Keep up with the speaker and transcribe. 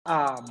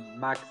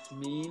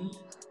Maxmin,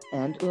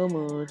 and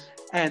Umut.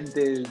 and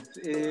this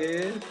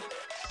is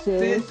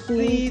Sissy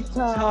Sissy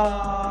Talk.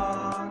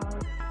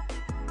 Talk.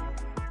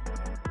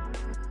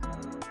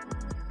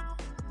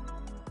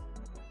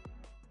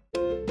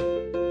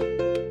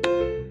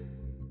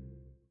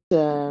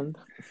 Then,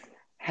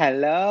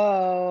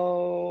 Hello.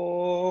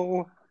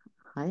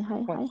 hi,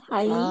 hi, hi, What's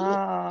hi.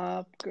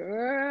 up,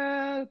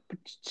 girl?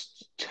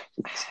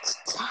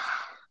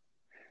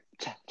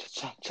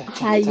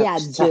 How ya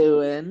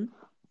doing?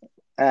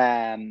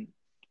 Um,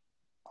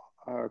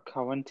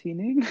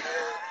 Quarantining.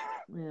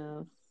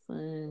 Yes.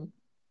 uh,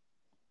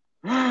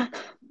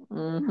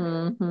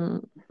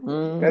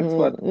 That's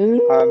what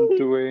I'm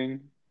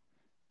doing.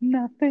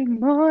 Nothing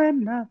more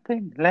and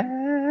nothing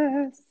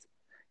less.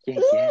 Yeah,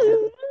 yeah.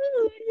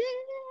 Ooh,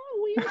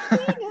 yeah, we are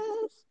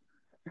singers.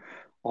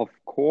 Of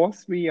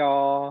course we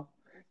are.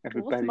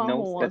 What's Everybody my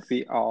knows that horse?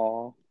 we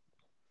are.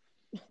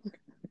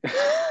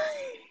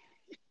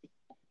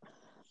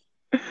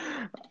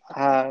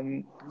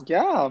 Um,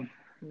 yeah.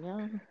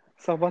 Yeah,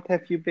 So what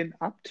have you been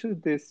up to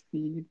this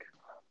week?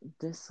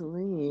 this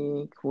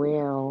week.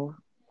 Well,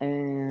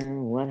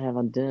 what have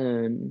I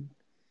done?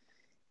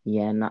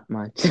 Yeah, not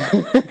much.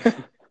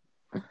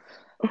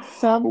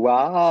 Some,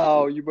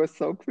 Wow, you were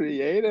so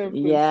creative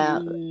this yeah,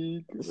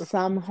 week.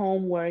 some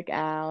home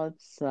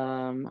workouts,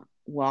 some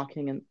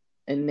walking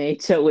in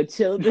nature with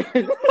children.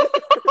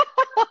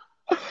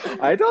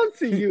 I don't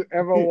see you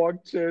ever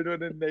walk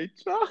children in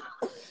nature.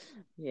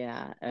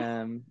 Yeah,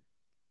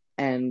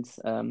 and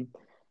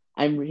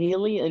I'm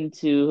really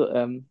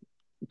into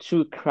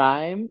true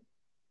crime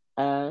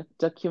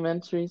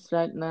documentaries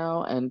right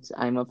now, and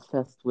I'm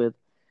obsessed with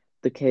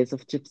the case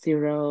of Gypsy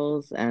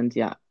Rose. And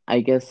yeah,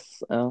 I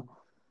guess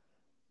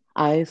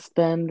I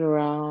spend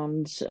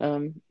around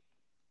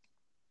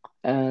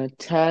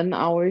 10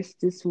 hours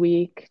this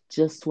week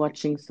just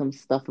watching some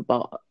stuff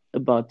about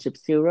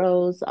Gypsy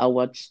Rose. I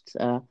watched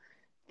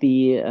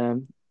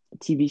the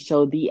TV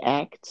show The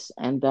Act,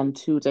 and then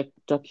two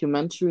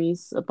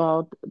documentaries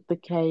about the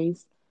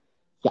case.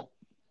 Yeah,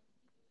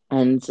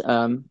 and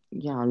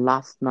yeah,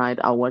 last night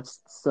I watched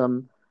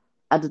some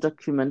other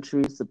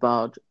documentaries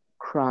about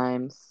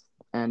crimes,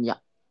 and yeah,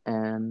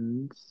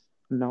 and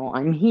now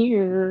I'm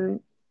here.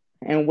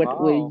 And what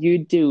were Wow. you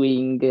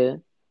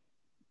doing?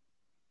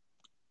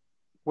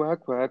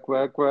 Work, work,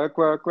 work, work,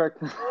 work, work.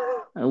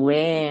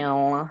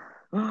 Well,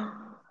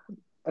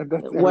 And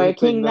that's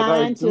everything working that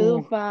I nine to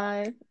do.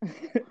 five.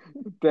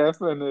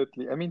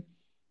 Definitely.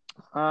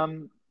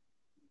 Um,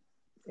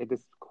 it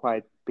is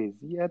quite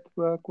busy at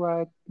work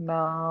right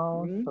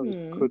now, so it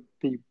Mm-hmm. could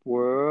be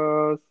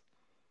worse.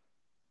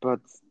 But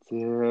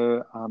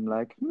still, I'm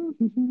like,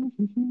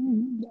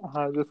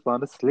 I just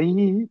want to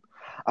sleep.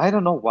 I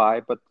don't know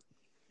why, but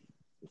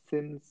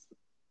since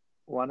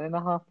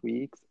 1.5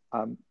 weeks,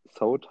 I'm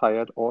so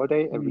tired all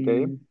day, every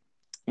day, Mm,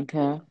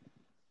 okay.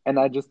 and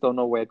I just don't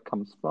know where it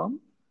comes from.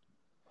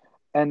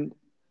 And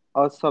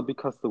also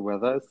because the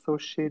weather is so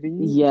shitty,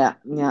 Yeah,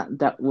 yeah,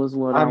 that was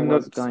what I I'm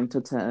was not going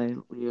to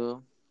tell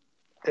you.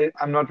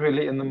 I'm not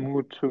really in the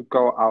mood to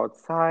go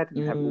outside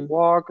and have a Mm,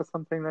 walk or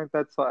something like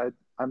that. So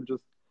I'm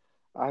just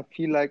I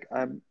feel like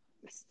I'm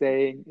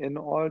staying in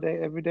all day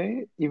every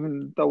day,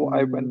 even though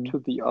I went mm, to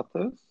the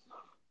office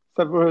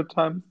several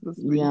times this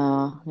week.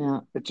 yeah, yeah.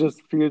 It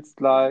just feels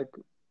like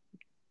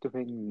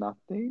doing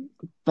nothing.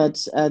 But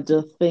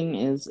the thing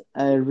is,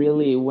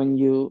 really, when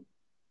you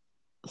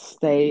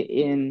stay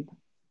in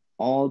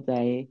all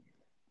day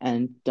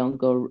and don't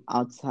go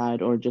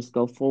outside or just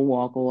go for a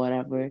walk or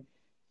whatever,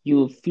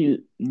 you feel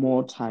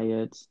more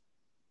tired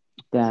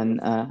than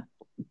Yes. uh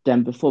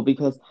than before.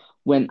 Because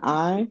when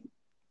I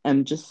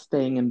am just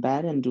staying in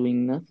bed and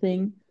doing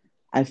nothing,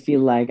 I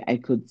feel like I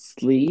could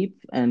sleep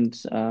and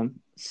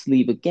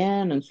sleep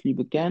again and sleep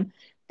again.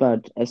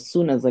 But as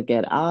soon as I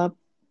get up,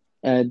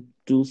 uh,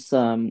 do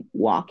some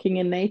walking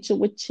in nature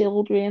with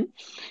children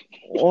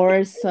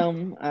or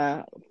some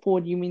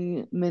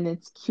 40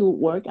 minutes cute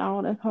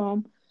workout at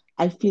home,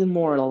 I feel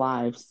more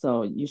alive.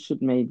 So you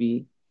should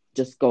maybe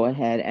just go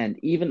ahead, and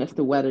even if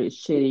the weather is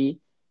shitty,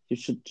 you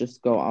should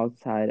just go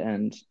outside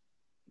and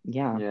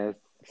yeah, Yes,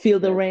 feel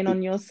the yes. rain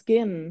on your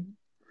skin.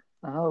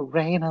 Oh,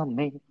 rain on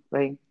me,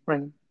 rain,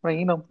 rain,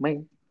 rain on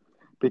me.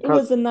 It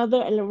was Because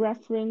another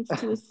reference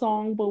to a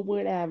song, but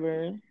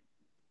whatever.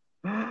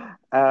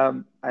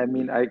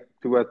 I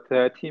do a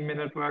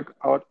 30-minute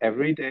workout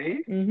every day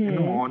in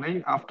the Mm-hmm.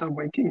 morning after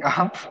waking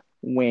up.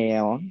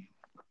 Well,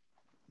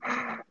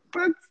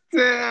 But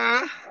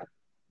still,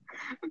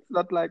 it's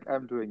not like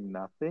I'm doing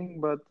nothing.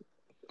 But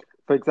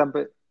for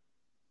example,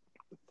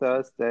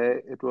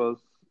 Thursday it was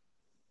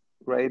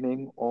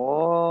raining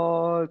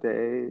all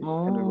day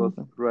and it was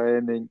oh,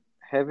 raining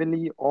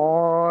heavily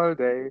all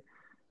day.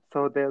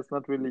 So there's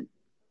not really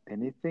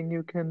anything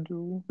you can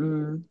do.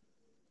 mm,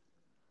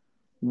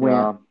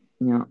 well,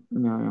 Yeah. yeah,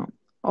 yeah, yeah.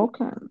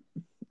 Okay,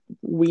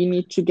 we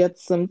need to get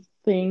some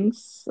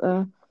things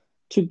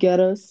to get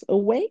us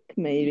awake,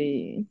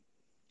 maybe.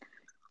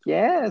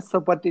 Yeah. So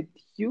what did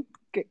you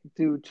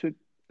do to?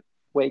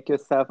 wake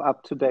yourself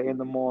up today in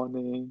the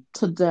morning?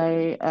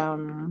 Today,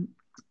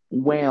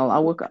 well, I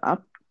woke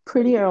up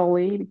pretty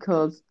early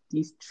because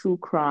these true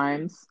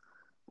crimes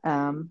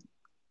um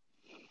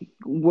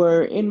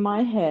were in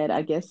my head,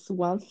 I guess,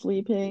 while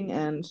sleeping,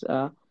 and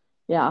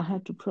yeah, I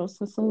had to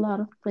process a lot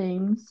of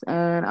things,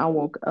 and I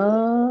woke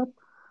up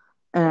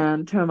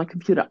and turned my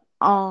computer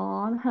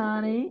on,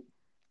 honey,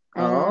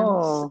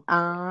 and Oh,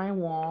 I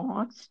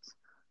watched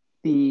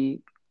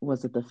the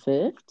was it the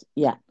fifth?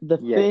 Yeah, the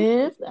yes.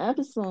 fifth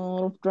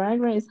episode of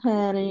Drag Race,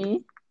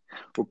 honey.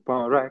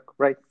 Uparek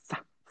race.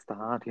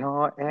 Start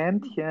your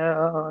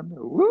engine.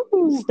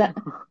 Woo! Sta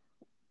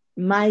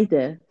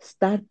Meide,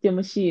 start your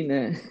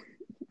machine.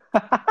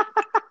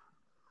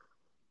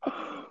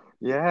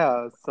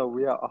 Yeah, so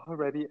we are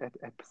already at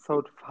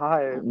episode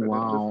 5, and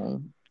it just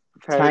Wow.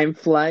 felt, Time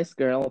flies,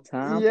 girl.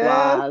 Time yes,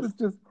 flies. it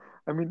just,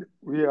 I mean,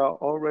 we are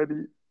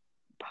already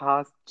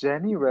past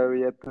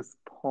January at this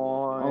Oh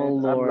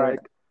point. I'm Lord.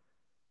 like,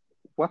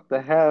 what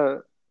the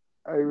hell?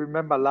 I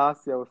remember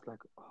last year I was like,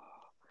 oh,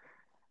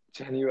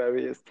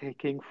 January is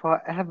taking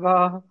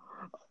forever.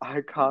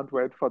 I can't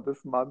wait for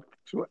this month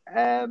to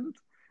end.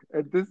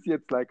 And this year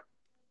it's like,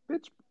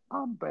 bitch,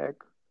 I'm back.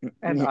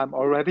 And Yeah. I'm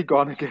already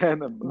gone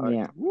again. I'm like,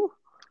 Yeah. woo,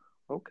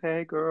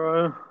 okay,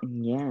 girl.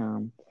 Yeah.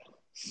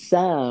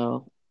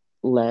 So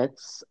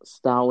let's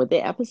start with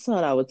the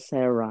episode, I would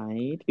say,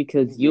 right?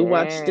 Because you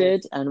watched Yes.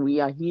 it and we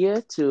are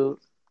here to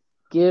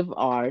give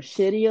our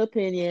shitty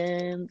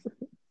opinions.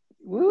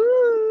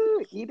 Woo!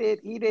 Eat it,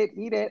 eat it,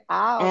 eat it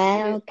out,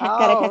 eat Ow, it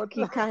out.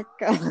 kakarakaki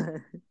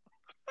kaka.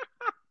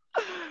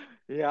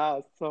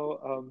 Yeah,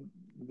 so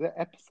the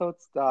episode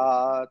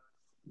starts,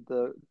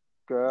 the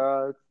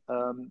girls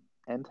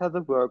enter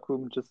the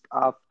workroom just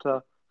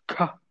after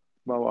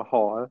Kamala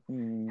Hall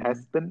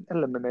has Hmm. been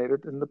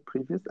eliminated in the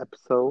previous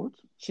episode.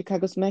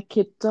 Chicago's Mac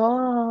Kid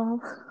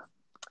doll.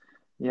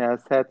 Yeah,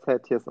 sad,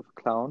 sad tears of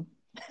a clown.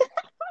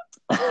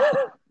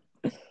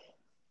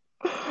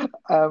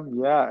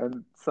 Yeah,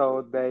 and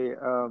so they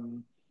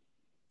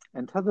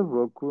enter the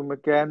workroom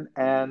again,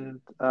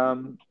 and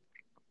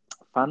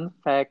fun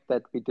fact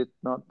that we did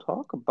not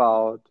talk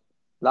about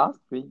last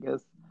week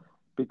is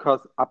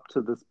because up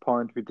to this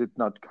point we did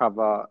not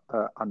cover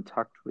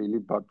Untucked really,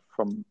 but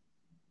from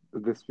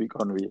this week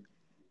on we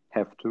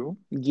have to.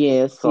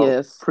 Yes, So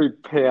yes.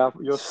 prepare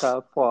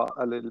yourself for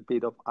a little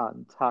bit of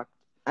Untucked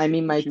I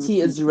mean, my tea juicy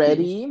is tea.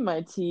 ready.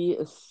 My tea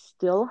is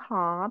still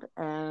hot,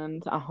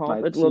 and I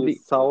My hope it will tea is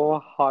be. so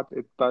hot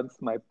it burns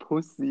my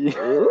pussy.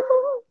 Ooh.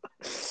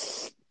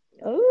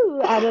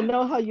 Ooh, I don't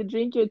know how you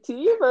drink your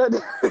tea, but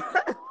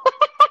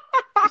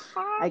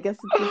I guess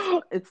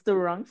it's the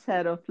wrong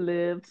set of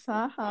lips.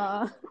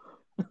 Haha.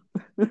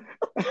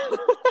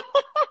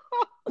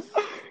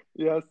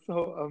 Yeah,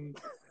 so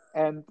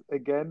and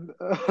again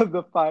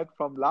the fight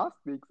from last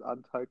week's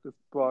Untucked is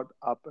brought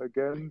up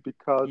again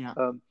because Yeah.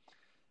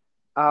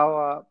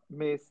 our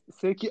Miss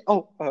Silky,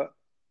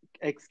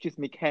 excuse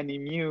me, Kenny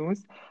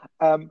Muse,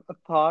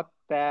 thought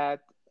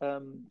that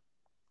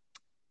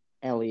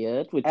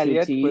Elliot with two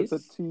Elliot with the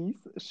T's.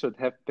 teeth should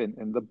have been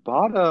in the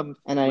bottom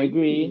And I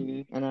agree.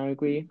 three. And I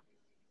agree.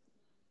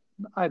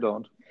 I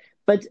don't.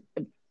 But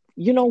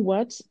you know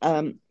what?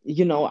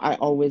 I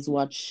always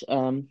watch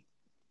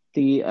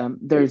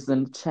there's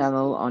a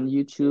channel on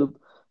YouTube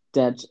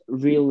that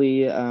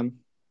really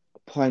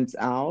points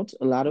out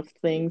a lot of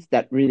things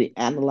that really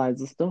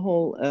analyzes the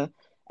whole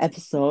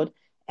episode,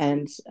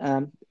 and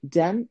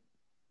then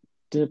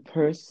the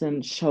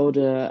person showed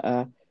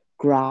a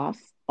graph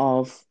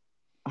of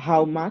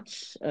how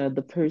much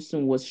the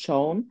person was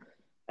shown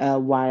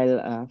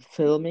while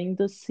filming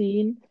the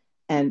scene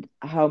and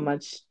how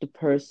much the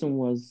person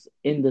was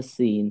in the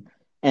scene.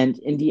 And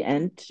in the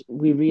end,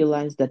 we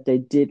realized that they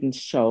didn't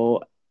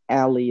show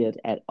Elliot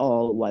at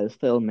all while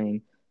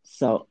filming.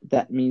 So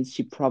that means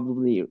she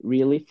probably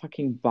really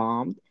fucking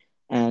bombed.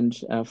 And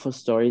for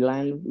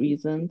storyline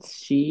reasons,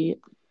 she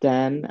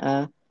then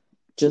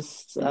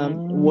just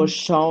was Mm,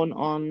 shown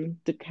on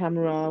the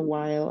camera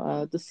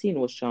while the scene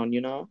was shown,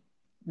 you know?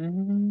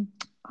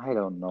 I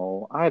don't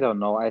know. I don't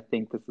know. I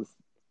think this is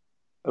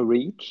a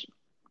reach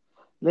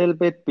a little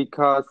bit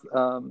because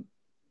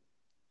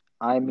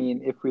I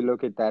mean, if we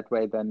look at that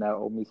way, then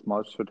Naomi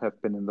Smalls should have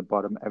been in the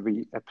bottom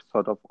every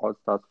episode of All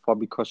Stars 4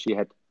 because she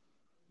had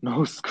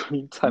no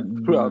screen time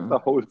throughout Yeah. the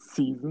whole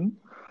season.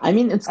 I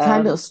mean, it's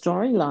kind of a And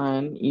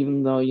storyline,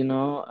 even though,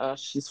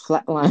 she's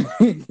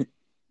flatlining.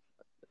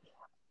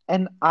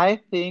 and I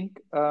think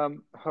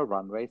her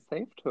runway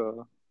saved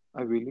her.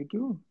 I really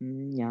do.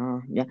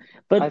 Yeah, yeah.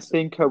 I But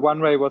think her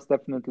runway was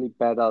definitely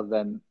better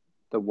than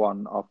the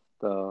one of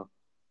the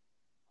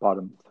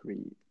bottom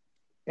three,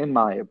 in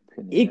my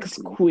opinion, at least.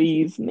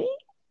 excuse me,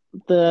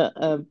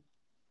 the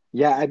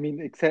Yeah, I mean,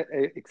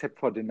 except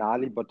for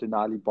Denali, but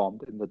Denali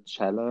bombed in the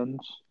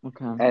challenge,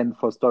 okay. and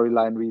for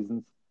storyline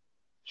reasons,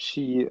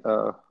 she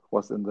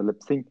was in the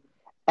lip sync.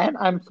 And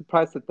I'm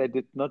surprised that they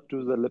did not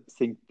do the lip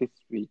sync this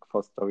week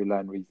for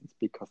storyline reasons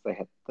because they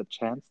had the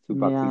chance to,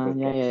 but we Yeah, will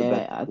yeah, get yeah, to yeah,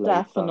 that yeah,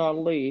 later.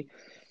 definitely.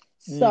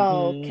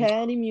 So Hmm.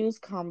 Candy Muse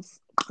comes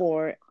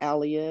for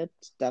Elliot.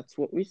 That's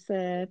what we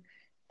said.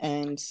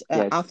 And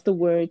Yes,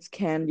 afterwards,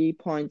 Candy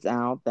points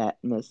out that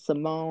Miss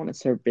Simone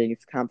is her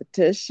biggest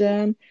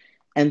competition.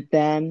 And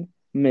then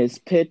Miss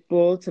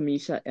Pitbull,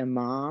 Tamisha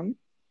Iman,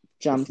 is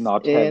jumps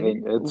not in.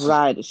 having it.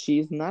 Right,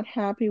 she's not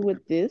happy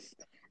with this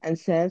and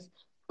says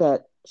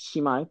that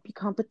she might be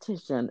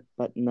competition,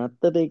 but not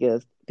the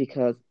biggest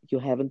because you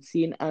haven't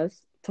seen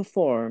us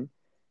perform.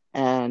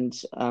 And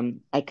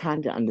I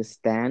kind of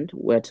understand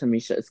where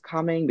Tamisha is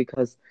coming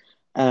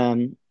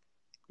um,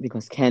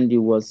 because Candy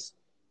was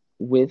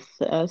with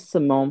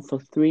Simone for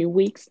 3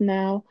 weeks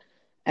now,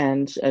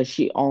 and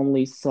she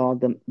only saw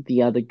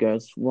the other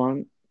girls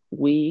 1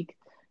 week.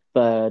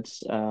 But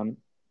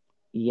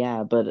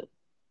yeah,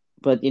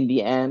 but in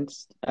the end,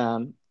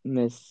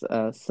 Miss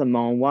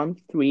Simone won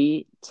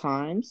 3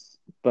 times.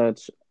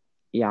 But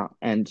yeah,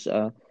 and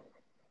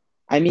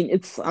I mean,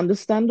 it's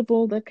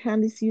understandable that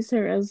Candy sees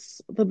her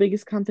as the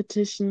biggest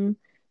competition,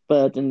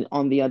 but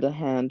on the other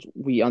hand,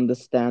 we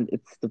understand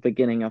it's the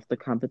beginning of the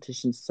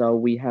competition, so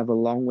we have a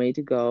long way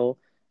to go.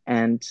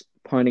 And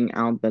pointing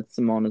out that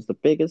Simone is the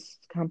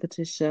biggest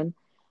competition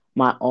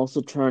might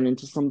also turn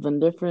into something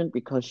different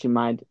because she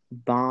might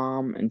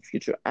bomb in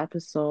future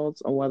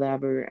episodes or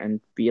whatever and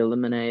be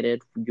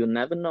eliminated. You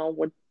never know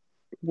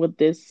what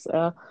this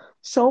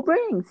show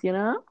brings, you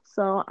know?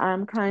 So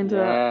I'm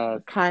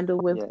Yes, kind of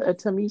with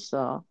yes.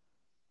 Tamisha.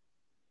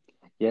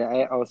 Yeah,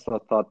 I also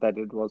thought that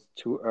it was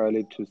too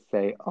early to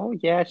say, oh,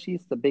 yeah,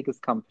 she's the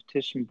biggest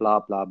competition, blah,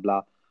 blah,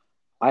 blah.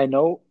 I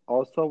know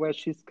also where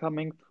she's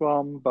coming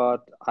from,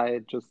 but I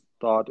just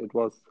thought it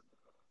was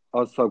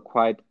also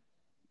quite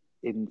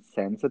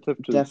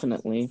insensitive to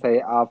Definitely. say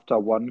after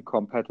one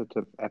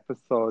competitive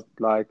episode,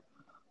 like,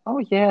 oh,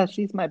 yeah,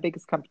 she's my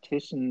biggest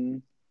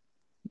competition.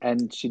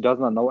 And she does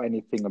not know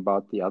anything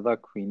about the other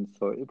queens.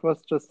 So it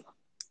was just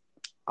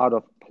out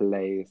of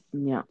place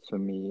Yeah. to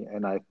me.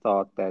 And I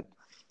thought that,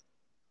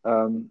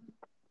 um,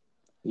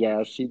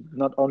 yeah, she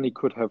not only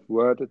could have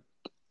worded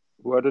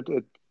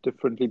it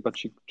differently, but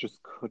she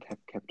just could have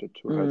kept it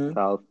to Mm,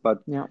 herself. But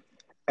yeah.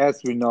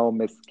 as we know,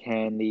 Miss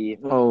Candy,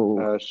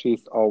 Oh.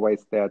 she's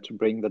always there to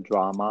bring the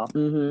drama,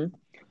 Mm-hmm.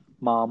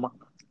 mom.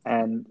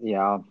 And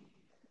yeah,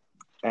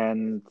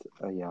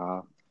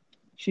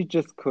 she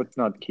just could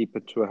not keep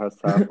it to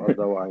herself,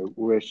 although I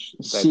wish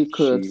that She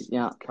could, she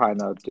yeah.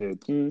 kind of did.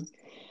 Mm.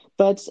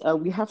 But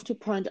we have to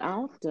point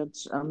out that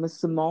Miss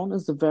Simone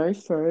is the very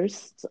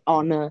first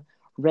on a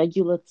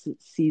regular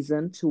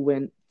season to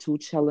win 2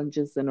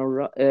 challenges in a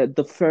row,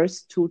 the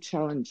first 2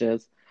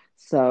 challenges.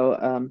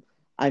 So,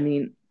 I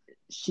mean,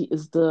 she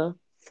is the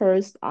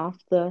first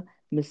after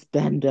Miss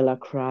Ben de la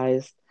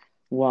Christ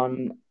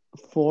won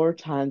 4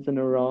 times in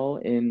a row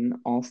in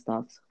All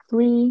Stars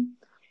 3.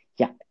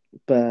 Yeah,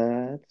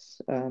 but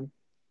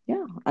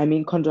yeah, I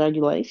mean,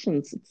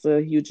 congratulations. It's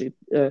a huge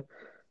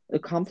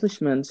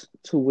accomplishment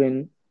to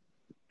win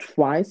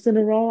twice in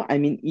a row. I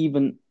mean,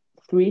 even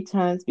 3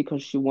 times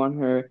because she won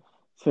her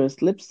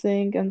first lip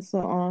sync and so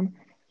on.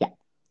 Yeah,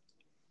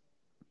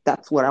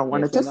 that's what I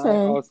wanted Yes, to and I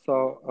say.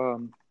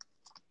 also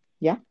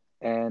Yeah.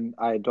 and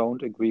I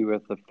don't agree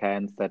with the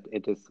fans that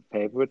it is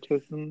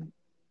favoritism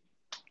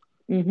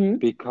Mm-hmm.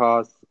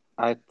 because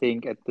I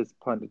think at this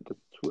point it is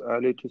too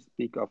early to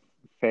speak of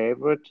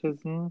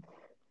favoritism.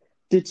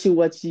 Did you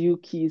watch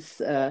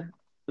Yuki's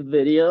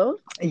video?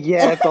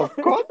 Yes, of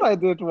course I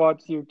did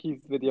watch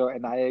Yuki's video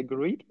and I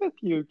agreed with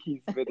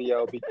Yuki's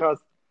video because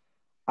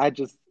I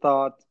just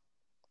thought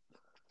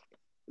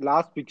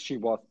last week she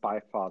was by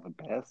far the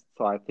best,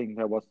 so I think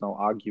there was no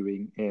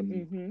arguing in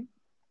Mm-hmm.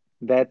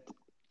 that.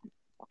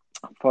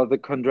 For the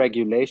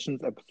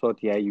congratulations episode,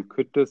 yeah, you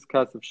could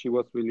discuss if she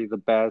was really the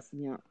best,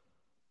 Yeah.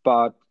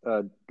 but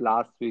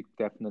last week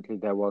definitely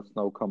there was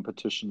no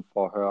competition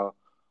for her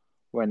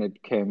when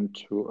it came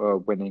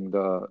to winning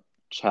the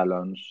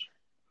challenge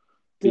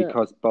The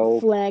because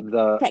both Flag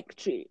the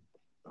Factory.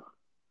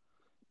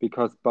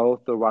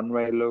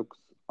 runway looks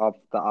of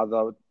the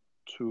other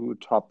two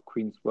top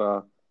queens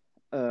were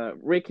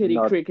Rickety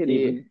not Crickety.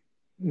 even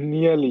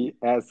nearly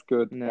as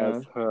good as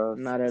No, hers.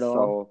 not at all.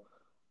 So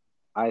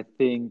I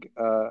think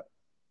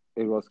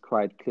it was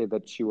quite clear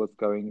that she was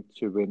going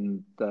to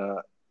win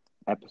the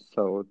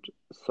episode.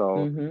 So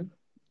Mm-hmm.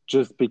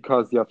 just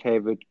because your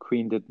favorite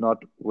queen did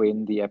not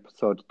win the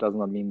episode does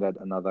not mean that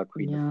another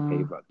queen is Yeah.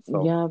 favored.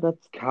 So Yeah,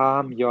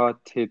 calm your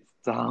tits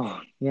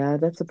down.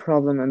 that's a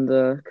problem in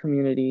the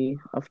community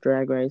of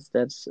Drag Race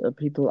that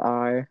people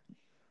are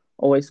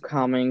always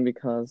coming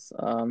because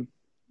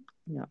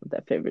yeah,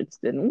 their favorites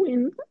didn't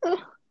win.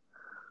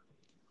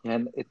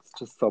 And it's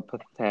just so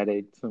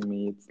pathetic to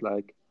me. It's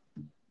like,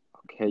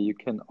 okay, you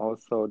can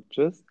also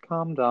just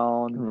calm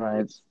down.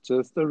 Right. It's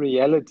just a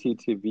reality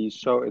TV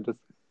show. It is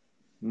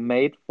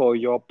made for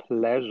your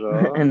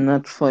pleasure. And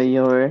not for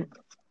your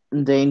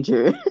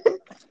danger.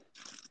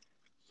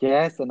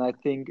 Yes, and I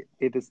think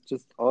it is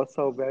just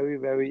also very,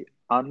 very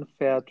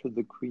unfair to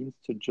the queens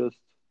to just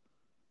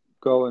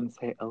go and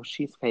say, oh,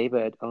 she's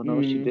favored. Oh,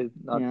 no, she Mm, did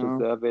not yeah,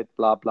 deserve it,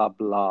 blah, blah,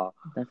 blah.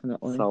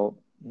 definitely. So,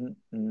 mm,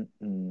 mm,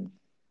 mm.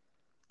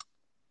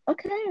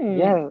 Okay.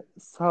 Yeah,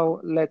 so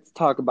let's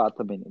talk about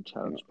the mini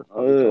challenge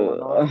before we go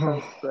on our Uh,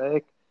 first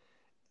break,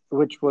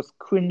 which was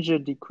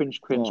cringy,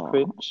 cringe, cringe, oh,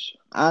 cringe.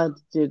 I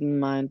didn't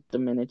mind the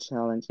mini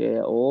challenge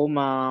here. Oh,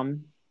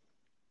 mom.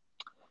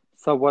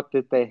 So what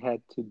did they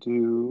had to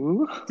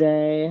do?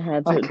 They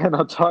had I to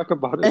cannot talk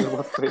about it. It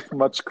was way too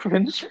much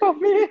cringe for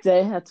me.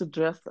 they had to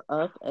dress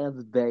up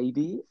as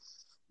babies,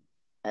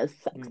 as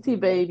sexy Hmm.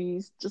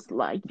 babies, just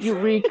like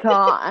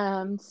Eureka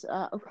and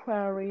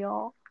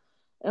Aquaria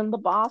and the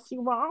Bossy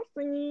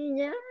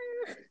Rossi.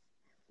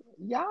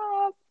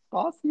 Yes,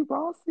 bossy,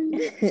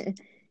 bossy.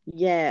 Yeah.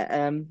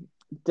 Yeah,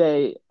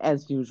 they,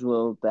 as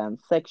usual, then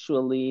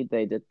sexually,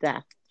 they did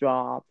death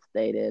drops,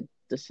 they did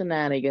the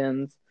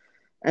shenanigans,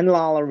 and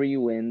Lalaurie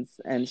wins,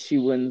 and she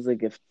wins a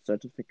gift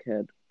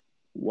certificate.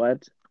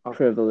 What Of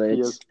privilege.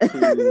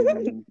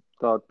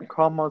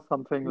 fiercequeen.com or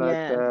something like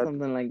Yeah, that,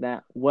 something like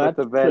that. with What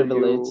a value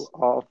privilege.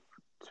 of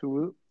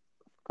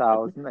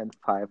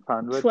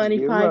 2,500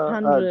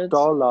 2,500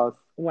 dollars.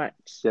 what?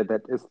 Yeah,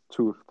 that is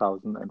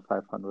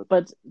 2,500.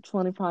 But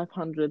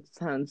 2,500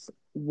 sounds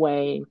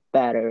way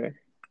better.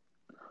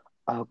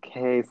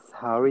 Okay,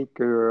 sorry,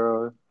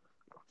 girl.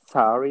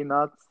 Sorry,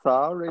 not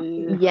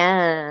sorry.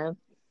 Yeah.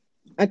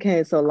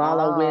 Okay, so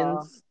Lala Ah,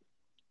 wins.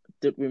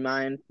 Did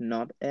remind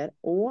not at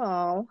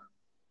all.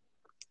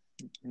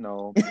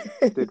 no.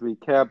 Did we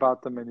care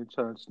about the mini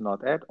challenge?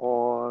 Not at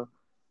all.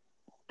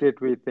 Did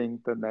we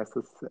think the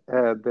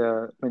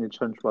mini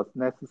challenge was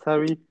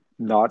necessary?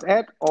 Not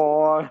at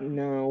all.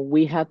 No,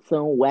 we had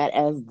some wet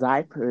ass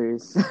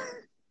diapers.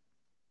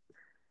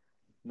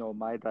 No,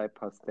 my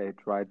diaper stayed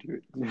right.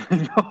 You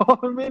know,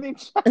 mini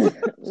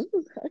challenge.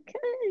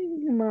 Okay,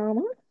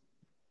 mama.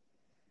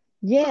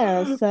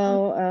 Yeah,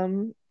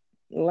 so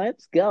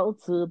let's go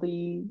to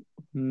the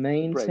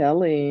main Break.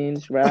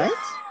 challenge, right?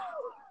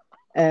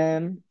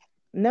 Um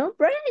no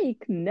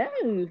break. No.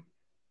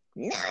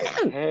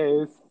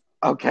 No,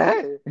 Okay,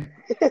 okay.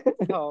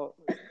 no. So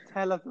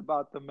tell us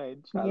about the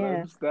main Yeah.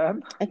 challenge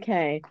then.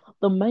 Okay.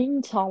 The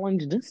main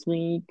challenge this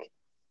week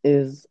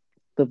is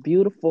the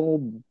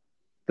beautiful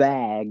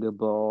bag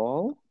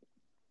ball,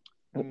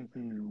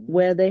 Hmm.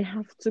 where they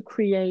have to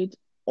create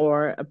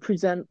or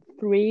present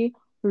three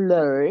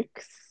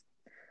lyrics.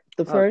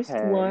 The first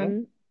Okay.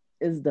 one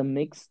is the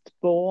mixed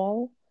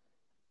ball,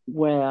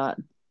 where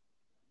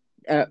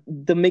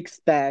the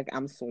mixed bag,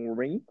 I'm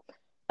sorry,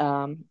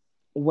 um,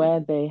 where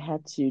they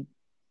had to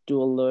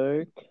do a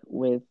lyric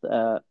with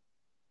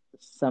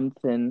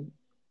something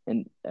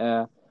and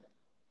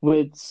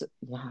with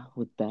yeah,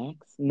 with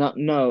bags. No,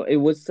 no,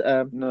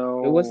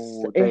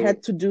 No, it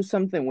had to do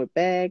something with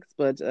bags,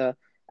 but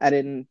I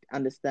didn't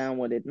understand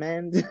what it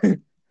meant.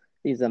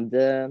 Because I'm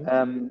dumb.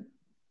 um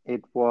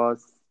it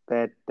was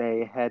that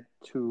they had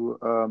to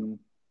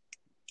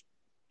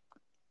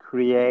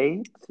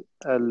create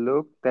a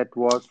look that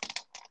was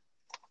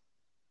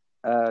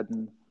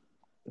an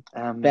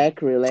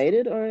Bag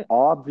related or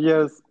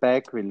obvious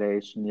back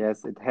relation.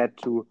 Yes, it had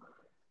to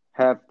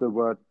have the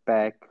word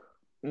back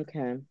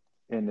okay.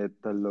 in it,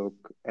 the look.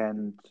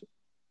 And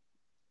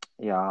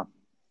yeah,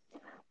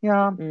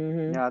 yeah,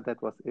 Mm-hmm. yeah,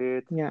 that was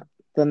it. Yeah.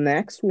 The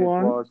next It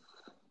one, was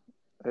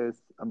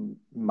is a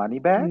money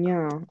bag.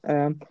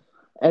 yeah.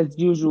 As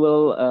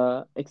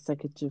usual,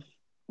 executive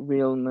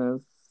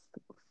realness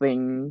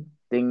thing,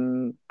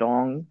 ding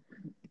dong.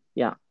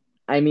 Yeah.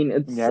 I mean,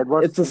 Yeah, it it's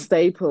was a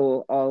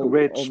staple, all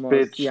rich almost.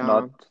 bitch, Yeah.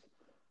 not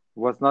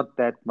was not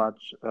that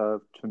much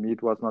to me.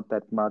 It was not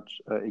that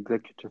much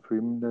executive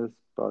realness,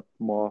 but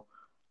more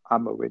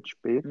I'm a rich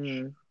bitch.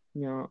 Mm,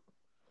 yeah.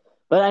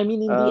 But I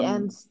mean, in the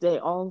end, Um, they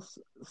all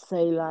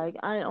say like,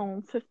 I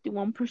own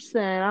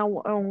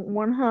 51%, own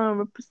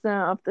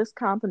 100% of this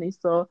company,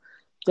 so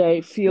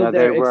they feel yeah, they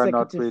their were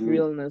not executive really.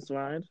 realness,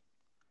 right?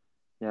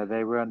 Yeah,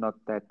 they were not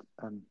that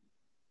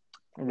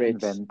Rich.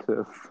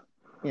 inventive.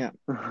 Yeah.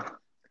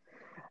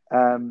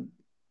 um,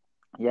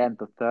 yeah, and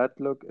the third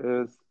look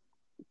is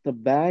The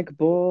bag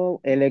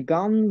ball,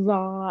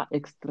 eleganza,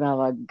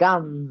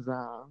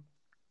 extravaganza.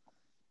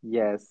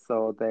 yes.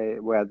 So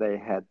they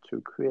had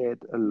to create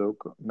a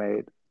look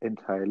made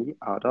entirely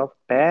out of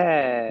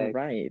bag.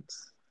 Right.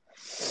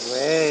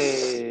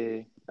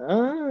 Way.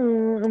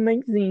 Oh,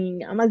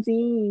 amazing,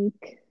 amazing.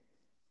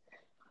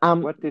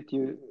 Um, What did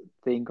you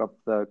think of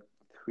the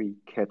three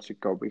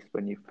categories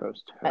when you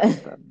first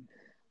heard them?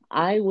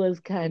 I was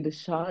kind of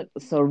shocked.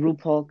 So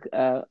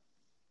RuPaul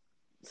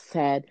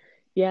said,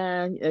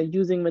 yeah,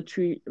 using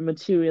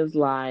materials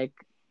like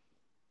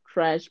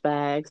trash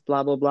bags,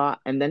 blah blah blah,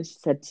 and then she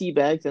said tea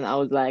bags, and I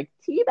was like,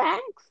 tea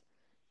bags?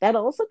 That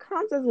also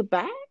counts as a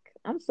bag?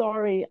 I'm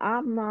sorry,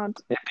 I'm not.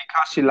 Yeah,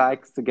 because she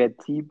likes to get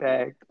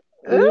teabagged.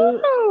 Uh,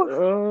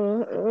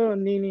 Ooh!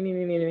 nee, nee, nee,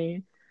 nee, nee,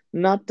 nee.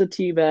 Not the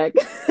tea bag.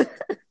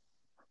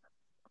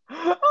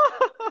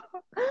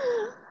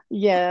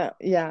 Yeah,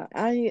 yeah.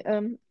 I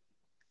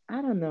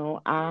don't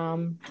know.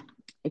 I'm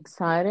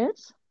excited,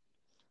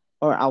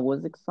 or I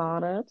was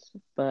excited,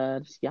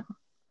 but yeah,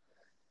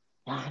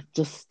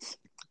 just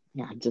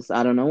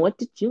I don't know. What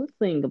did you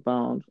think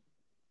about?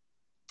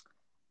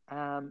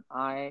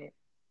 I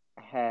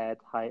had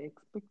high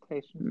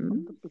expectations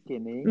from the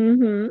beginning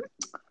Mm-hmm.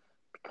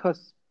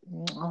 because,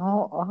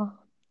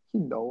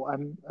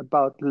 I'm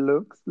about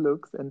looks,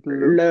 and looks.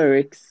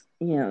 Lyrics.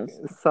 Yes.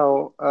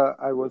 So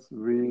I was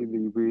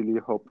really, really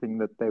hoping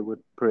that they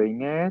would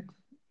bring it.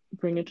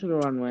 Bring it to the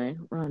runway.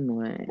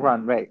 Runway.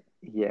 Runway,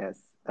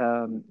 yes.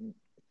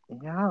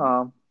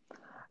 Yeah.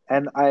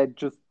 And I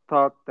just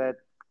thought that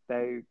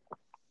they,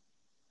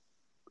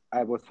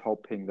 I was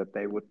hoping that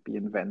they would be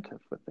inventive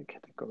with the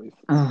categories.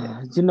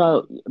 Yes.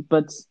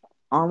 But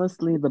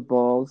honestly, the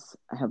balls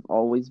have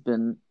always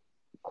been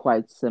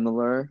quite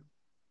similar.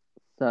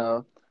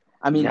 So,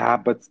 I mean, Yeah,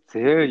 but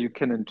still, you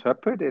can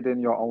interpret it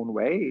in your own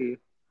way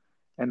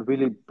and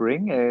really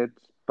bring it.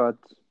 But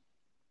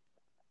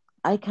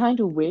I kind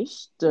of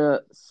wish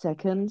the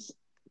second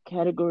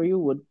category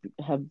would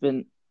have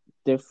been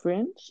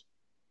different,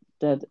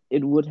 that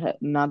it would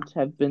not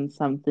have been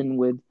something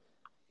with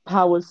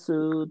power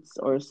suits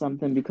or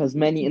something, because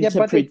many yeah,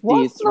 but it interpret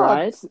was these, not,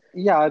 right?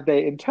 yeah,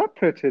 they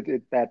interpreted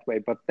it that way,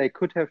 but they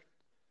could have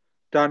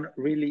done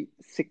really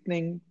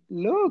sickening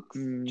looks.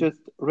 Mm, Just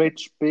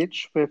rich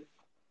bitch with,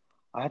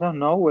 I don't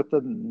know, with a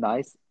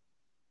nice,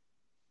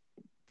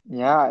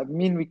 yeah, I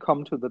mean, we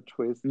come to the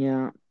twist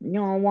yeah.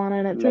 Y'all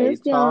wanted a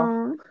twist, later.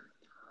 y'all.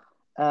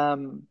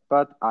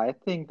 But I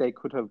think they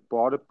could have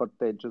bought it, but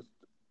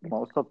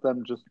most of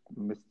them just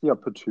missed the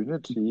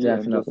opportunity and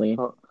just Definitely.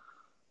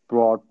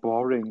 brought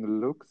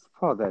boring looks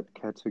for that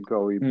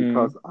category Mm.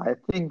 because I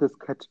think this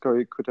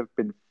category could have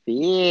been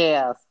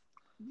fierce,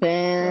 uh,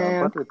 Fair.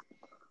 but it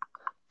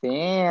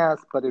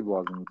fierce, but it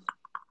wasn't.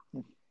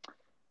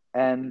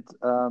 And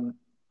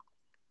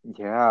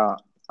yeah,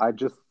 I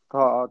just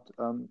thought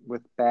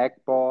with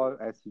backball,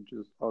 as you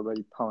just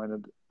already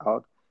pointed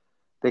out,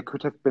 they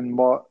could have been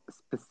more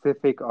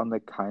specific on the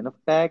kind of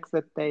bags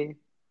that they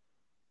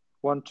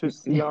want to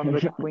see on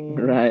the queens.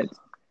 Right.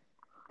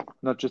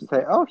 Not just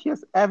say, oh,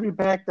 here's every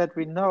bag that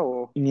we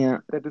know Yeah.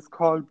 that is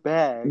called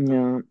bag,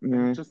 Yeah.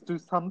 and Yeah. just do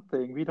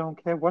something. We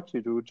don't care what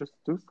you do, just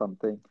do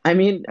something. I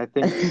mean, I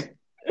think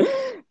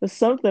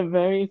something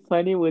very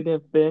funny would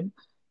have been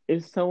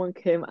if someone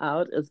came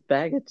out as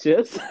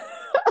baggages.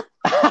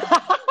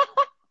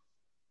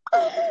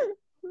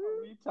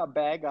 Rita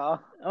Bagger.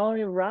 Oh,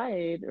 you're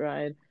right,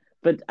 right.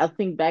 But I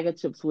think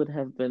baggages would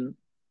have been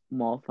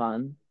more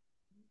fun.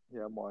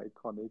 Yeah, more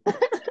iconic.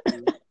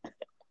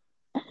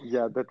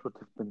 Yeah, that would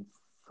have been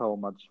so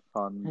much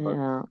fun. But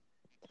Yeah,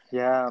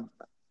 yeah,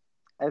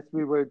 as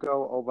we will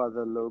go over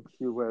the looks,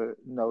 you will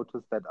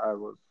notice that I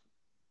was,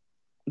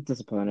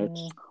 disappointed.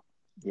 mm, I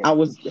yeah,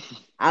 was,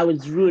 I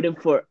was rooting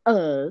for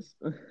us.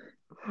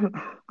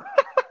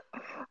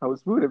 I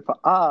was rooting for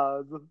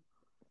us.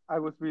 I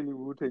was really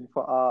rooting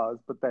for us,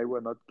 but they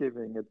were not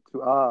giving it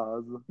to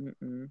us.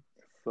 Mm-mm.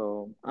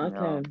 So yeah,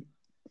 Okay,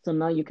 so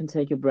now you can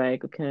take your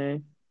break.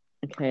 Okay,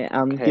 okay.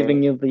 I'm okay.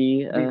 giving you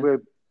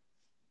the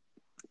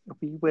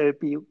We will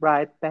be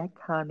right back,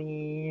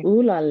 honey.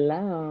 ooh la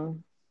la.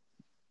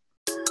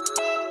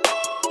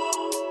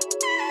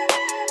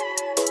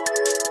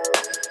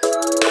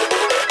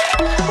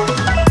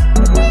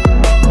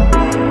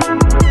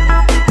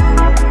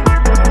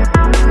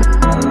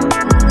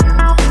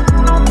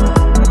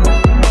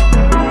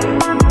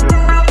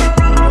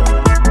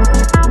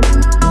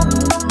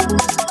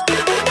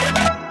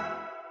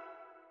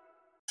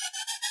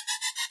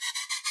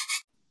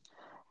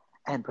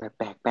 And we're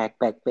back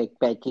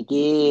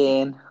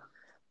again.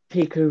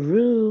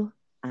 Pickaroo,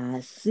 I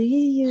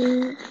see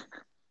you.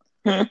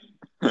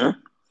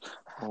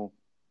 Oh,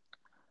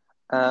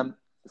 um,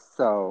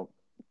 so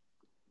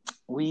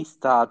we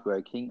start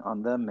working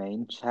on the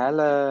main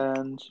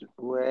challenge.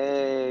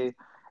 Way,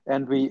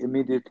 and we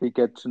immediately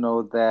get to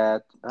know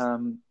that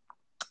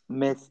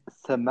Miss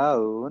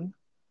Simone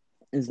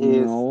Is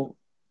is, no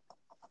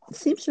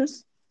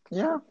seamstress.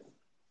 yeah.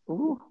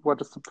 Ooh, what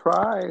a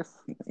surprise!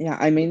 Yeah,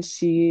 I mean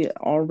she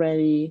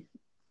already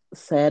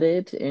said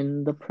it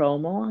in the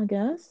promo, I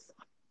guess.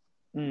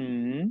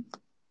 Mm.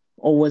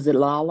 Or was it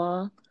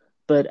Lala?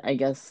 But I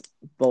guess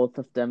both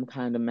of them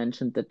kind of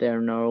mentioned that there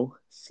are no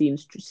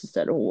seamstresses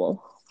at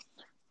all.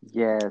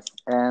 Yes,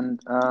 and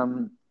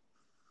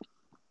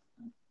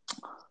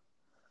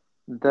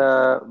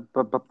the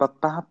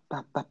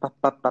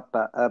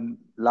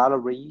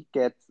Lalaurie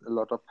gets a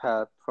lot of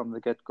help from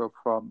the get-go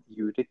from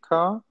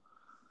Utica.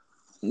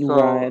 So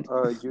Right.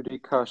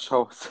 Utica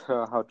shows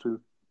her how to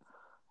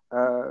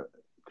uh,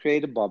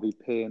 create a bobby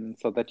pin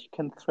so that you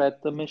can thread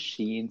the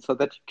machine, so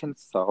that you can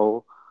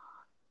sew,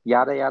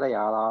 yada yada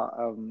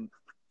yada.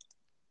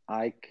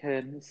 I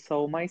can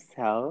sew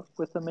myself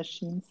with a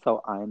machine,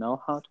 so I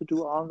know how to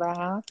do all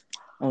that.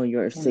 Oh,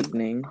 you're And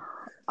sickening.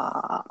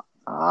 ah,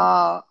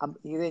 I'm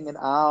eating it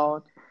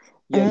out.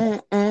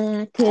 Yes.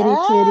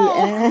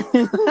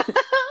 Titty,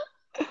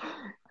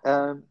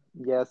 Ah.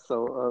 Yeah,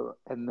 so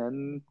and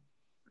then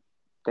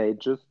they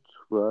just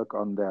work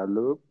on their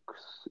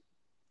looks.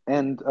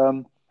 And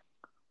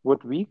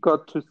what we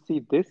got to see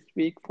this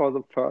week for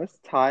the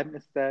first time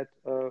is that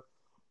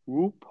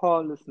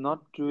RuPaul is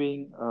not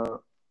doing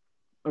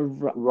A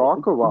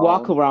walk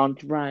Walk around.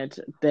 around, right?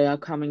 They are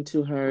coming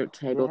to her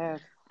table.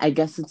 Yes, I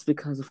guess it's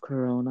because of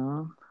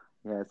Corona.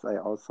 yes, I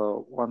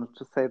also wanted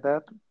to say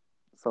that.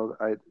 So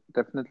I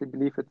definitely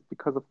believe it's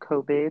because of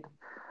COVID.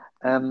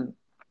 Um,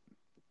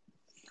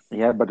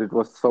 yeah, but it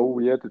was so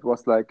weird. It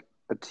was like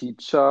a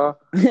teacher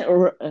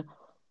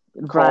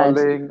Right,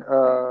 calling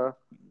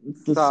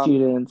the some,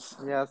 students.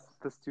 yes,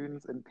 the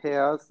students in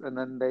pairs, and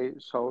then they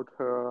showed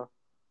her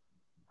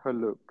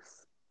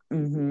looks,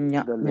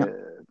 Yeah, the yeah.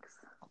 looks.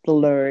 The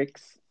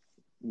lyrics.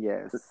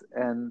 Yes,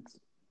 and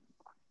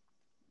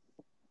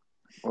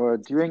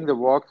during the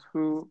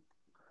walkthrough,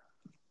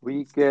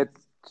 we get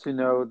to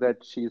know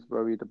that she's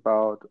worried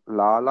about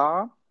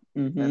Lala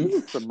and Mm-hmm.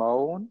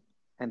 Simone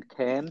and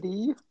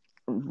Candy.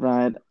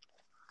 Right.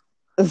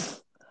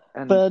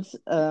 And But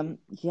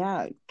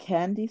yeah,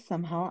 Candy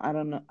somehow, I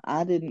don't know,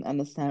 I didn't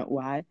understand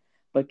why,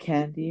 but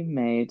Candy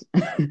made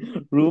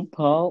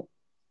RuPaul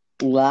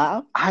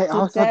laugh I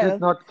to also did death.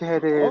 not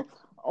get it. Oh,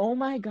 oh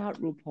my God,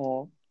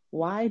 RuPaul,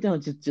 why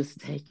don't you just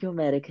take your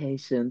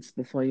medications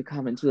before you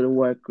come into the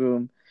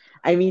workroom?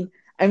 I mean,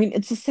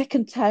 it's the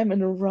second time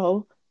in a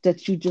row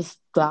that you just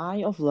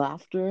die of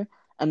laughter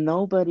and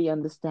nobody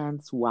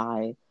understands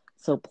why.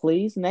 So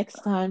please,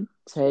 next time,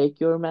 take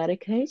your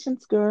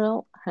medications,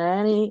 girl,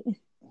 honey.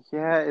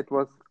 Yeah, it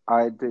was.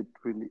 I did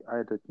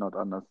not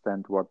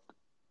understand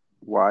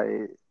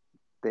why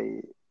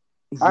they.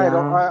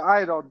 Yeah,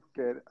 I don't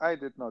get it. I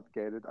did not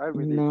get it. I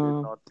really did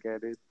no. not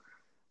get it.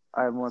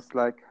 I was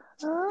like,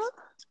 huh?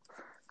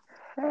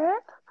 Huh?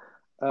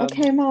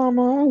 Okay, Um,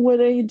 Mama, what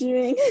are you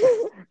doing?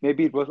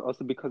 maybe it was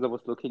also because I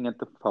was looking at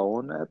the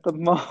phone at the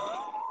moment,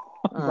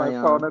 Ah, my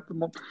yeah. phone at the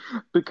moment,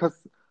 because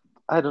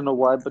I don't know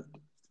why, but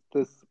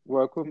this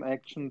workroom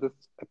action, this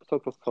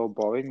episode was so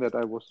boring that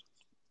I was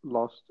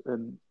lost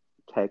in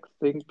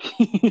texting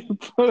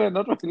people and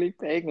not really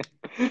paying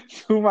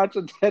too much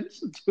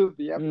attention to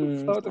the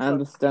episode, if I I'm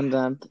understand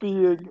that.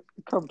 being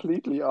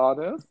completely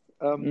honest.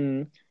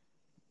 Mm.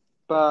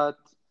 But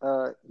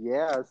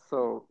yeah,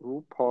 so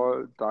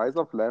RuPaul dies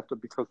of laughter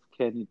because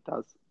Kenny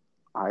does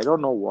I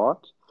don't know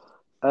what.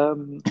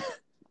 Um,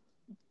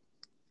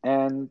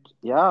 and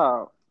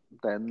yeah,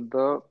 then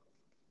the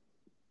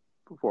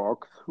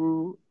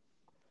walkthrough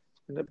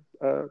in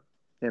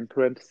in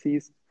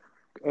parentheses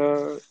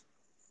uh,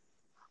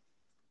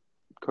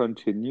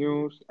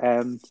 continues.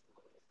 And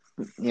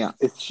Yeah.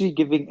 is she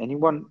giving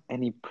anyone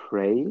any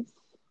praise?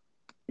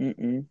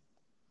 Mm-mm.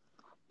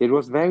 It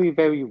was very,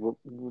 very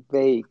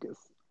vague, as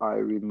I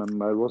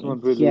remember. It was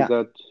not really Yeah.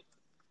 that.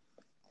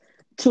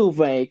 Too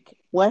vague.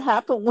 What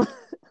happened?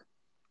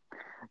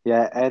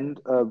 Yeah, and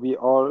we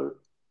all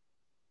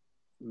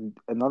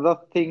another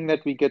thing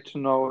that we get to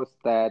know is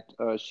that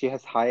she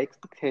has high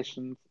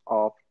expectations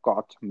of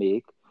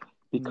Gottmik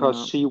because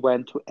Yeah. she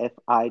went to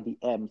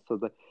FIDM, so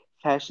the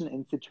Fashion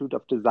Institute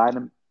of Design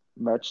and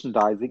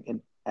Merchandising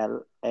in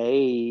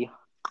LA.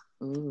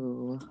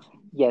 Ooh.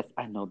 Yes,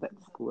 I know that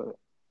school.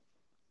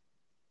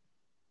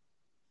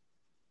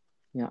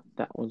 Yeah,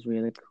 that was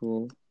really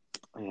cool.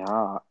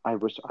 Yeah, I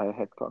wish I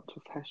had gone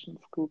to fashion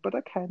school, but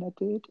I kind of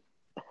did.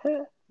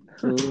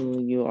 Ooh,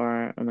 you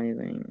are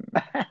amazing.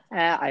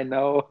 I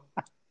know.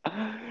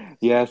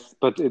 Yes,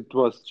 but it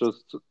was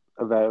just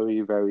a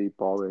very, very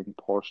boring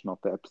portion of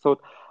the episode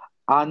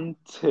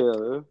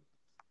until,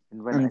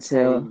 and when I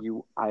say Until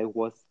you, I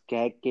was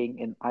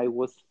gagging and I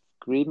was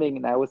screaming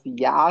and I was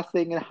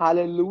yasing and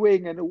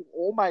hallelujahing and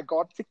oh my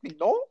God, Signy,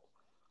 no?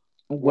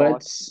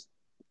 what? What?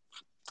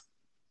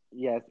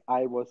 Yes,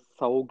 I was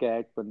so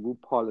gagged when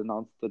RuPaul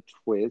announced the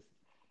twist.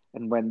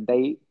 And when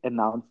they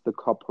announced the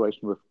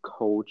cooperation with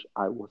Coach,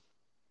 I was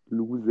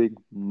losing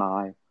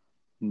my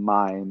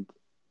mind.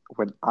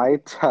 When I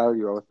tell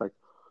you, I was like,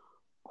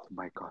 oh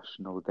my gosh,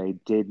 no, they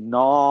did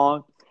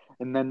not.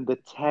 And then the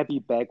Tabby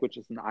bag, which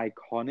is an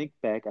iconic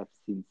bag I've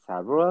seen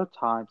several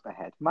times. I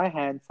had in my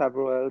hand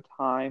several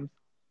times.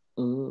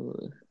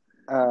 Ooh.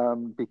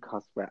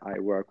 Because where I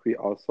work, we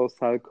also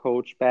sell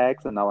Coach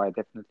bags, and now I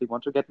definitely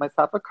want to get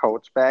myself a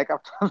Coach bag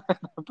after that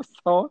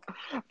episode.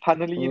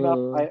 Funnily enough,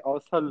 I Ooh.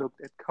 also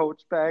looked at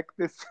Coach bags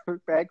this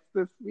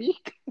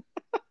week,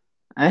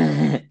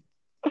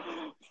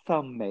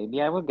 so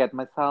maybe I will get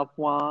myself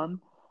one.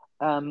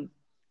 Um,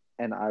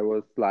 and I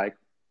was like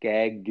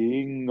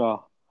gagging.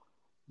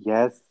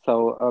 Yes,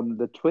 so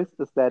the twist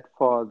is that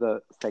for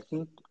the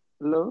second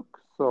look,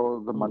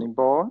 so the money Ooh.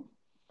 ball,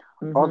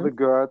 all Mm-hmm. the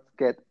girls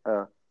get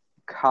a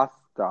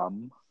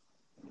custom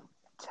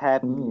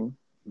tabby Ooh.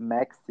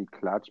 maxi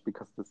clutch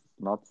because this is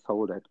not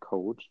sold at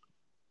Coach.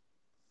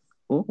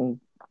 Ooh.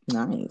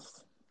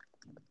 Nice.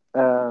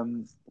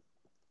 Um,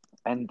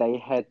 and they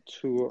had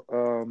to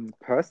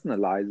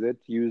personalize it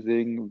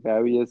using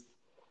various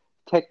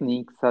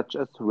techniques such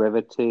as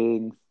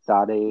riveting,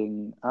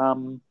 studding.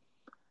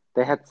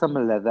 They had some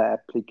leather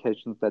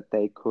applications that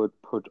they could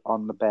put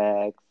on the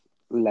bags,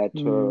 Mm.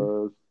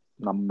 letters,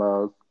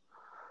 numbers,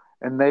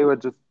 and they were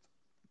just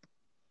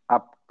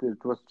up.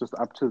 It was just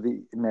up to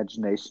the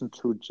imagination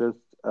to just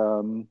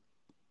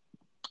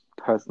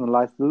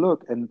personalize the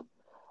look. And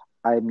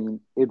I mean,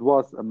 it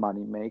was a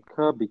money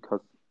maker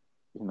because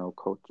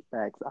Coach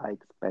bags are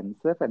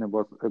expensive, and it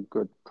was a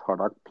good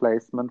product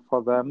placement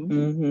for them.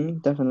 Mm-hmm,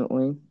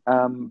 definitely.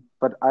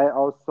 But I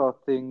also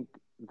think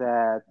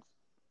that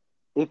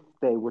if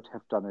they would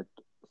have done it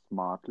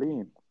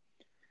smartly,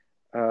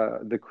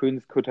 the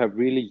queens could have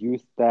really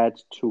used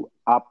that to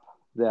up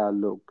their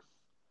looks,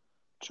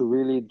 to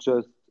really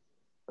just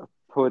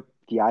put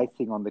the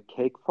icing on the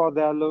cake for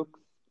their looks.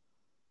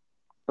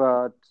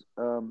 But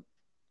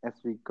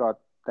as we got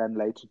then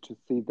later to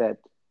see that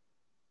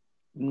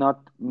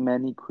not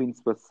many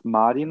queens were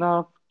smart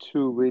enough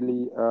to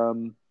really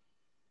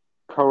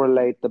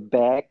correlate the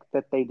bag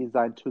that they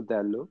designed to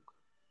their look.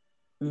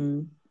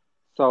 Mm,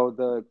 So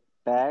the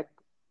bag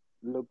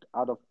looked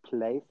out of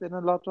place in a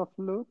lot of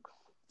looks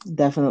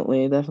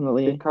definitely,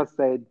 definitely. because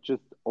they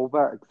just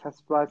over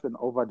accessorized and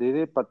overdid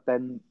it. But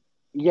then,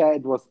 yeah,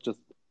 it was just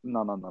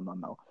no, no, no, no,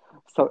 no.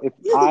 So if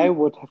I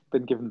would have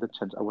been given the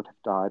chance, I would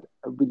have died.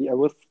 Really, I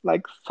was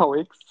like so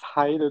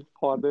excited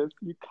for this.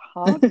 You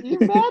can't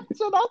imagine.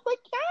 I was like,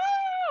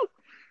 yes!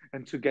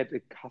 And to get a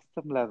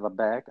custom leather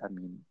bag, I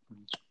mean,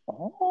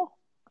 oh,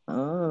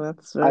 Oh,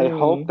 that's I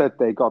hope very. that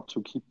they got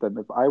to keep them.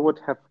 If I would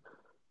have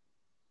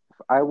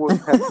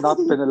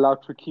not been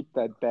allowed to keep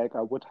that bag,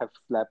 I would have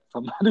slapped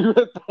somebody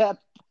with that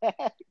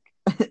bag.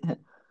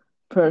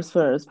 Purse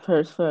first,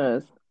 purse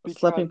first. Because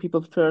Slapping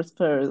people purse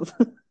first.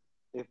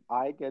 if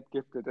I get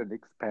gifted an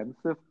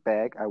expensive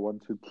bag, I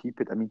want to keep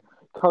it. I mean,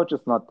 Coach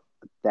is not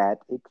that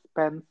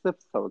expensive,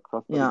 so a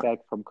crossbody Yeah, bag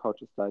from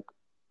Coach is like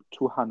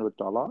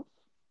 $200.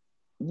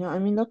 yeah, I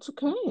mean, that's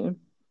okay.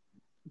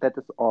 That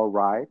is all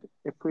right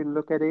if we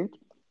look at it.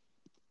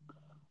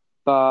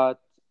 But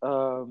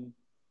um,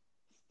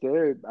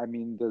 still, I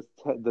mean,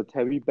 the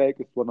Terry bag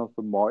is one of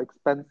the more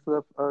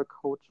expensive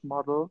Coach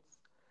models.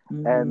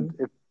 And Mm-hmm.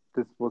 if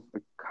this was a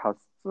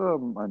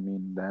custom, I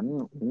mean,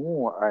 then,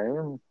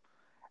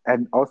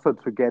 and also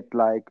to get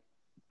like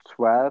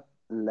 12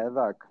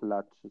 leather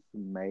clutches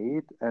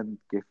made and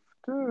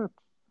gifted.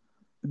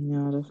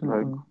 Yeah, It's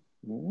like, definitely.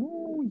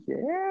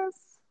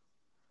 yes.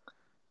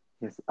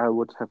 Yes, I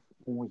would have,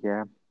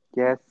 yeah.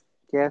 Yes,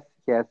 yes,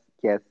 yes,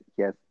 yes,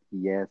 yes,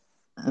 yes.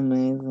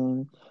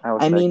 Amazing. I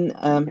was I like, mean,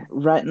 yes.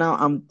 right now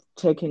I'm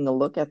taking a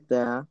look at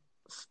their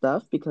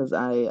stuff because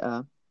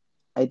I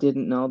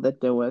didn't know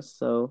that they were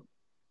so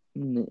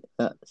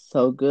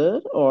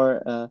good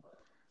or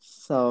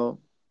so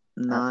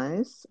Yeah.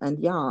 nice. And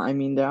yeah, I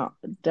mean there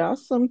are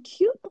some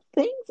cute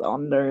things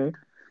on their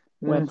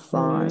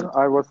website.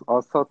 I was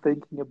also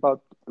thinking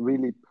about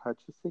really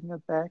purchasing a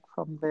bag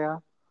from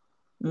their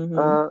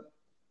Mm-hmm.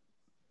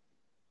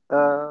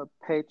 uh,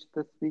 page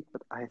this week,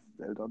 but I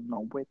still don't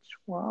know which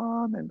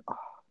one. And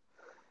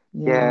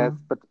yes, Yeah,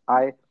 but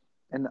I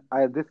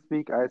this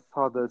week I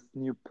saw this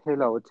new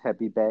pillow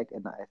tabby bag,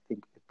 and I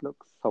think it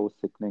looks so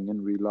sickening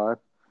in real life.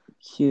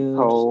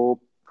 cute. So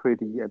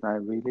pretty, and I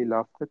really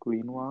love the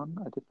green one.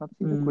 I did not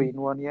see the Mm, green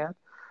one yet,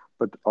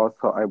 but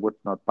also I would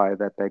not buy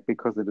that bag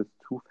because it is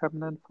too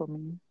feminine for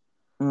me.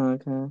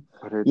 okay.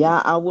 But it is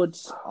Yeah, I would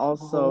so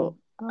also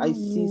I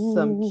see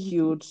some nice.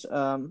 cute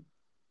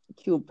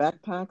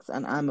backpacks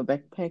and I'm a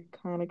backpack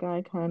kind of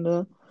guy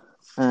kinda.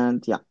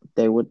 And yeah,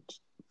 they would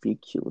be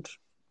cute.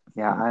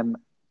 Yeah, Yeah. I'm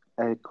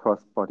a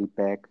crossbody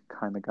bag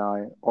kind of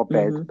guy, or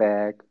belt Mm-hmm.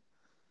 bag,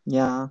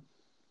 Yeah.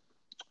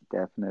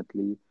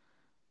 definitely.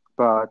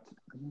 But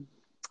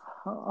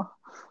uh,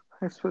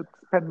 I should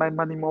spend my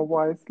money more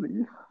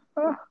wisely.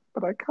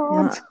 But I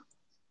Yeah. can't.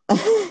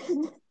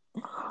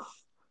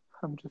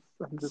 I'm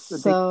just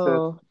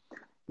addicted. So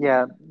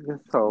Yeah,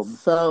 so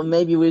so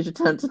maybe we should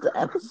turn to the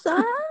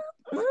episode.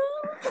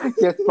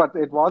 yes, but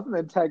it was an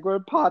integral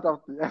part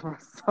of the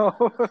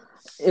episode.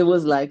 It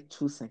was like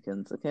 2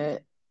 seconds, okay?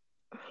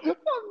 For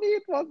me,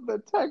 it was an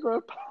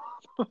integral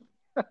part.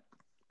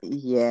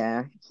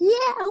 Yeah.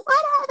 Yeah,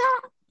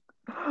 whatever.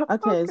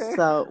 Okay, Okay.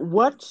 so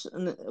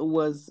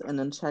was an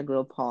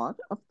integral part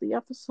of the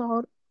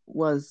episode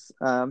was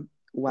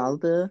while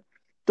the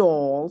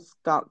dolls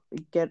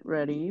get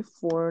ready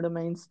for the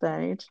main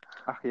stage,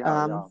 Ach ja,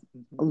 um ja.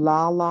 Mhm.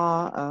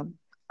 Lala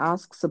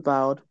asks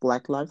about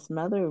Black Lives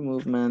Matter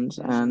movement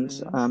and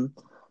Mhm.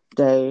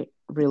 they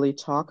really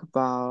talk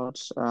about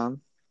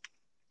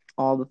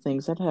all the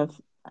things that have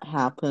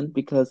happened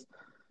because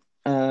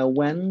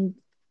when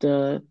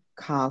the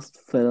cast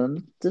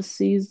filmed the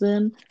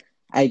season,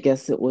 I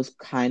guess it was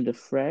kind of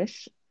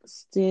fresh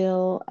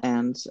still,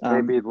 and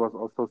Maybe it was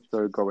also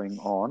still going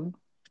on.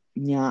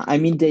 yeah, I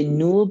mean they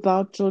knew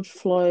about George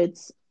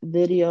Floyd's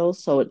video,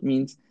 so it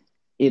means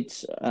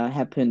it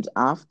happened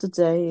after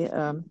they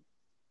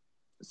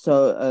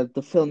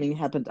the filming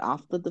happened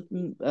after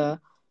the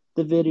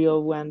video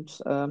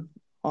went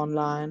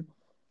online,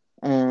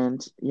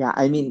 and yeah,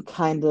 I mean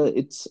kind of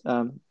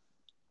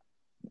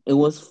it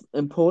was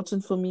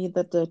important for me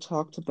that they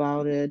talked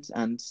about it,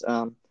 and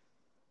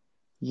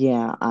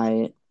yeah,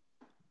 I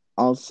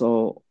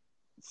also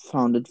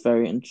found it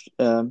very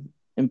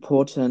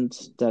important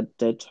that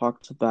they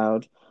talked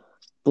about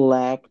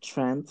black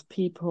trans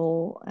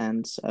people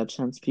and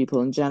trans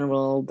people in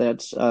general.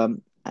 That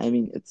I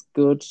mean, it's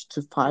good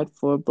to fight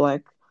for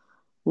black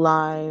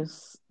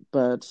lives,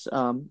 but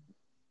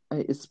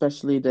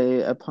especially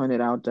they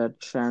pointed out that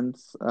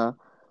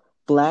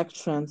black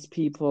trans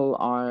people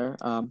are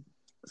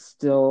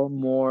still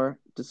more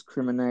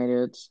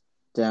discriminated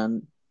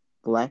than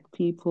black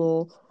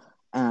people,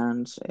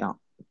 and yeah,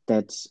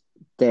 that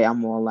they are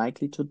more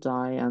likely to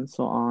die and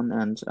so on.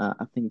 And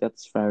I think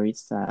that's very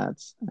sad.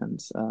 And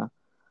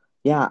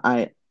yeah,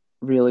 I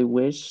really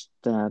wish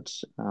that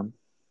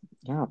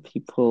yeah,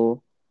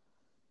 people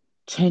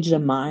change their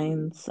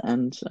minds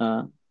and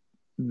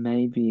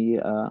maybe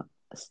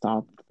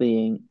start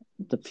seeing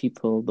the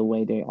people the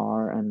way they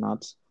are and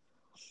not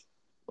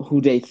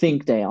who they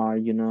think they are,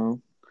 you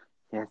know?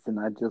 Yes, and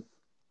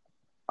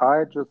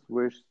I just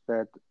wish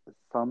that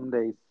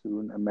someday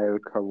soon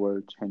America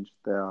will change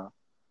their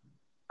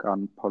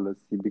gun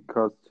policy,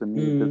 because to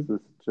me this Mm,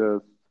 is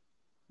just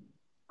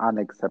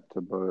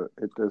unacceptable.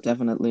 It is,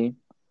 definitely.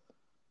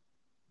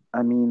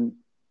 I mean,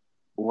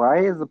 why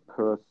is a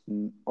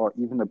person or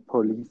even a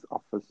police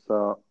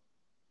officer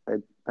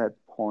at that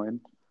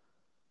point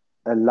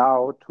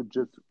allowed to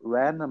just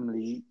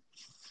randomly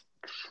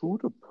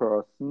shoot a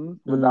person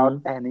without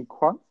Mm, any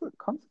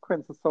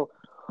consequences? So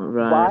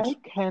right. why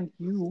can't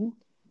you,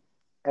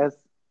 as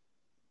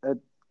a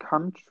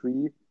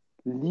country,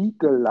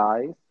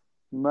 legalize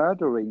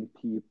murdering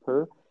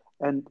people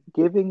and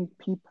giving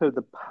people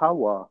the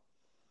power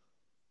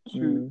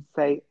to Mm,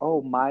 say,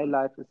 oh, my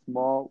life is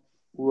more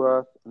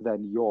worth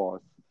than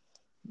yours?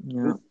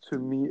 yeah, This to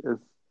me is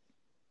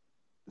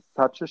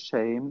such a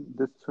shame.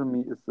 This to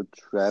me is a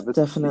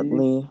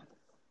travesty. definitely.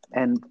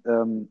 And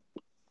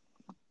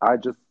I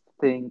just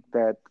think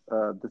that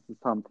this is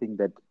something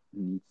that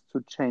needs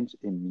to change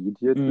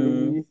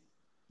Mm, immediately,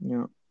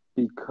 yeah,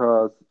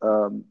 because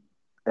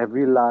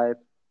every life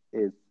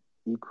is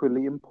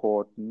equally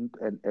important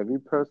and every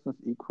person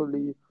is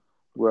equally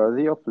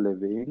worthy of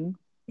living.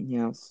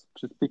 yes.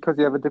 Just because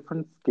you have a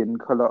different skin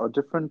color or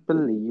different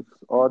beliefs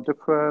or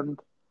different,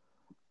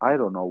 I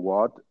don't know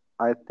what,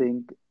 I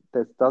think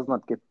this does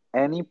not give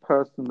any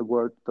person in the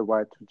world the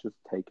right to just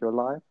take your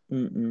life.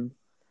 Mm-mm,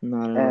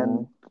 not at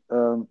And all.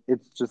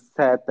 it's just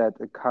sad that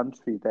a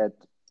country that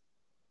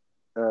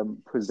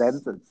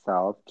presents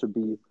itself to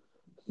be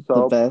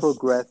The so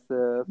best.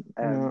 progressive Yeah,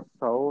 and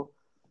so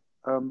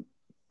um,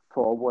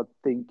 forward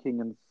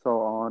thinking and so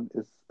on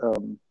is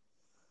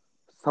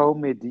so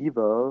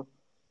medieval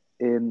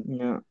in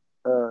yeah,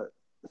 uh,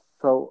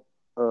 so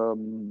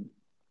um,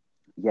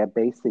 yeah,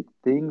 basic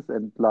things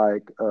and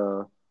like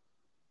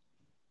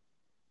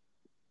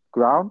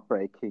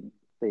groundbreaking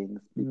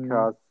things, mm,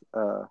 because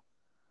uh,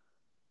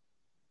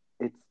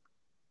 it's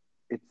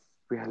it's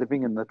we are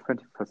living in the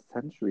 21st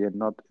century and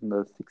not in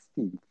the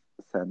 16th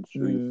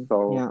century.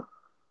 So yeah,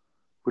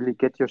 really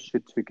get your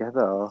shit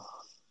together.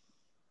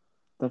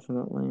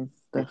 definitely,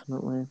 It's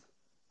definitely.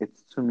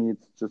 it's to me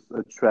it's just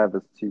a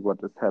travesty what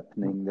is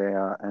happening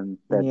there, and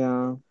that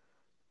Yeah,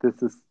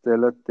 this is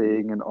still a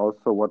thing. And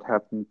also what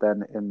happened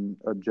then in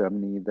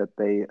Germany, that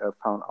they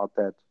found out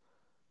that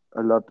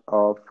a lot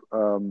of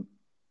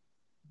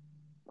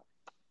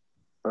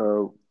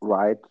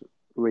right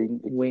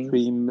wing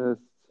wings.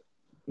 extremists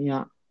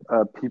Yeah,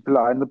 people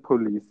are in the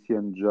police here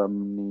in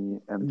Germany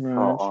and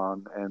so right.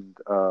 on. And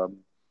uh,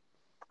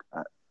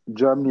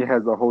 Germany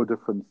has a whole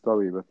different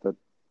story with that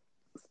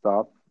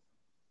stuff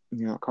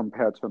Yeah,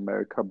 compared to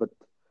America. But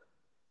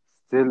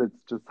still,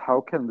 it's just,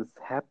 how can this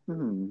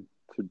happen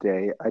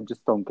today? I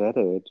just don't get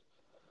it.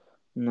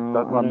 no,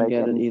 Does I not don't make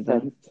get it any either.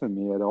 sense to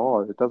me at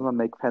all. It does not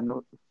make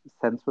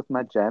sense with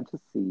my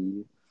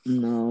fantasy.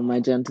 No,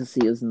 my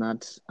fantasy is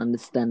not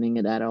understanding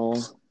it at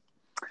all.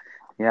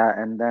 Yeah,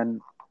 and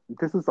then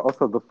this is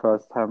also the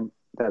first time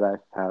that I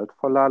felt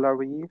for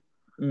Lalaurie,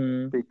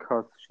 Mm,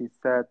 because she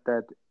said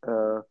that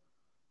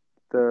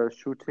the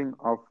shooting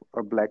of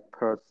a black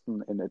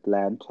person in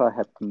Atlanta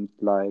happened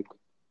like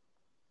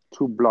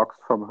 2 blocks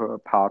from her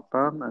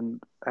apartment,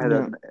 and at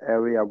yeah, an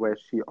area where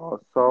she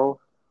also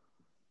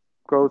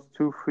goes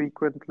to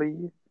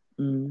frequently.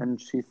 mm, And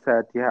she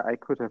said, yeah, I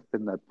could have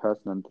been that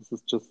person. And this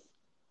is just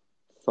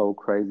so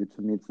crazy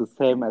to me. It's the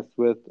same as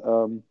with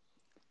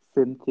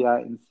Cynthia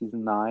in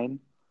season 9,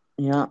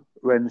 yeah,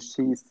 when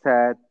she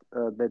said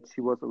that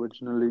she was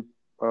originally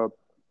uh,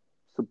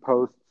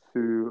 supposed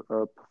to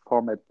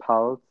perform at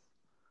Pulse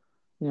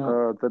yeah,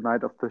 the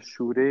night of the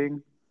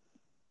shooting.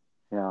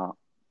 Yeah,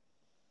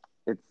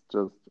 it's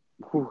just,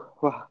 whew,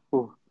 whew,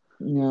 whew.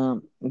 yeah.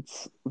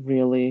 It's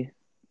really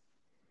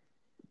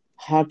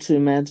hard to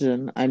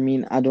imagine. I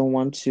mean, I don't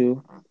want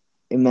to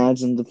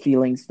imagine the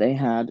feelings they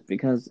had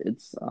because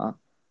it's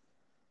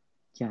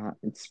yeah,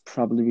 it's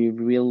probably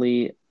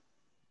really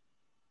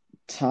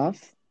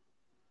tough.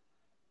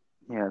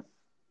 Yes,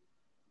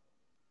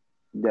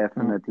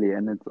 Uh, definitely.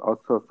 And it's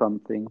also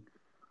something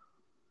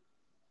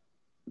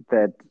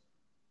that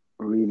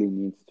really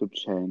needs to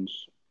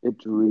change. It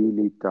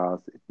really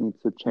does. It needs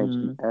to change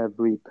in mm,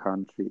 every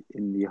country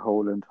in the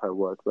whole entire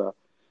world where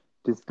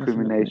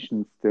definitely.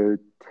 discrimination still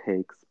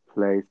takes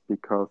place,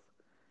 because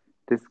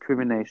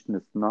discrimination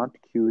is not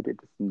cute, it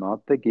is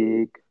not the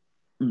gig,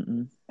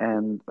 Mm-mm.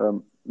 and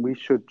we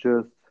should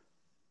just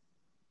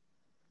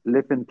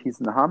live in peace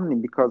and harmony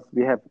because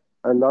we have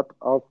a lot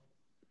of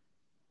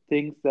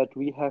things that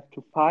we have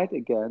to fight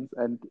against,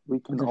 and we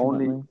can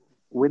only Definitely.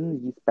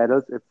 win these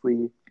battles if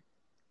we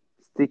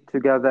stick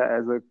together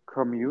as a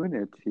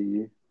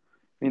community.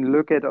 I mean,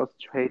 look at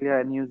Australia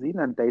and New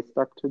Zealand. They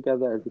stuck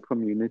together as a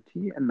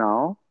community, and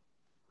now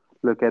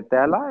look at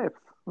their lives.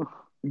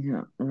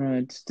 Yeah,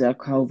 right. They're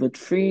COVID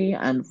free,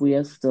 and we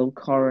are still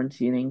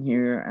quarantining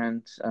here,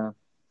 and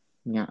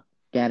yeah,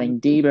 getting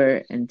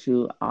deeper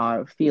into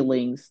our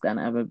feelings than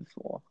ever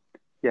before.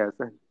 Yes,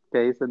 and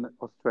gays in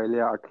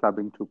Australia are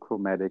clubbing to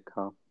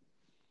Chromatica.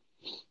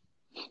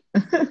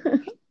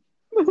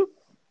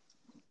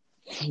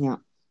 Yeah.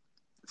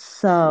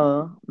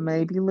 So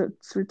maybe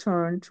let's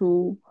return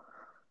to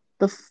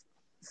the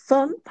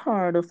fun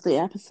part of the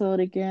episode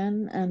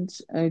again, and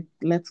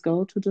let's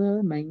go to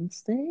the main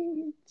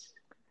stage.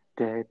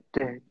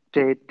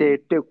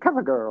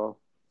 Cover girl.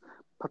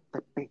 Put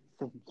the bass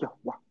in your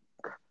walk.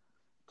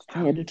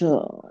 Head to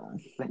toe,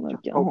 Let let your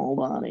your whole whole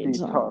body body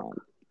talk.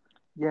 talk.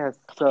 Yes,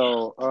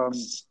 so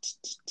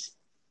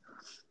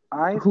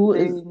I Who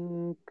is,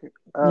 think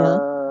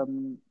yeah,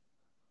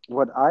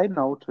 what I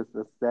noticed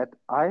is that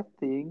I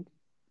think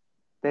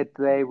that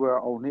they were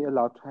only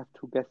allowed to have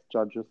two guest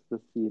judges this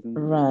season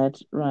right,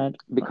 right.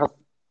 because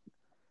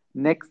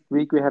next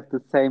week we have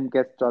the same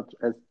guest judge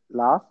as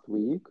last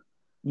week,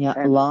 Yeah,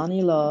 and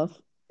Lonnie Love,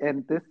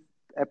 this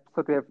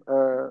episode we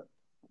have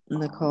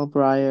Nicole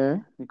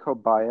Breyer, Nicole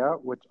Bayer,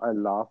 which I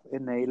love,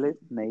 and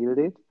nailed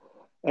it,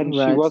 and she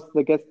right. was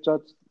the guest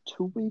judge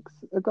 2 weeks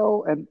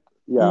ago, and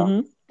yeah,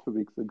 Mm-hmm. 2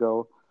 weeks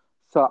ago.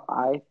 So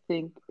I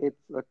think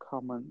it's a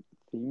common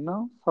theme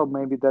now. So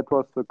maybe that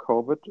was the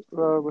COVID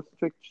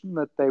restriction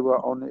that they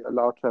were only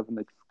allowed to have an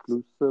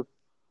exclusive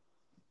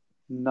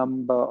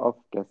number of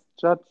guest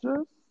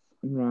judges.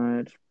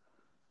 Right.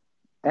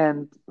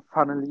 And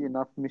funnily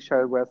enough,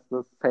 Michelle wears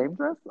the same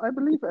dress, I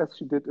believe, as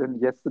she did in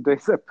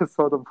yesterday's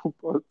episode of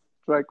RuPaul's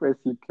Drag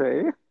Race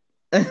UK.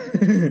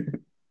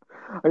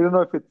 I don't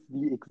know if it's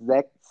the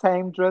exact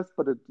same dress,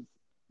 but it's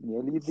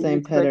nearly the Same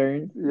exact,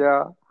 pattern.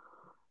 yeah.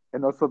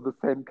 And also the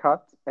same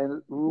cut.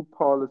 And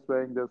RuPaul is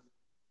wearing this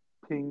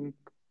pink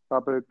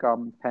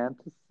bubblegum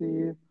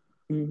fantasy.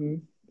 Mm-hmm.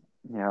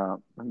 Yeah.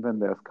 And then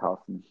there's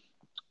Carson.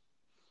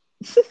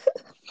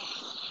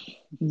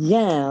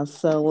 Yeah,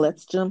 so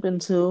let's jump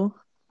into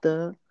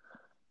the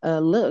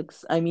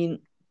looks. I mean,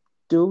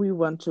 do we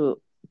want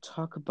to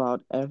talk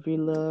about every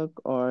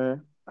look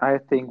or I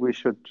think we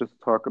should just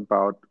talk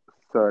about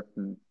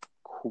certain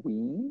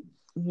queens,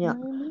 yeah,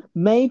 maybe.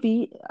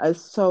 maybe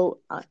as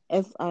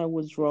I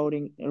was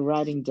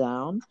writing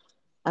down,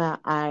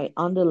 I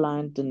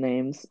underlined the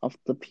names of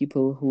the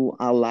people who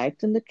are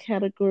liked in the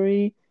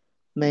category.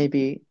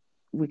 Maybe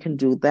we can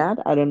do that.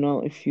 I don't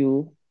know if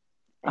you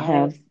I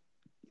have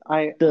I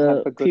have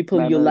the a good people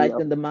you memory liked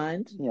of, in the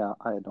mind. yeah,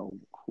 I know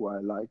who I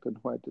liked and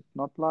who I did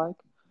not like.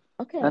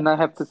 Okay. And I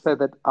have to say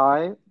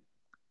that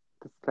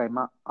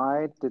disclaimer,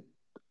 I did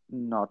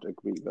not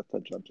agree with the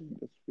judging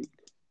this week.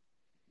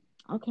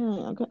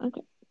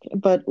 Okay.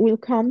 But we'll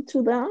come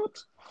to that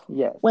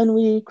Yes, when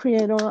we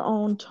create our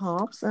own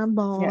tops and yes,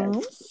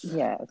 bottoms.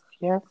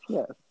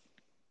 yes.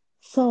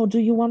 So, do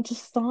you want to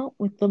start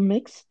with the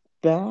mixed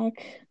bag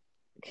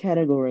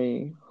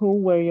category? Who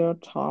were your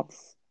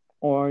tops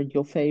or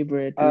your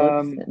favorite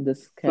looks Um, in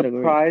this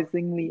category?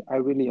 Surprisingly, I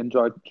really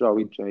enjoyed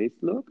Joey J's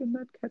look in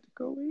that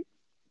category.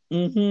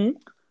 Mm-hmm.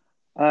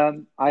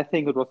 I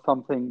think it was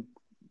something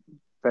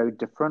very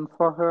different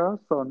for her,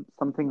 so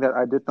something that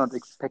I did not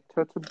expect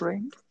her to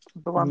bring to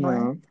the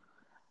runway.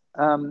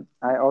 Yeah.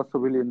 I also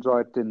really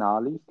enjoyed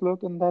Denali's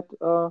look in that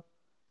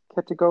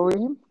category.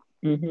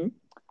 Mm-hmm.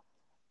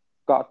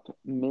 Got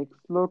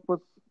Mixed look was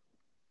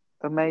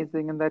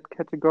amazing in that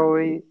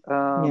category.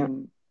 Yeah.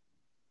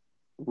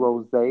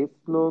 Rosé's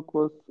look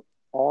was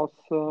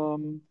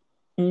awesome.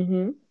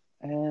 Mm-hmm.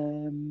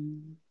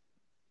 Um,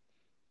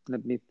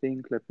 let me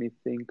think.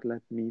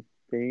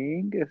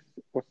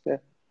 Was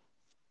there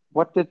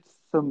what did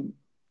some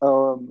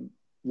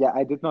yeah,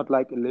 I did not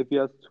like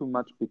Olivia's too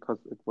much because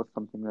it was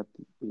something that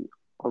we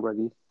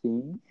already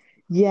seen.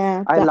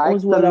 Yeah, I that was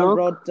liked the what I look.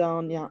 wrote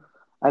down. Yeah.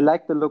 I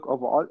liked the look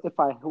overall. If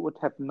I would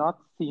have not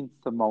seen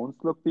Simone's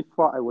look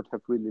before, I would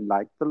have really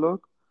liked the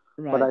look.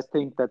 But I Right.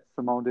 think that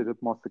Simone did it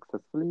more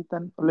successfully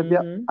than Olivia.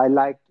 Mm-hmm. I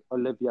liked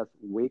Olivia's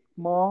wig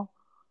more,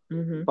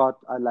 Mm-hmm. but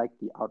I liked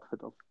the outfit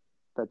of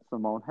that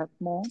Simone had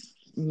more.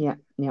 Yeah.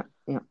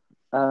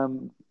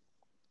 Um,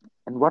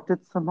 and what did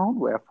Simone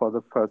wear for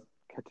the first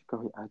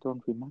category? I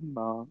don't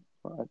remember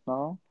right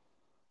now.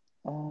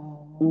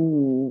 Uh,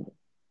 Ooh,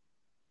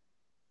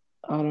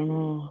 I don't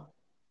know.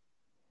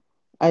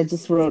 I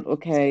just wrote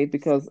okay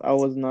because I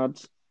was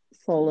not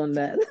sold on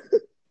that.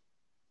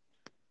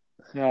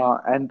 yeah,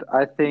 and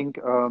I think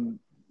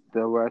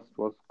the rest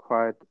was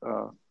quite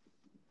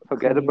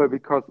forgettable Clean.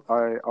 because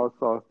I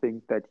also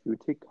think that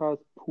Utika's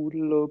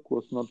poodle look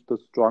was not the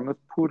strongest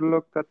poodle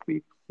look that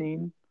we've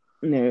seen.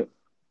 No.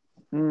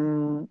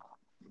 Mm,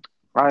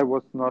 I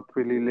was not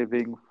really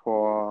living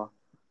for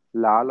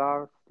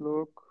Lala's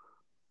look.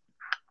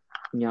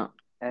 Yeah.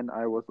 and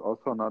I was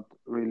also not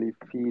really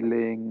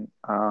feeling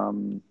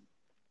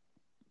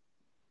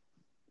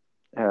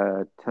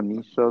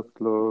Tamisha's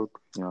look.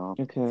 Yeah.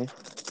 Okay.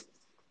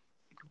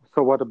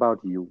 So what about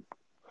you?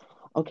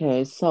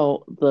 Okay,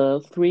 so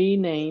the three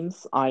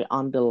names I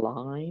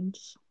underlined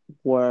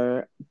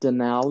were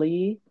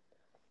Denali,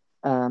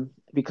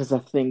 because I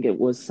think it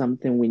was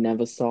something we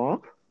never saw.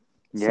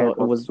 Yeah, So it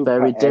it was was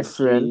super very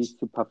edgy, different,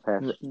 super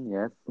r- fashion.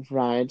 Yes,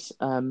 right?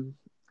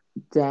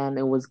 Then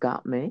it was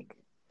Gottmik.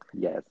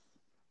 yes,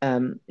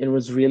 It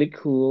was really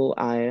cool.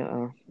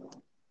 I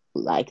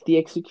liked the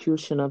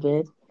execution of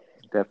it.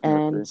 definitely.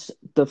 And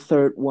the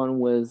third one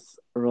was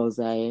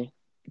Rosé,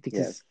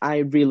 Yes. because I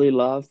really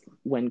love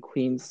when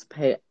queens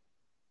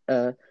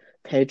uh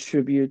pay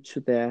tribute to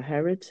their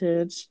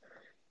heritage.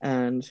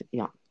 And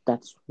yeah,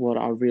 that's what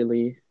I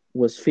really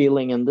was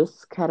feeling in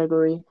this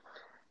category.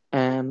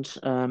 And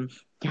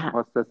yeah,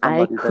 Was there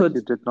I somebody that could,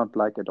 you did not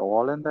like at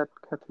all in that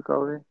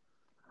category?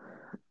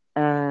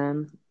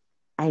 um,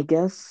 I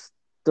guess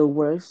the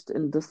worst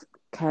in this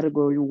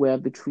category were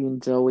between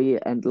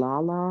Joey and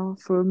Lala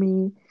for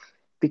me,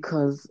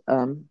 because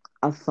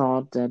I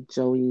thought that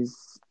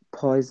Joey's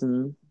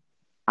poison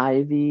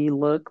ivy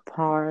look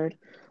part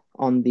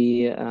on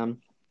the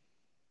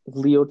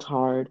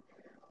leotard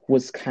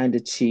was kind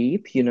of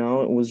cheap,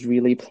 it was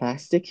really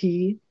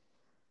plasticky.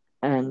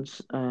 And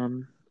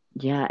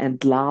yeah,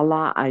 and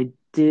Lala, I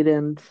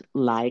didn't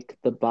like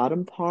the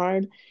bottom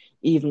part,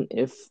 even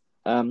if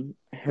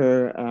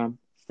her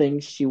thing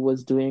she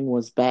was doing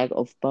was bag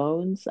of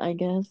bones, I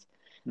guess.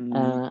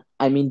 Mm,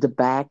 I mean, the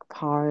back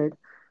part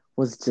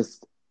was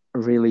just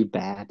really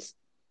bad.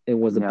 It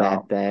was a yeah.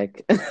 bad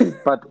bag.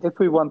 But if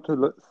we want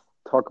to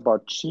talk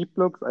about cheap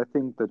looks, I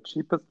think the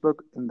cheapest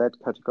look in that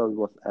category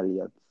was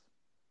Elliot's.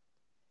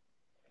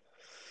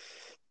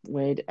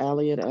 Wait,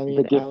 Elliot,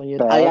 The Elliot, gift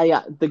Elliot. Ah, yeah, bag,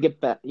 yeah, the get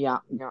back. Yeah,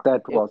 yeah.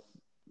 that It, was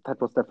that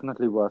was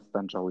definitely worse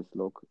than Joey's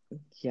look.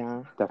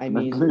 yeah. I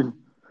mean, Definitely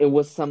it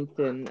was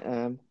something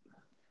the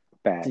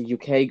bad.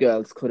 UK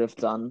girls could have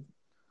done,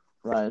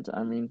 right?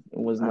 I mean, it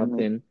was I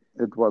mean, nothing.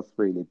 it was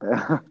really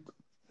bad.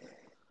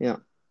 Yeah.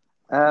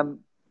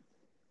 Um,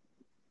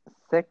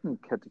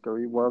 Second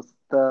category was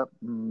the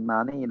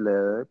money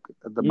look,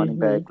 the money Mm-hmm.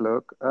 bag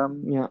look.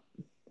 Yeah.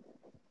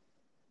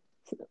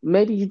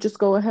 Maybe you just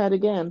go ahead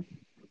again.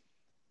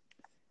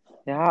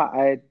 Yeah,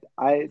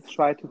 I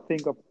try to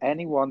think of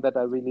anyone that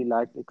I really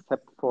liked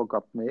except for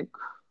Gottmik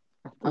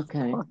at this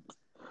Okay. point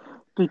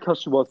because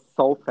she was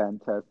so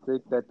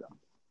fantastic that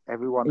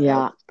everyone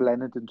else Yeah.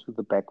 blended into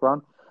the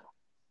background.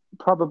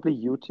 Probably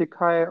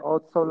Utica I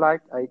also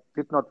liked. I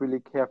did not really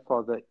care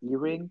for the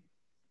earring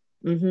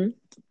Mm-hmm.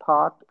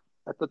 part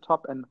at the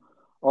top, and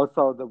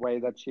also the way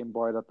that she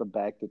embroidered the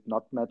bag did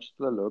not match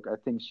the look. I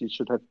think she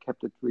should have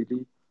kept it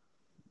really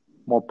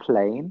more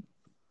plain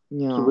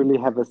to Yeah. really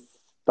have a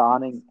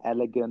stunning,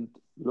 elegant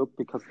look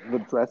because the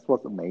dress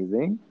was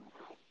amazing.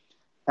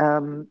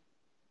 Um,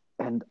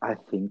 and I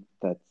think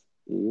that's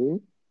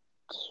it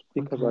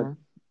because Okay.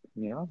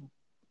 yeah.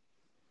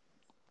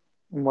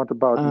 What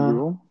about Uh,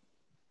 you?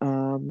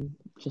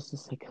 just a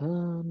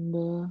second.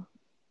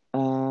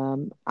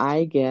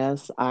 I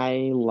guess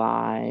I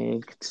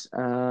liked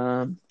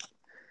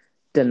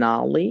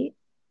Denali.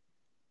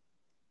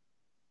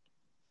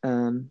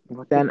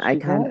 What did Then I she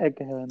kind wear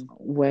again?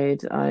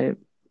 wait. I,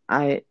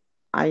 I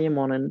am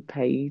on a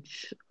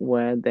page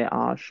where they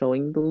are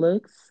showing the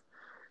looks.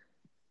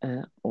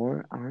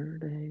 Or are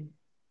they?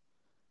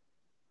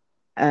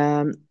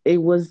 It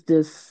was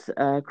this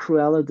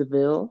Cruella de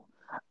Vil.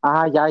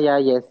 Ah, yeah, yeah,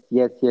 yes,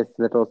 yes, yes.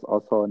 That was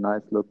also a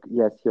nice look.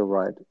 Yes, you're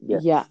right.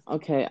 Yes. Yeah,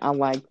 okay, I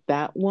like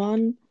that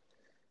one.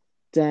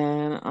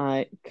 Then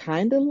I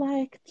kind of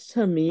liked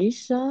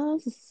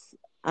Tamisha's.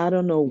 I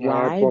don't know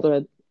Yeah, it why, was,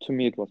 but to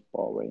me, it was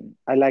boring.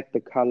 I liked the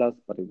colors,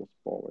 but it was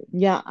boring.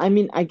 yeah, I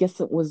mean, I guess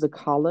it was the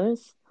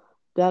colors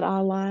that I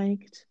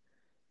liked.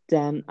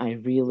 Then I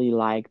really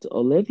liked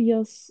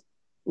Olivia's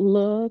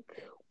look,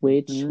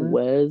 which Hmm.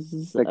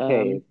 was The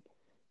cape,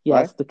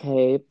 right? yes, the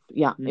cape.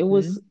 Yeah, it Hmm.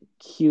 was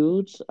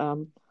cute.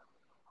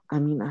 I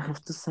mean, I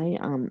have to say,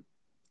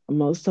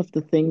 most of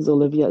the things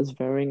Olivia is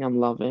wearing, I'm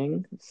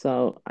loving.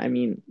 So, I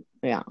mean,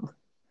 yeah.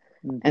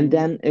 And Hmm.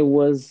 then it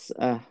was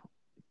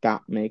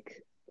Gottmik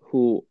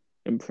who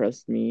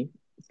impressed me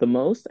the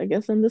most, I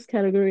guess, in this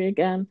category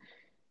again.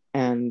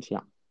 And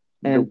yeah,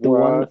 The and the one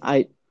worst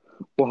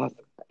was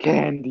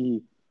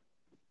Candy.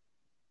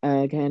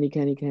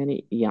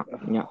 Candy, yeah,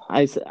 yeah.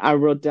 I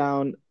wrote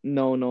down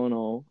no, no,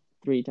 no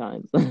 3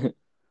 times.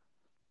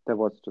 That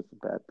was just a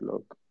bad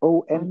look.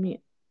 Oh, I and mean,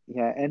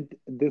 yeah, and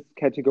this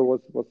category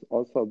was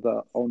also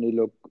the only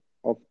look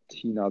of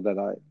Tina that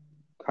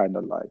I kind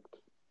of liked.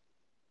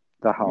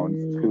 The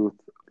mm, houndstooth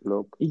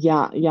look.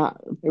 yeah, yeah.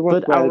 It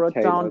was But well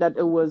tailored. I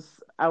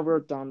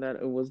wrote down that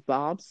it was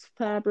Bob's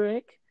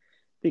fabric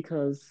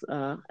because,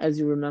 as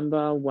you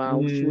remember,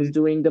 while she was Mm.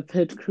 doing the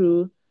pit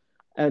crew,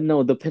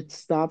 no, the pit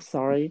stop,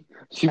 sorry.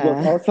 She was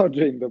Uh, also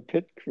doing the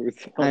pit crew,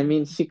 I so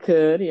mean, she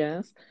could,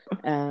 yes.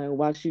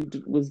 While she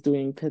was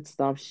doing pit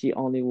stop, she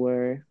only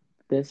wore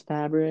this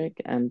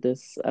fabric and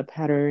this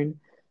pattern,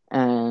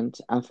 and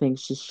I think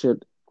she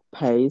should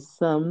pay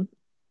some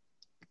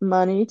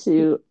money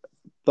to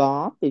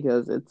Bob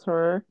because it's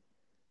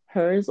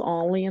hers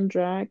only in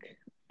drag,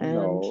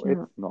 and No,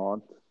 yeah, it's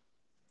not.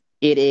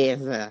 it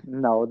is.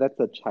 No, that's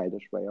a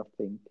childish way of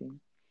thinking.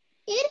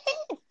 It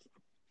is.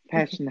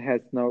 Fashion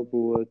has no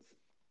rules,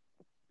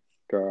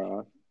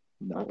 girl.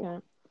 No. Okay,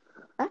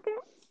 okay,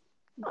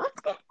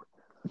 okay.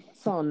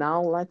 So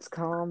now let's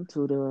come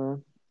to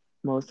the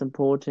most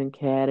important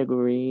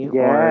category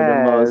or the Yes.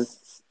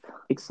 most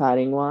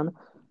exciting one,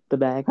 the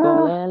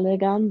backbone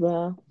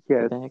eleganza.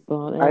 The Yes.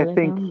 backbone I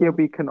think here eleganza.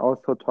 we can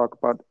also talk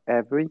about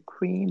every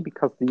queen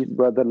because these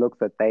were the looks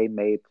that they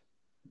made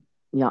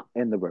Yeah,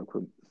 in the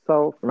workroom.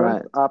 So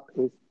first right. up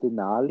is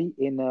Denali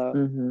in a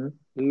Mm-hmm.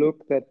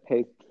 look that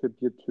pays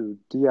tribute to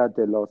Dia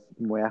de los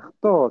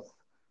Muertos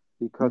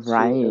because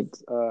she is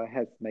Right.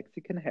 has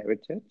Mexican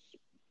heritage.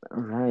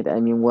 Right. I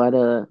mean, what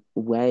a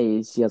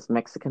way. She has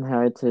Mexican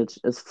heritage,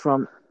 is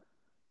from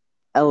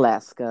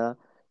Alaska,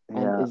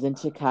 and Yeah, is in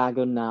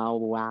Chicago now.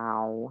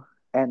 Wow.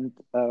 and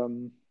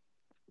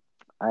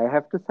I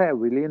have to say I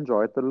really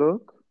enjoyed the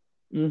look.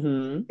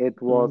 Mm-hmm.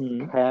 It was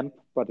Mm-hmm. camp,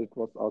 but it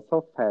was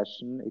also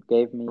fashion. It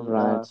gave me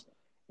Right.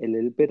 a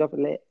little bit of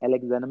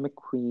Alexander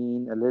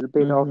McQueen, a little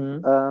bit of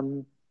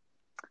Mm-hmm.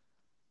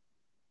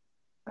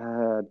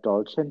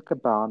 Dolce and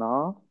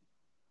Gabbana,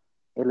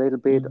 a little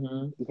bit.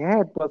 Mm-hmm.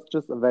 Yeah, it was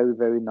just a very,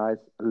 very nice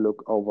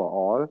look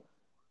overall.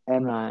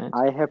 And Right.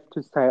 I have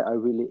to say, I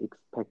really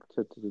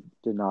expected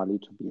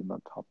Denali to be in the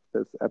top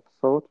this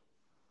episode.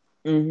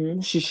 Mm-hmm.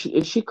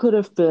 She could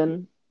have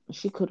been.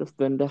 She could have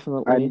been And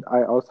definitely.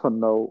 I also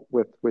know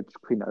with which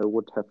queen I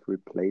would have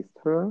replaced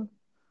her.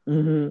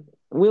 Mm-hmm.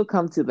 We'll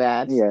come to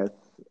that. Yes.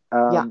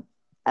 Yeah. Um,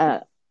 Uh,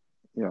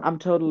 yeah. I'm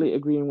totally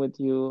agreeing with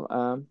you.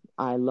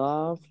 I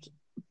loved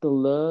the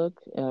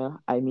look.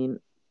 I mean,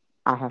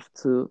 I have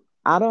to.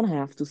 I don't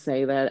have to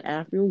say that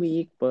every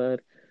week,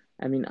 but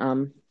I mean,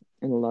 I'm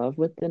in love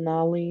with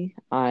Denali.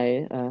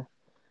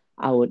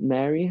 I would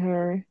marry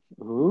her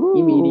Ooh,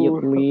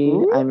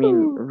 immediately. I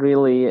mean, ooh.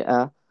 really.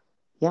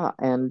 Yeah,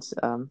 and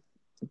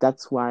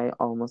that's why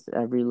almost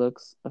every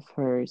looks of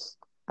hers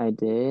I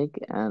dig.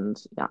 And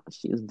yeah,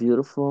 she is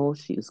beautiful.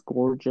 She is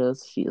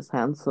gorgeous. She is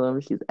handsome.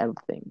 She's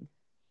everything.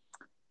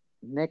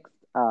 Next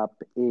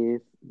up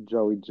is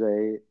Joey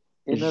J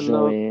in a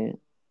look. Joey,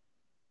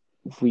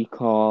 we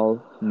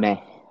call meh.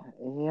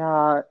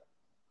 Yeah,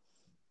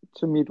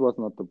 to me it was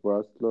not the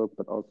worst look,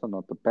 but also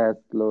not the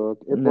best look.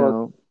 It was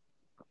No, just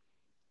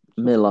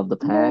middle of the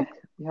meh. pack.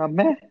 Yeah,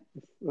 meh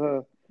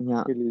is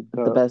Yeah, really the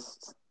the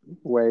best.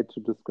 way to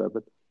describe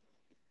it.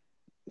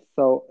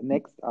 So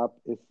next up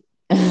is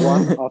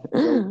one of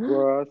the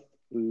worst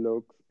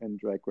looks in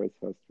Drag Race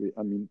history.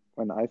 I mean,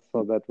 when I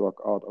saw that rock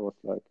out, I was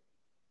like,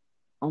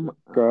 Oh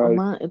girl,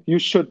 my, you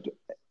should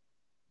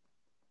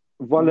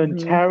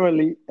mm-hmm.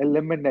 voluntarily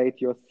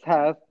eliminate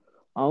yourself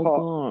Oh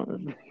for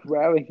God.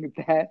 wearing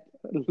that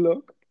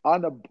look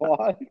on a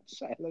ball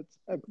challenge.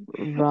 I mean,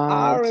 Right.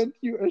 aren't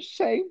you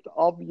ashamed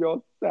of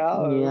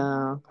yourself?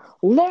 Yeah.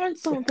 Learn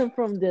something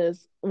from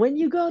this when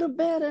you go to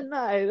bed at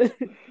night.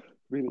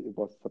 Really, it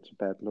was such a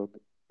bad look.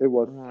 It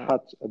was Right.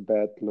 such a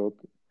bad look.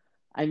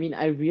 I mean,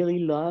 I really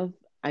love,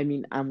 I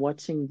mean, I'm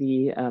watching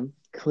the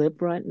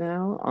clip right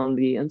now on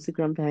the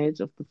Instagram page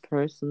of the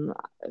person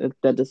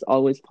that is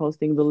always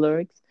posting the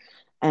lyrics.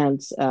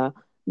 And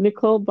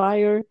Nicole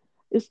Byer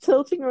is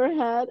tilting her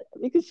head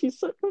because she's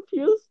so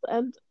confused.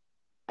 And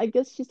I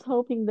guess she's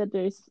hoping that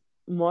there's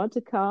more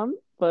to come.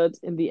 But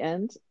in the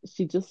end,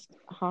 she just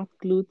hot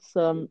glued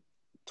some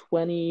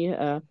 20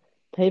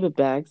 paper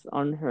bags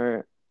on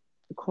her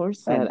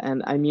corset. And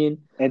And I mean,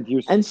 and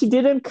you, and she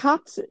didn't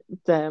cut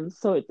them,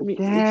 so it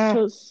yeah,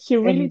 shows she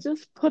really and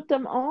just put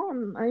them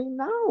on. I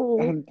know,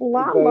 and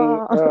they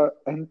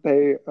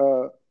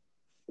Lala.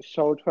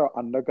 showed her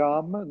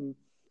undergarments,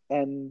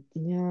 and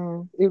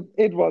Yeah,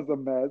 it was a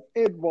mess.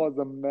 It was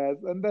a mess.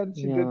 And then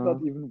she did not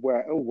yeah, even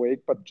wear a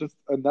wig, but just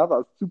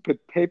another stupid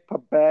paper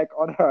bag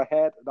on her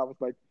head. And I was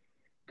like,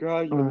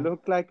 girl, you uh,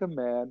 look like a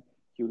man.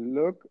 You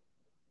look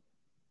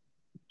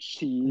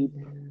cheap.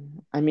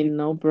 I You, mean,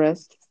 no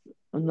breasts,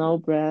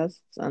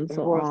 and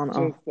it so was on.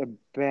 Oh, just a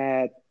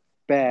bad,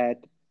 bad,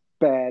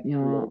 bad yeah,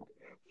 look.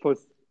 For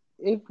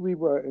if we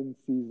were in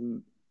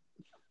season,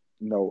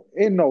 no,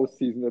 in no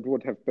season, it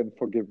would have been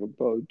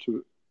forgivable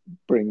to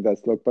bring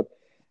this look. But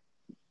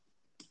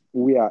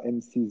we are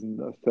in season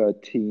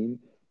 13.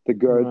 The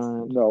girls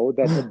right. know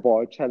that a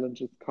ball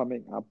challenge is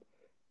coming up.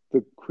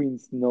 The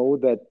queens know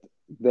that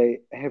they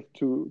have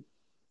to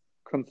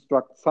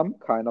construct some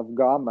kind of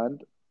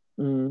garment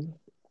Mm.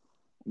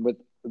 with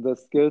the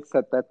skill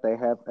set that they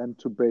have, and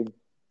to bring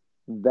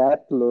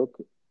that look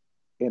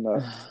in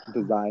a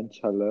design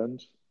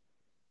challenge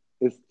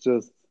is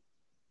just,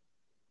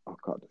 oh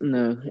God,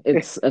 No,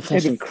 it's a it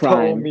fashion is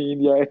so crime.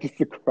 mean. Yeah, it is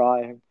a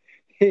crime.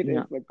 It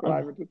Yeah. is a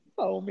crime. It is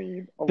so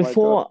mean. Oh my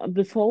God.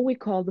 Before we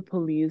call the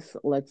police,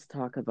 let's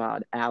talk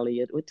about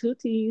Elliot with two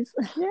T's.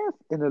 Yes,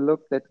 in a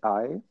look that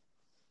I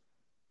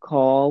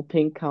Call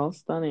Pink Cow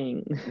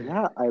stunning.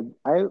 Yeah,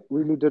 I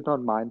really did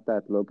not mind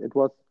that look. It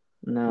was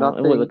No,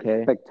 it was Nothing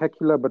okay.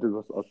 spectacular, but it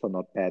was also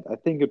not bad. I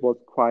think it was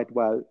quite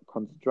well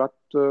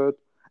constructed.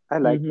 I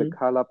liked the Mm-hmm.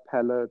 color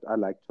palette. I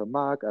liked her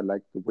mug. I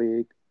liked the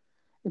wig.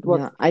 It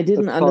was Yeah, I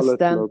a didn't solid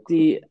understand look.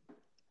 the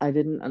I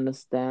didn't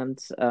understand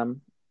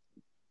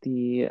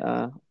the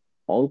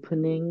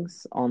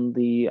openings on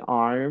the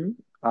arm,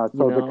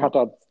 you So the know,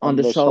 cutouts on on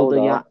the the shoulder. shoulder,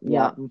 Yeah,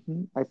 yeah, yeah.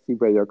 I see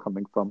where you're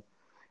coming from.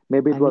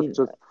 Maybe it I was mean,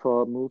 just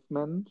for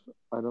movement.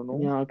 I don't know.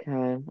 yeah,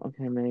 okay,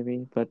 okay,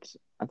 maybe, but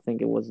I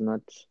think it was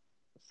not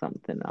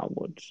something I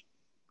would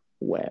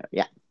wear.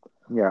 Yeah,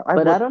 Yeah, I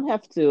but I would. don't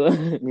have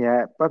to.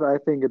 Yeah, but I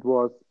think it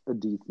was a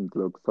decent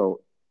look.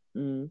 So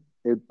Mm,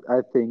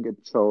 I think it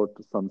showed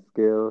some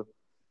skill,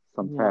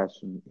 some yeah,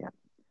 fashion. Yeah.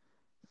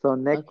 So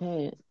next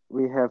okay.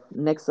 we have,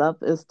 Next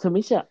up is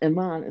Tamisha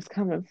Iman is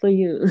coming for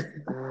you.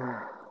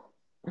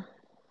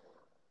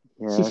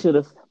 She yes, should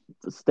have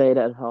stayed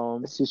at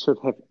home, she should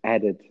have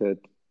edited,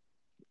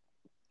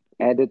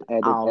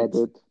 out.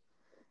 edit.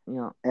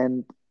 Yeah,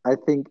 And I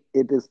think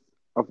it is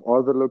of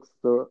all the looks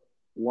the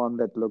one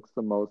that looks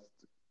the most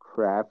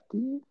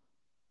crafty,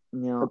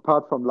 yeah.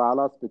 apart from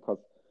Lala's, because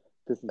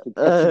this is a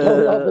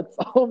category of Uh, its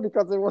own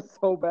because it was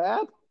so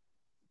bad.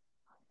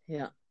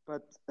 yeah.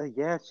 But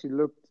yeah, she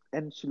looked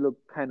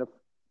kind of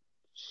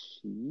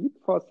cheap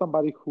for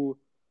somebody who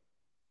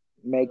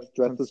makes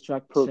dresses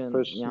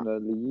Construction. Yeah.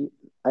 professionally.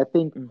 I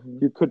think Mm-hmm.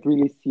 you could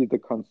really see the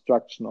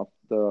construction of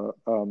the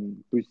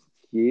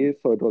bustier,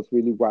 so it was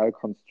really well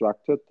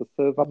constructed. The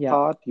silver Yeah,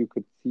 part, you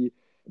could see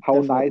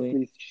how definitely.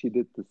 nicely she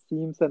did the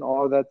seams and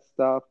all that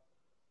stuff.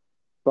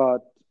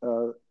 But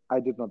I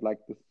did not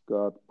like the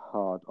skirt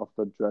part of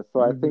the dress.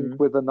 So I Mm-hmm. think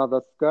with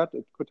another skirt,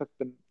 it could have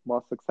been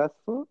more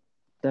successful.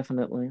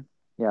 Definitely.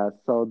 Yeah,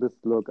 so this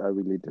look I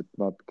really did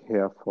not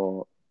care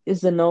for.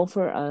 Is a no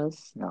for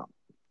us. Yeah.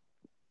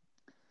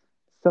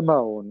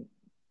 Simone,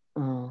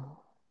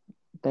 Oh,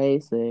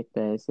 basic,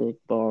 basic,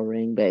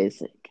 boring,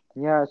 basic.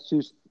 yeah,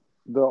 she's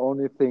the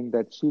only thing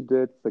that she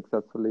did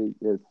successfully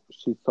is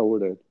she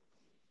sold it.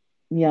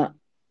 Yeah,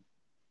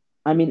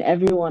 I mean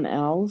everyone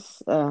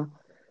else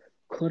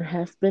could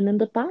have been in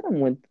the bottom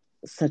with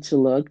such a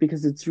look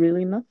because it's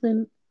really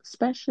nothing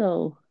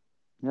special.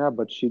 Yeah,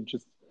 but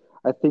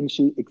I think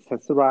she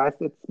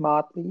accessorized it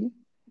smartly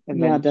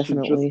and Yeah, then she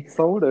just definitely.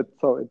 sold it.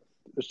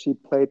 She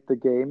played the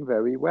game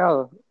very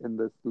well in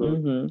this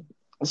look. Mm-hmm.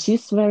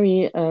 She's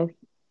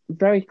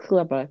very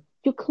clever.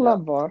 You Yeah,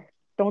 clever,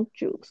 don't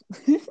you?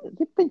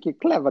 you think you're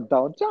clever,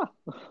 don't you?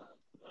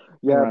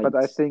 Yeah, but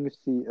I Right. think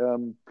she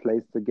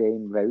plays the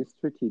game very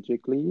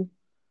strategically.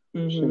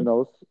 She Mm-hmm.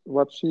 knows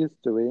what she is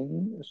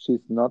doing.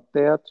 She's not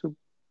there to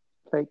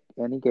play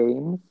any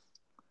games.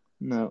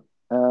 No.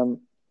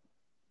 Um,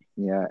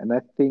 yeah, and I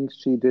think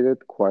she did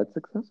it quite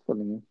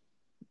successfully.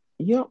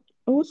 Yeah,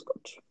 it was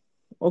good.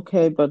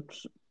 Okay, but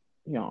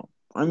yeah,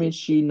 I mean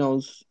she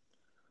knows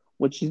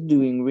what she's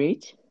doing,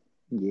 right?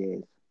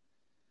 Yes,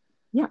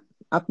 Yeah.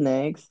 Up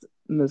next,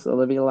 Miss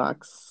Olivia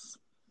Lux.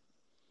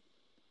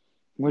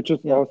 which is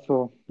Yeah.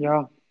 also,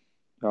 yeah,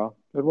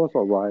 it was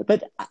all right.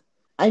 But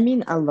I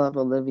mean, I love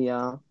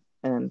Olivia,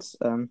 and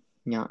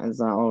yeah,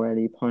 as I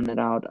already pointed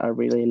out, I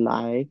really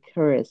like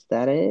her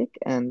aesthetic,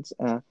 and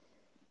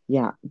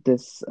yeah,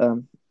 this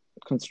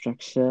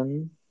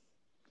construction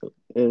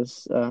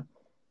is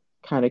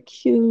kind of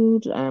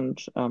cute, and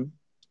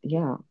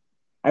yeah,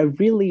 I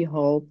really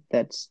hope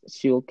that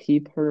she'll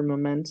keep her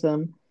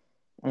momentum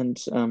and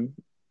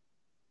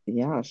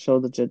yeah, show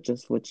the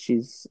judges what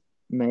she's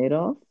made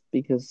of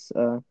because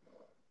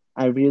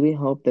I really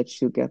hope that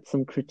she'll get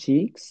some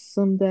critiques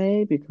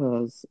someday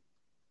because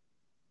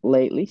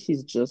lately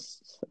she's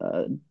just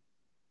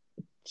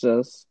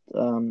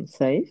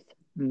safe.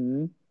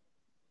 Hmm.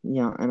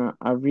 Yeah, and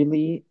I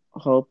really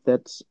hope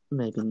that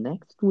maybe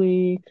next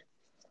week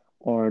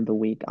or the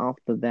week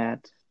after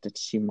that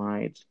she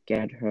might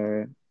get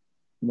her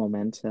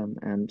momentum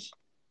and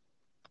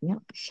yeah,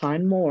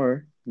 shine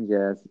more.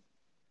 Yes,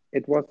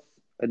 it was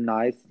a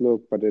nice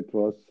look, but it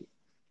was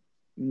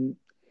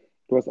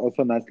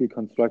also nicely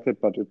constructed,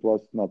 but it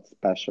was not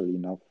special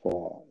enough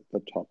for the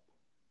top.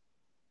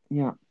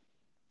 Yeah,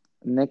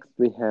 Next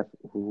we have,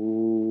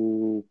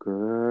 ooh,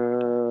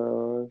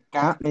 girl,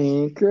 got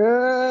me.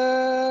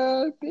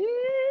 girl,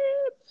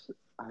 bitch.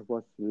 I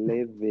was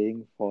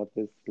living for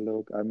this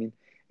look. I mean,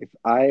 if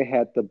I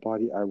had the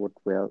body, I would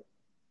wear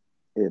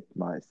it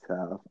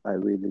myself. I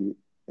really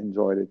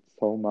enjoyed it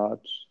so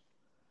much.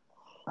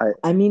 I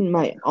I mean,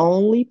 my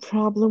only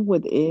problem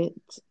with it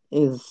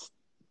is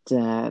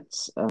that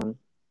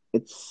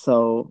it's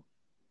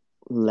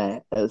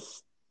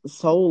less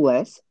so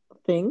less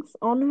things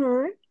on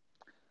her,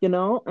 you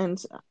know,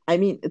 and I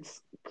mean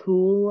it's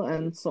cool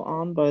and so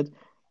on, but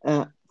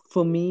uh,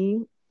 for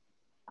me,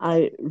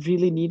 I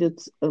really needed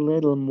a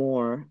little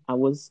more. I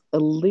was a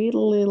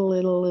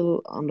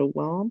little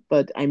underwhelmed,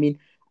 but I mean,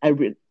 I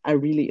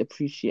really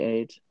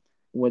appreciate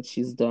what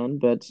she's done,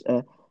 but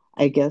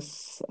I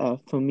guess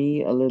for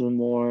me, a little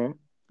more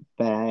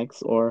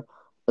bags or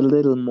a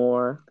little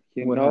more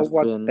You would know have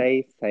what been.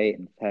 they say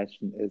in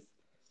fashion is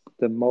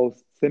the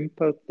most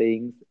simple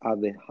things are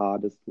the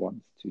hardest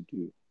ones to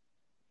do.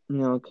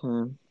 Yeah,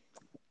 okay.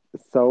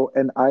 So,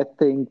 and I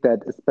think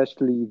that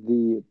especially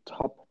the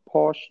top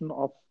portion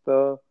of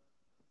the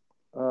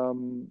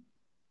um,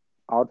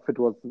 outfit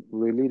was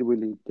really,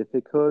 really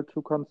difficult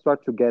to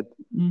construct to get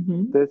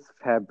Mm-hmm. this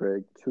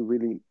fabric to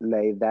really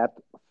lay that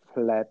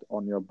flat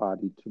on your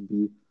body to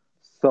be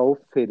so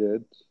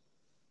fitted.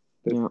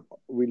 This Yeah.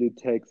 really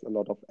takes a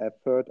lot of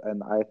effort,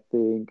 and I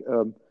think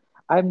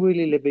I'm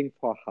really living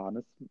for a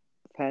harness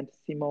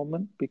fantasy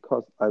moment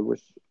because I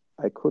wish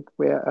I could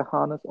wear a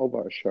harness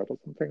over a shirt or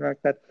something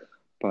like that,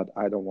 but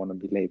I don't want to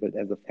be labeled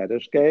as a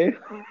fetish gay,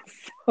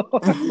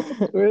 so I'm not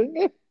doing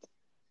it.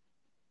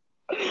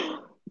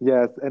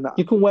 Yes, and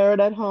You can wear it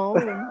at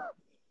home.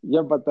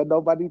 yeah, but then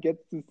nobody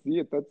gets to see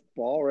it. That's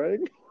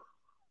boring.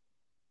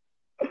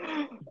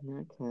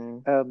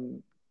 Okay.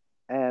 Um,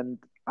 and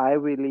I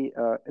really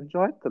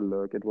enjoyed the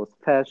look. It was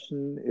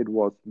fashion, it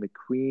was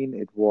McQueen,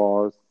 it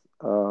was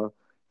uh,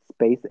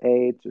 space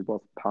age, it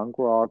was punk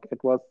rock,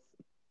 it was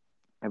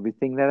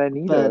everything that I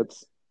needed.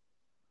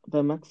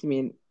 But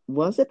Maximilian,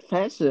 was it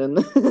fashion?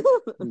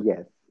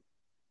 Yes,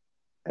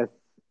 as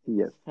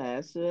yes,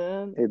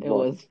 Fashion. it It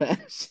was. was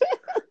fashion.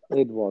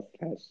 It was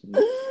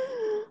fashion.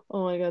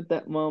 Oh my God,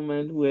 that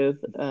moment with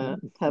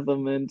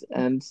Peppermint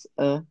and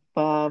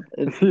Bob,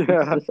 it's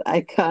Yeah. just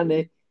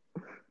iconic.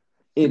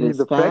 You It mean is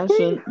the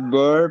fracking? fashion,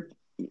 verb.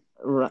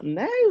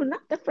 No,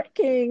 not the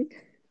freaking.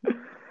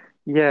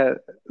 Yeah.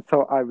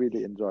 So I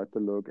really enjoyed the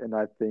look, and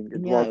I think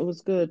it Yeah, was it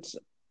was good.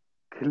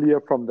 clear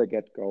from the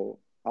get-go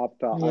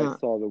after I Yeah,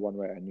 saw the one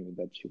where I knew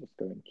that she was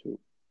going to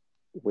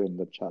win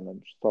the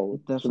challenge. So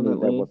to me,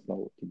 there was definitely.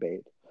 no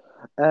debate.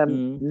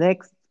 Mm.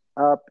 Next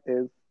up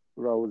is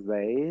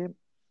Rosé.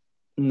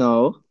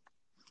 No,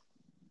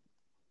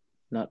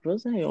 not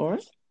Rosé, or?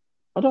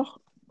 Oh, doch.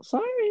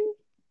 Sorry.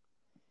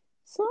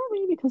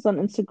 Sorry, because on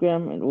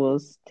Instagram it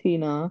was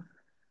Tina.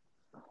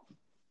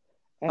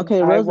 And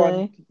Okay, I want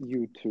Rosé.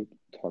 you to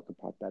talk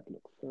about that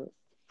look first.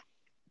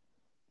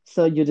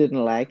 So you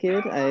didn't like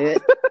it? I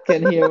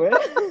can hear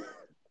it.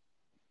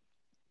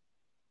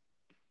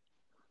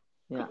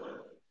 Yeah.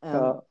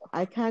 Uh,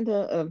 I kind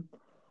of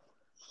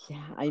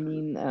yeah, I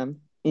mean,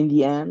 in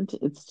the end,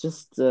 it's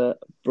just a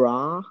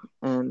bra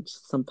and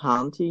some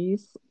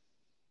panties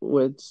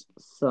with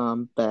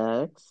some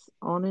bags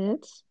on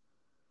it.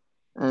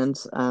 And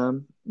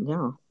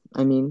yeah,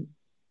 I mean,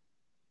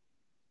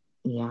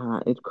 yeah,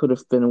 it could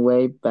have been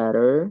way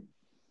better.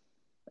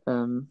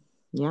 Um,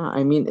 yeah,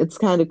 I mean, it's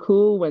kind of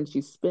cool when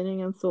she's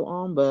spinning and so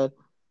on, but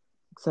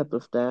except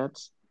of that,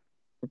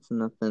 it's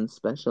nothing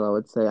special, I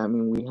would say. I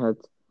mean, we had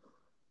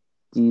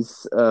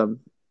these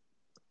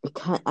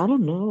I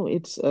don't know,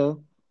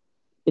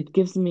 it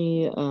gives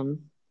me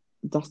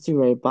Dusty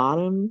Ray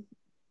Bottom,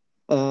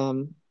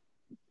 um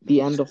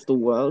the end of the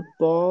world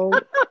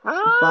ball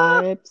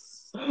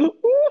vibes.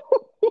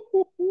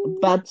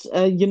 But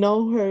you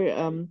know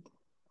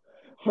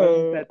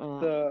wasn't her that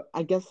the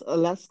I guess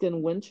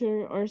Alaskan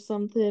Winter or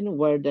something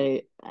where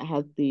they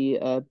had the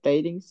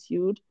bathing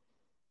suit.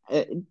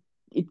 It,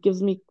 it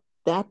gives me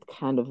that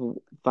kind of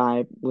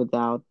vibe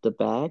without the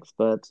bags,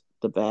 but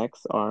the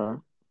bags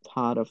are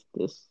part of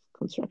this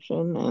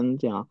construction,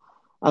 and yeah,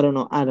 I don't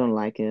know, I don't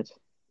like it.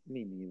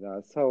 me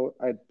neither? So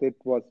I did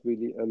was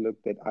really a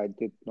look that I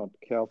did not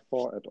care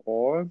for at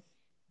all.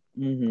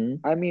 Hmm.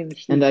 I mean,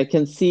 And I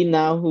can see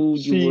now who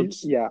you would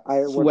yeah,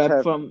 I would swap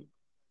have from.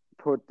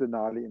 put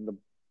Denali in the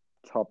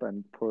top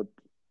and put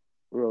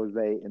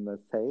Rosé in the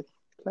safe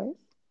place,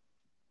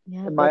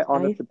 Yeah, in my but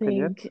I honest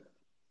opinion. think,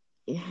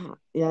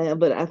 yeah,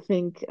 but I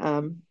think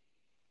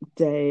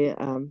they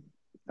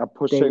I'm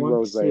they pushing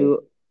want Rosé.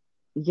 to,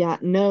 yeah,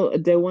 no,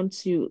 they want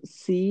to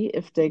see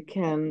if they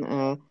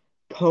can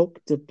poke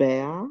the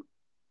bear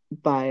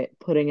by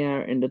putting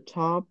her in the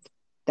top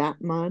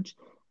that much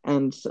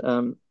and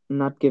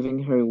not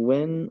giving her a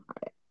win,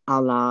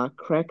 a la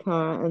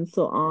Cracker and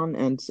so on,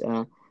 and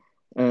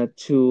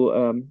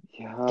to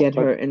Yeah, get but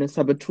her in a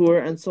saboteur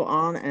and so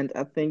on. And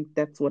I think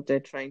that's what they're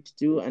trying to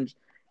do. And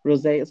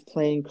Rosé is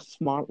playing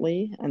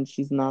smartly, and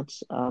she's not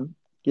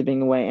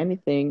giving away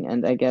anything.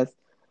 And I guess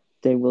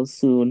they will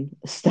soon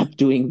stop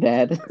doing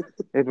that.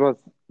 it was,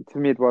 to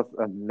me, it was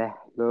a meh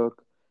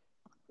look.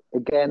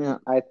 Again, Yeah,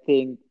 I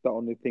think the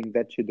only thing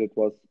that she did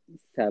was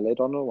sell it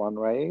on a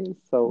runway,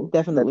 so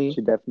that definitely.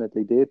 she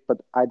definitely did. But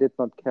I did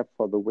not care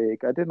for the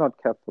wig. I did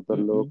not care for the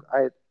Mm-mm. look.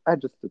 I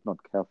just did not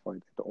care for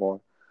it at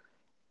all.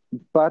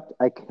 But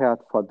I cared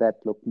for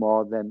that look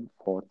more than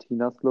for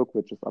Tina's look,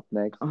 which is up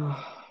next.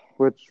 Oh,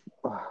 Which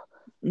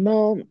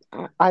no,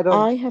 I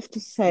don't. I have to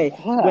say,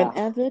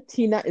 whenever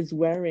Tina is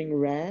wearing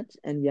red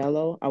and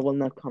yellow, I will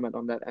not comment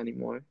on that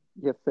anymore.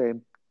 Yeah,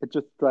 same. It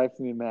just drives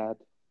me mad.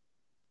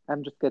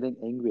 I'm just getting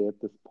angry at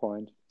this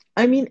point.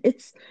 I mean,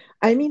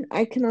 I mean,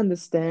 I can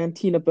understand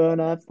Tina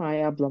Burner,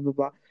 Fire, blah, blah,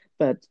 blah,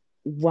 but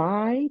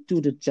why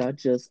do the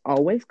judges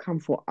always come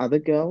for other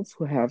girls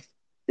who have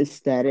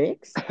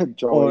aesthetics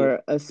Joey.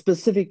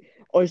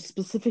 or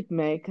specific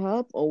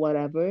makeup or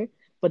whatever,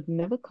 but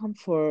never come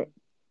for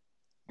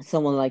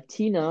someone like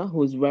Tina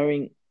who's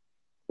wearing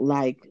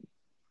like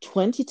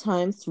 20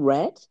 times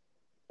red?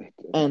 It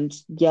is. and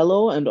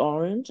yellow and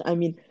orange. I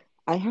mean,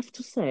 I have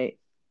to say,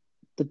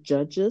 the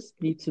judges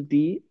need to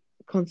be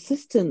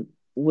consistent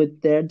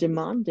with their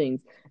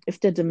demandings. If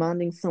they're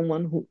demanding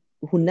someone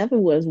who never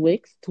wears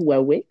wigs to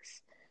wear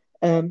wigs,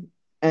 um,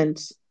 and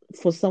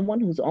for someone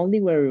who's only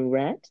wearing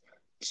red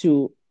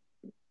to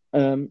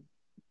um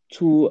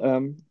to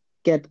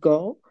get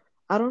go,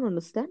 I don't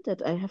understand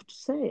that. I have to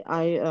say,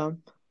 I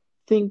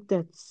think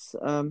that's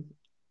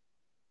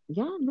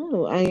yeah,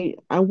 no,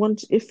 I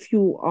want, if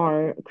you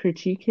are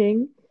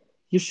critiquing,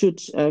 you should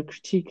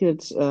critique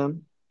it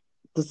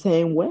the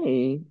same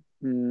way.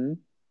 Mm,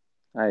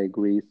 I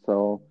agree.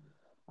 So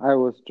I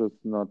was just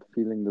not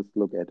feeling this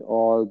look at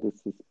all. The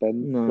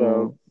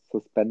No.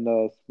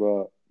 suspenders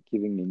were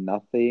giving me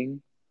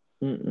nothing.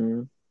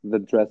 Mm-mm. The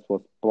dress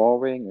was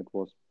boring. It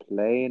was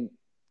plain.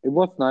 It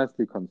was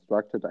nicely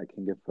constructed. I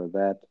can give her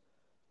that.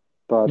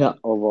 But Yeah,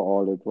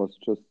 overall, it was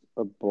just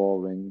a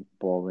boring,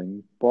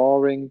 boring,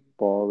 boring,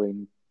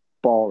 boring,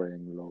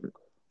 boring look.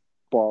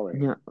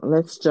 yeah. Boring.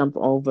 Let's jump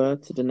over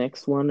to the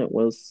next one. It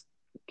was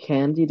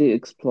Candy the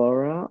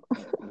Explorer.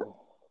 Oh,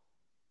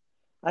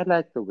 I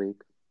like the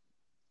wig.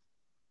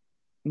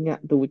 Yeah,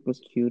 the wig was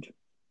cute.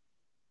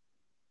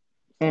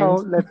 So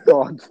And let's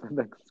go on to the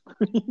next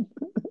screen.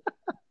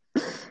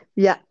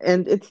 yeah,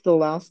 and it's the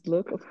last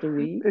look of the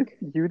It's week.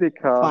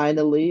 Utica.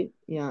 Finally,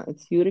 yeah,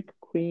 it's Utica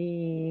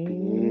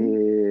Queen.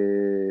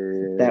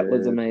 That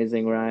was Bitch.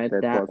 amazing, right?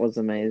 That That was was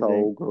amazing.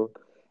 so good.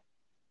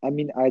 I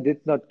mean, I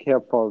did not care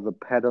for the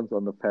patterns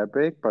on the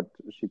fabric, but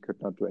she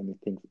could not do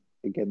anything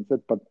against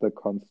it. But the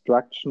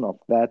construction of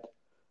that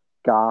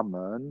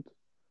garment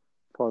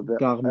for the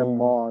Garmon.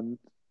 amount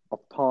of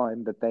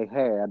time that they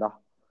had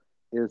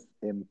is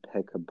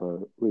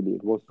impeccable. Really,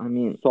 it was I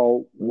mean,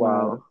 so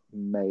well wow.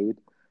 made.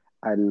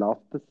 I love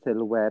the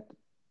silhouette.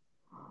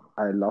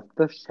 I love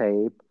the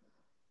shape.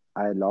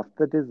 I love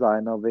the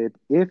design of it.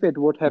 If it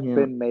would have Yeah.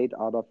 been made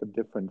out of a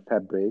different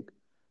fabric,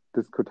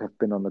 this could have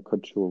been on a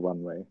couture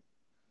runway.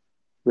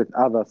 With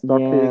other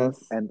stockings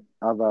Yes. and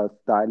other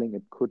styling,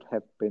 it could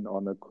have been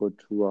on a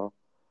couture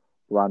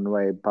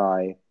runway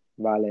by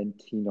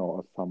Valentino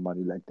or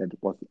somebody like that. It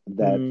was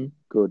that Mm,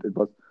 good. It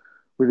was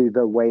really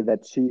the way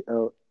that she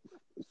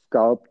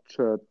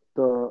sculptured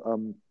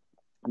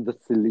the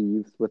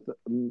sleeves with a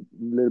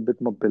little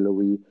bit more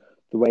billowy,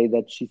 the way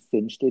that she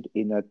cinched it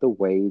in at the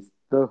waist,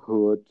 the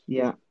hood,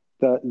 yeah.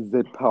 the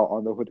zipper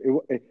on the hood.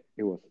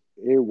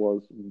 It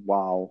was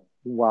wow,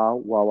 wow,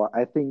 wow, wow.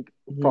 I think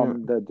Yeah.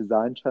 from the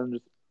design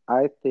challenges,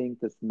 I think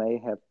this may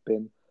have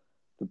been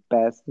the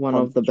best One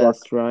of the construct,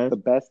 best, right? the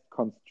best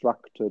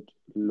constructed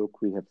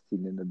look we have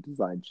seen in a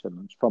design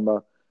challenge from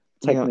a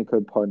Yeah.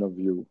 technical point of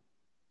view,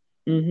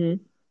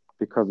 Mm-hmm.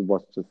 because it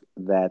was just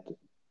that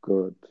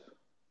good.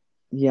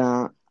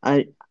 Yeah.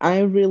 I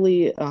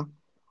really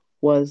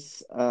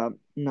was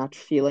not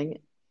feeling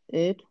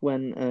it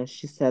when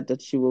she said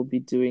that she will be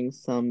doing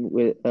some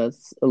with a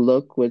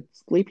look with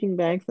sleeping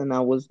bags, and I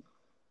was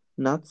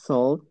not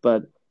sold.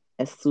 But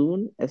as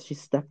soon as she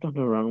stepped on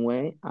the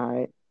runway,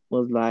 I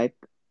was like,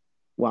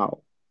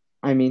 wow.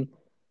 I mean,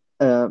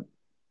 uh,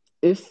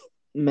 if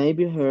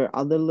maybe her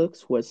other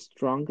looks were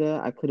stronger,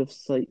 I could have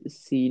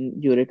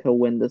seen Yurika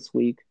win this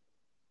week.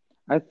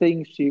 I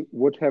think she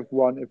would have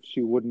won if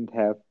she wouldn't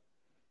have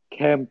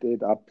camped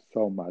it up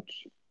so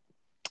much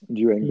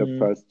during the Mm,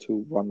 first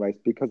two runways,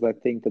 because I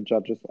think the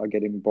judges are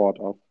getting bored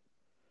of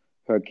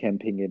her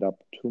camping it up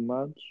too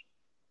much.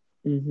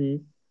 hmm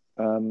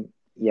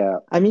Yeah,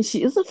 I mean,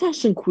 she is a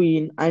fashion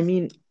queen. I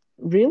mean,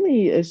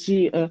 really,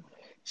 she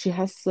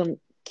has some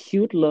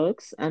cute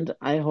looks, and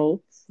I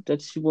hope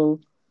that she will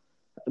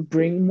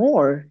bring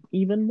more,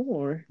 even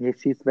more. yeah,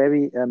 she's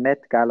very Met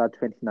Gala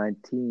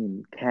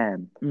 2019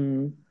 camp.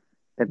 Mm,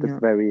 That is yeah,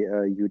 very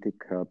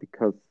Utica,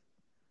 because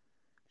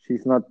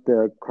she's not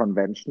the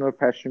conventional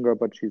fashion girl,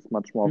 but she's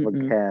much more of a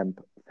mm-mm. camp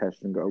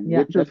fashion girl,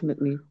 Yeah, which is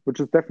definitely.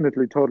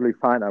 definitely totally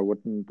fine. I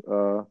wouldn't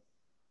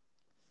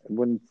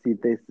see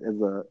this as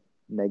a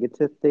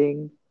negative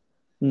thing.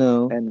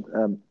 No, And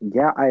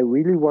yeah, I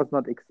really was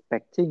not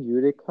expecting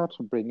Utica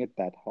to bring it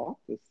that hot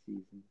this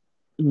season.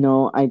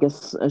 no, I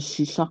guess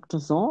she shocked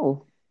us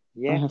all,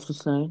 I Yeah, have to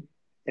say.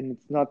 and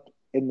it's not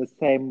in the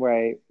same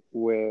way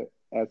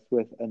as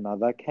with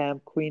another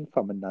camp queen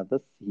from another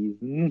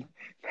season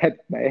that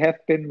may have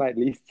been my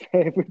least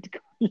favorite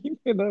queen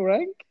in a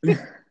rank,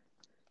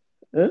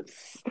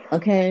 Oops.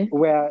 Okay.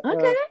 where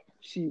Okay.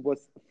 she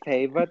was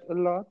favored a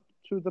lot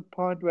to the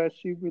point where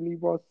she really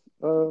was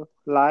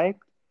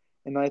liked.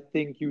 And I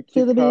think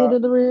To the beat Utica,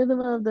 of the rhythm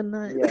of the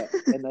night. yeah,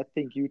 and I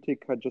think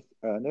Utica just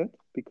earned it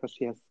because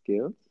she has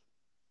skills.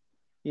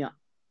 Yeah.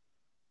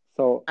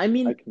 So I I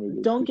mean, can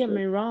really don't get appreciate.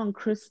 me wrong,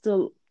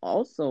 Crystal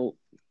also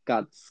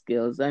got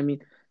skills. I mean,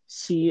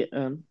 she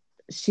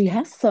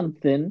has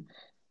something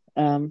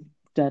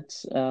that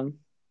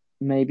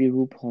maybe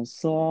RuPaul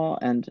saw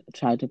and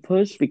tried to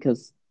push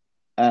because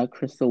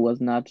Crystal was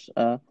not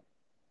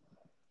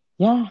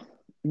yeah,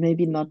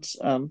 maybe not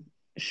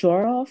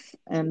sure of,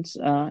 and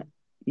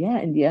yeah,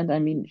 in the end, I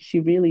mean, she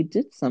really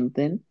did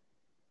something,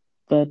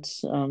 but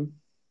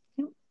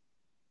yeah,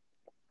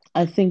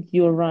 I think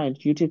you're right.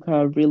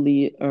 Utica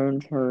really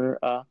earned her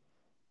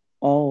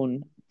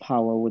own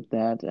power with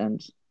that,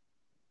 and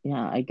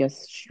yeah, I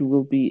guess she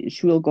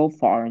will go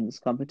far in this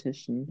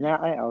competition. Yeah,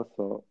 I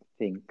also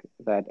think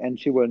that, and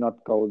she will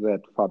not go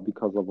that far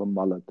because of a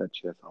mullet that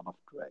she has on of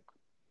drag.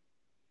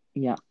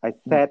 Yeah. I Mm,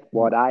 said yeah.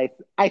 what I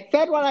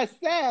said what I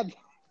said.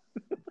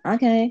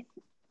 Okay.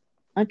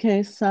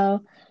 Okay,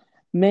 so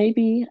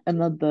maybe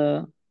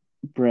another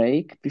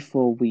break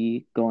before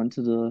we go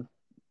into the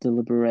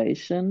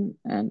deliberation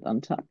and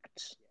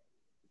Untucked.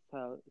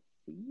 So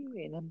see you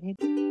in a minute.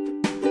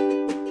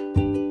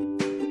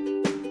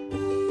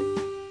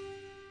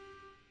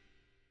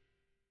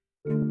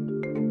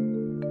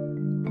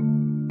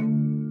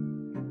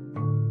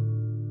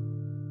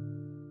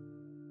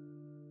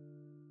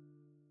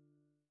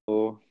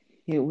 Oh,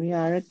 Here we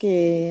are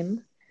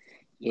again.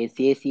 yes,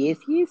 yes, yes,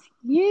 yes,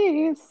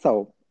 yes.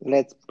 So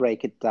let's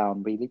break it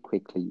down really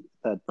quickly.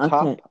 The Okay.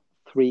 top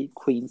three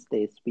queens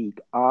this week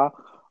are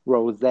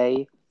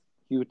Rosé,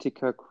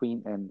 Utica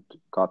Queen, and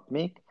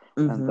Gottmik.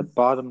 And the Mm-hmm.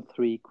 bottom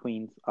three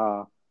queens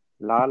are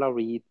Lala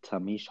Reed,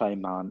 Tamisha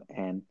Iman,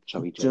 and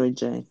Joey J. Joy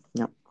J.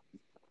 Yeah.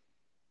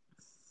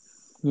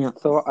 Yeah.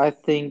 So I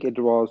think it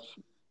was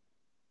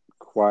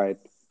quite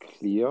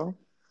clear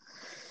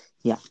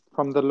Yeah.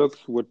 from the looks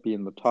who would be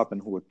in the top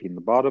and who would be in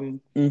the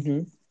bottom.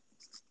 Mm-hmm.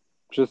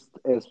 Just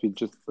as we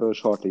just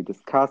shortly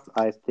discussed,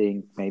 I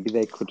think maybe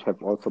they could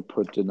have also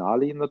put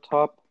Denali in the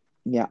top.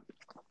 Yeah.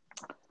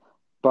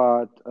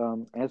 But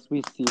as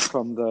we see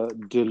from the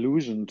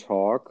delusion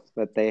talk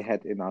that they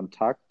had in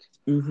Untucked,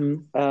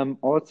 Mm-hmm.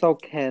 also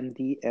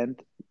Candy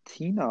and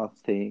Tina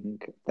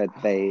think that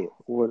they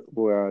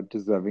were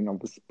deserving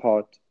of a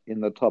spot in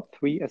the top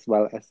three, as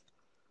well as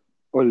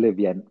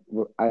Olivia. And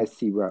I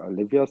see where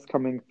Olivia's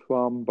coming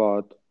from,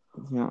 but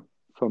Yeah.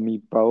 for me,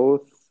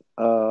 both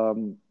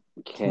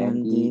Candy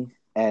Candy.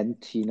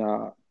 and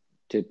Tina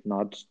did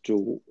not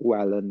do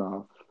well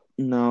enough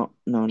No,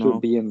 no, to no.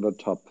 be in the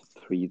top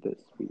three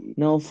this week.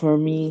 No, for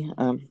me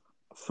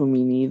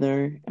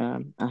neither.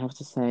 I have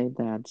to say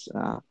that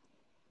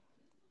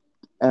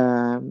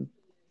um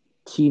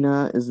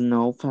Tina is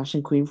no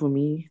fashion queen for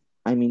me.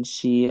 I mean,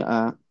 she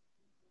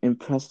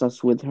impressed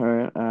us with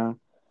her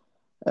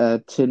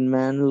Tin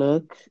Man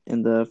look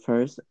in the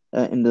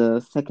in the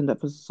second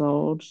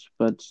episode,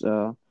 but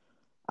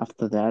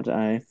after that,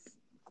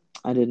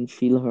 I didn't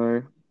feel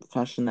her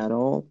fashion at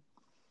all,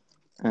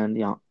 and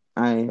yeah,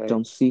 I Okay.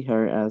 don't see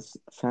her as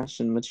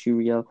fashion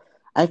material.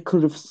 I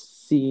could have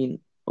seen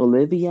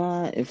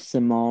Olivia if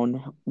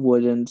Simone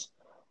wouldn't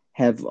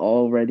have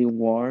already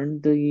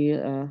worn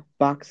the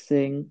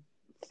boxing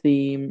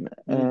theme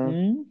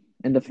Mm-hmm.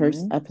 in the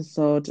first Mm-hmm.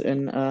 episode,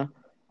 and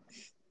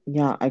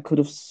yeah, I could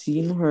have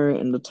seen her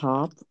in the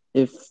top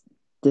if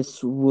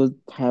this would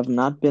have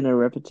not been a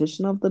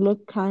repetition of the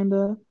look,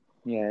 kinda.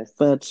 Yes.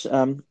 But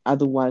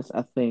otherwise,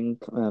 I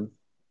think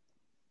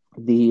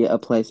the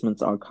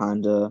placements are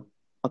kinda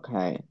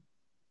okay.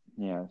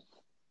 Yes.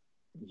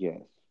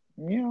 Yes.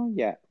 Yeah,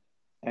 yeah.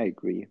 I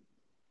agree.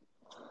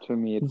 To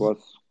me, it was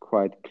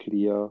quite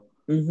clear.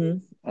 Mm-hmm.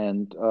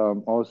 And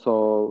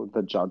also,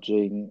 the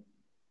judging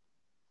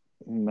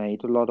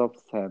made a lot of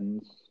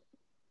sense.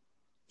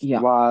 Yeah,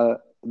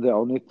 While the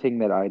only thing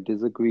that I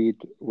disagreed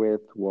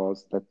with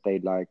was that they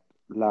liked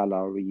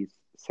Lala Ree's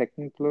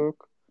second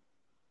look.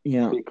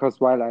 yeah. Because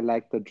while I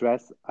like the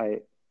dress,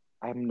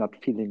 I'm not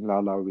feeling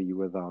Lala Ree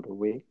without a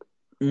wig.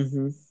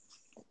 Mm-hmm.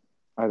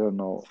 I don't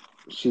know.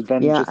 She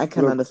then Yeah, I just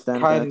can looks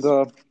understand kind that.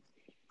 of,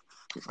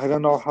 I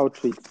don't know how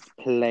to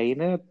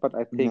explain it, but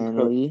I think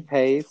her Manly.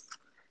 face,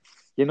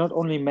 you're not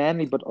only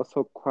manly, but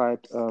also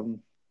quite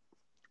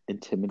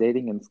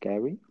intimidating and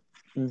scary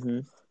Mm-hmm.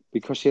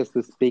 because she has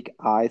this big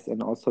eyes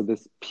and also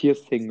this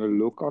piercing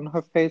look on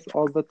her face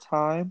all the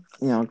time.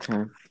 Yeah,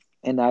 okay.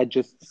 And I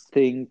just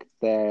think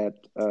that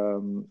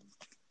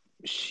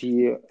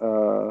she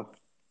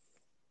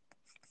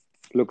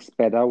looks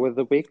better with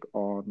the wig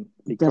on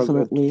because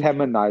it Definitely.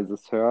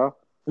 feminizes her.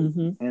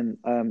 Mm-hmm.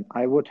 And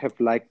I would have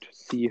liked to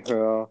see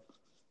her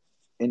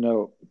in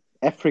a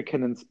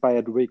African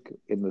inspired wig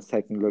in the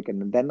second look.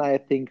 And then I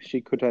think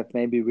she could have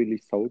maybe really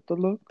sold the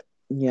look.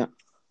 Yeah.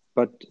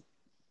 But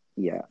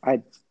yeah,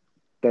 I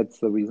that's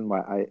the reason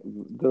why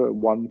the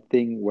one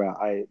thing where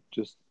I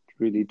just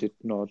really did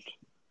not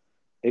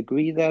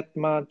agree that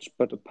much.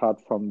 But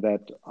apart from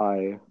that,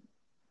 I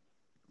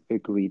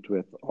agreed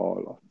with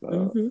all of the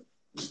Mm-hmm.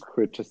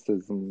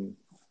 criticism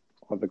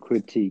or the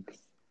critiques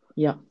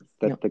Yeah.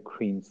 Yeah. that the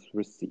queens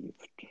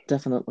received.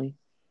 Definitely.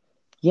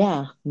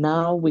 Yeah.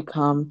 Now we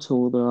come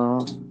to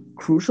the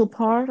crucial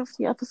part of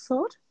the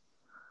episode.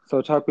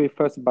 So talk we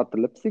first about the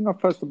lip sync or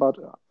first about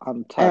Uh,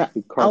 Untucked I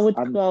because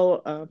would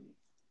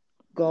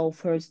go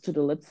first to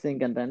the lip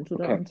sync and then to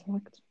the okay.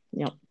 untucked.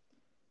 Yeah.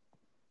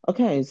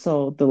 Okay,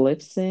 so the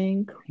lip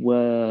sync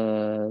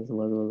was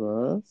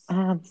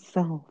I'm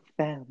so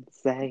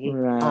fancy.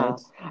 right.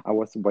 I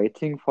was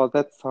waiting for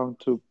that song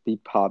to be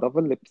part of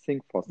a lip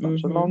sync for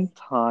such a Mm-hmm. long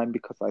time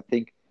because I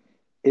think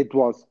it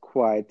was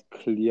quite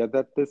clear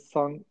that this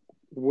song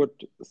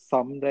would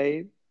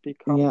someday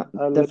become Yeah,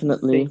 a lip definitely.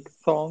 sync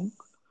song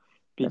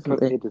because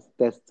Definitely. it is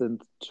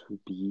destined to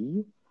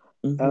be.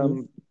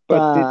 Mm-hmm. But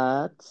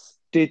But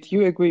did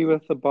you agree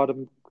with the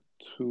bottom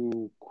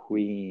two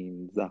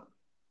queens?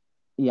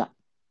 yeah,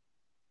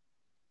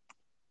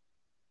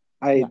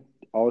 yeah. I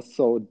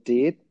also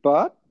did,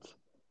 but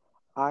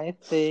I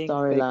think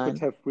they could Storyline.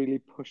 have really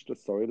pushed the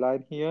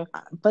storyline here.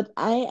 But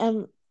I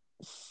am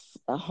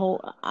a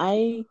whole.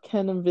 I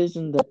can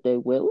envision that they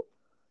will.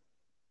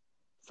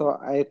 So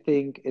I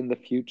think in the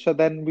future,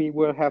 then we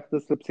will have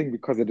this lip sync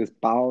because it is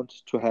bound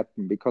to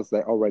happen because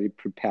they already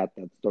prepared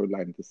that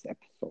storyline this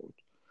episode.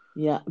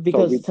 Yeah, So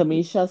because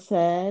Tamisha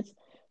said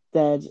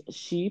that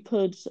she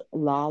put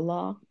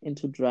Lala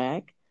into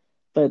drag,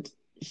 but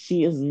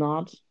she is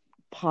not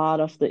part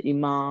of the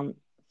Iman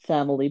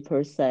family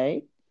per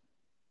se.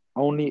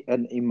 only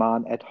an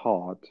Iman at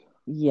heart.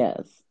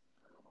 Yes.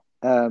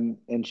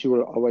 And she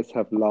will always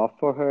have love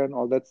for her and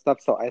all that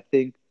stuff. So I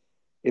think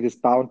it is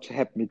bound to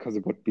happen because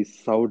it would be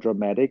so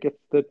dramatic if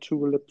the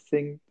two lip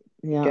sync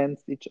Yeah,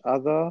 against each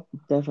other.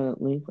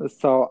 definitely.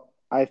 So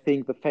I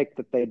think the fact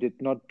that they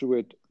did not do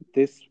it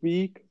this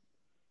week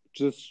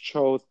just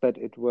shows that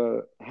it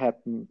will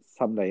happen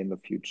someday in the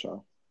future.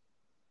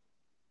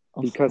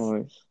 Of Because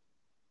course.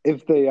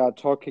 if they are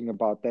talking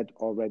about that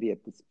already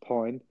at this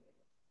point,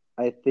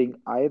 I think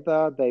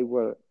either they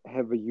will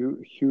have a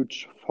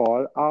huge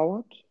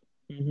fallout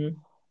Mm-hmm.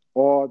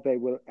 or they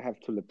will have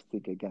to lip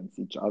sync against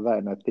each other.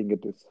 And I think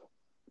it is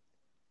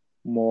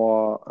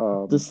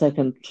more, The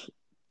second,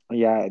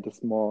 yeah, it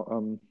is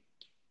more,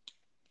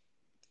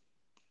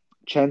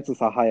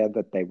 chances are higher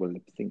that they will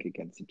lip sync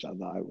against each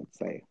other, I would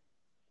say.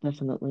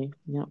 definitely.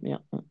 Yeah, yeah.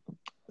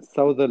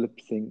 So the lip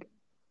sync,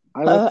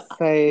 I would Uh,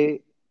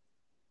 say,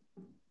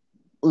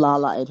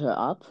 Lala ate her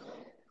up.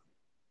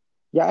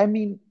 yeah, I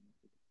mean,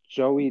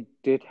 Joey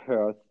did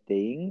her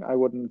thing. I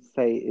wouldn't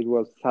say it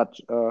was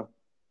such a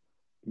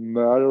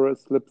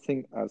murderous lip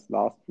sync as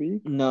last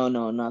week. No,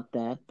 no, not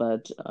that,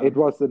 but It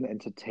was an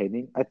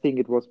entertaining. I think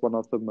it was one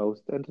of the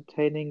most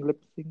entertaining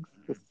lip syncs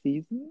this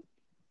season,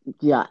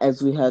 yeah,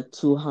 as we had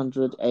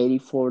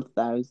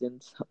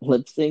 284,000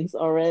 lip syncs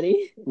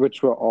already.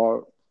 which were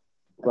all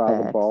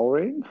rather Bad.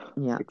 boring,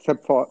 Yeah.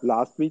 except for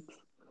last week's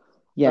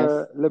Yes.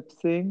 lip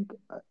sync.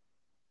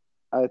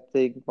 I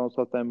think most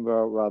of them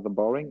were rather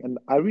boring, and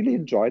I really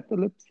enjoyed the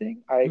lip sync.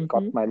 I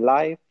got Mm-hmm. my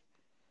life.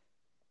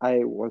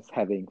 I was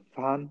having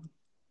fun.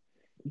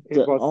 It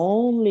The was,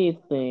 only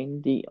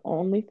thing, the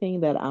only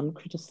thing that I'm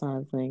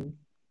criticizing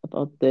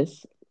about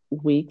this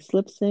week's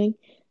lip sync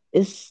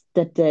is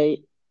that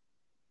they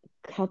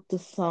cut the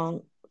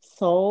song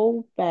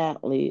so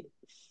badly,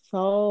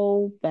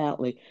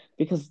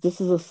 because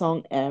this is a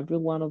song every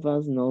one of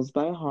us knows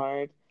by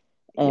heart.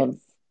 yes. Um,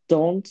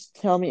 don't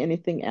tell me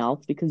anything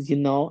else because you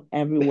know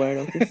every word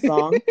of the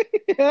song,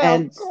 Yeah, of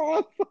and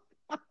course.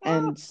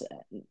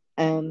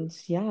 and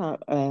yeah,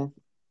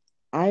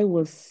 I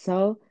was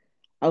so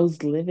I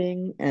was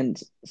living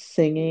and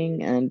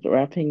singing and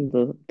rapping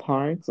the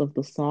parts of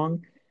the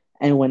song,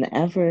 and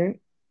whenever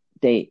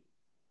they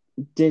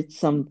did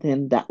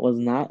something that was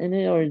not in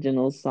the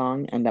original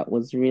song and that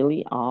was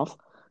really off,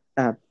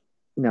 uh,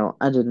 no,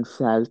 I didn't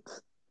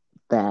felt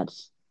that.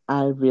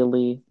 I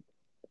really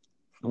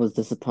was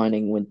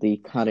disappointing with the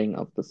cutting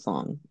of the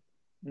song.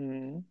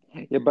 Mm.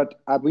 Yeah, but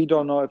we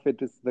don't know if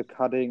it is the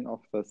cutting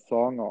of the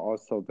song or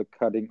also the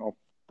cutting of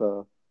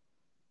the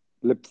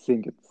lip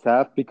sync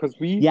itself because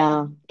we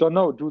Yeah, don't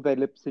know. Do they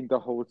lip sync the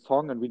whole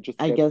song and we just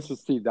I get to guess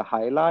see the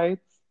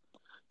highlights?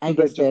 I Do they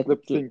guess just they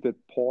lip do. sync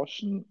that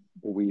portion?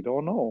 We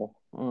don't know.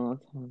 Oh,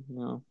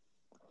 no,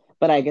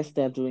 but I guess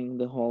they're doing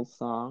the whole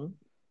song.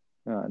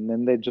 Yeah, and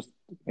then they just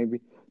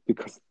maybe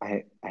because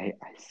I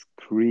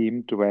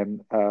screamed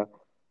when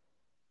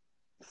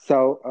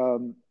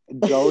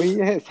Joey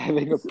is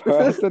having a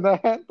purse in her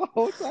hand the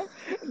whole time,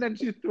 and then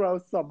she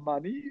throws some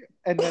money,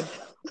 and then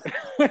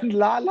when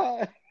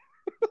Lala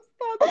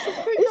starts to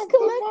pick Is up the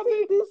collecting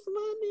money, this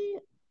money.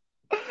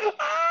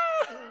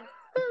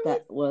 I was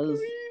That was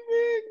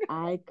screaming.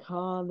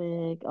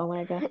 iconic. Oh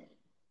my God.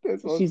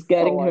 This was She's so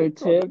getting her iconic.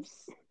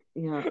 tips.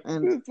 Yeah,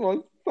 and This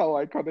was so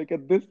iconic,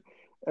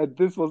 and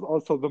this was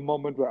also the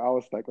moment where I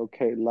was like,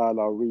 okay,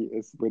 Lala Ree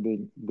is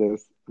winning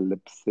this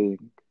lip sync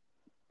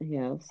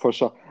yes. for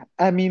sure.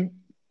 I mean,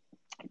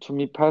 to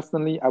me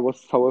personally, I was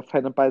so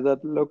offended by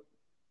that look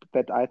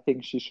that I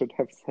think she should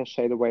have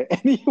sashayed away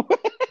anyway.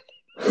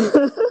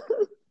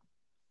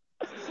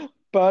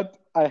 But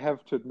I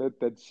have to admit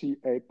that she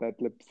ate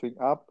that lip sync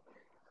up.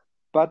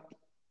 But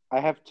I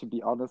have to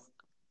be honest,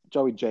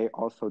 Joey J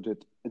also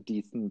did a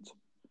decent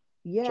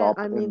Yeah, job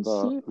I in mean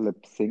the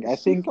lip sync. I she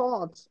think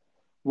fought.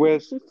 with,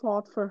 She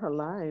fought for her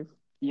life.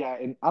 yeah,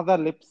 in other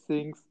lip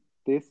syncs,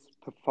 this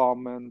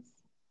performance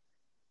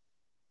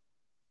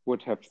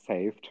would have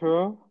saved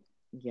her.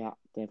 Yeah,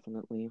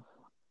 definitely.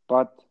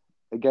 But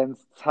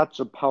against such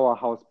a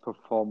powerhouse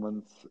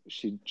performance,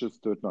 she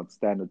just did not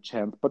stand a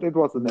chance. But it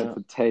was an No.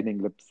 entertaining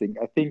lip sync,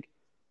 I think,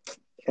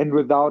 and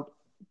without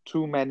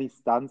too many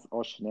stunts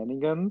or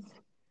shenanigans.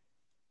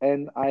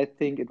 and I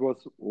think it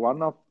was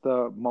one of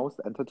the most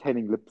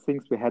entertaining lip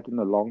syncs we had in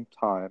a long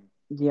time.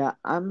 Yeah,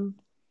 I'm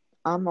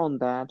on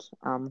that.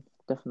 I'm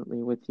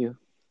definitely with you.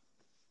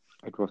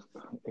 It was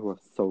it was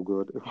so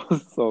good. It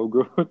was so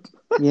good.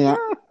 Yeah,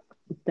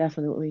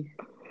 definitely.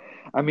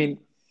 I mean,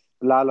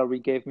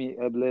 Lalaurie gave me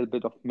a little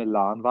bit of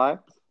Milan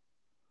vibes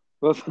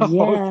with the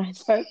whole Yeah,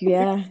 chatting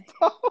yeah,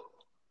 stuff.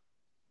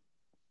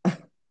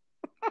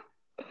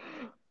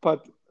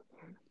 But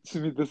to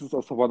me, this is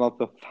also one of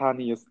the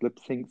funniest lip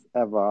syncs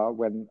ever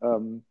when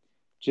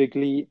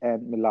Jiggly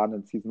and Milan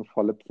in season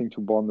 4 lip sync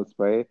to Born This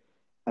Way,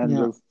 and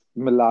yeah. just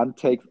Milan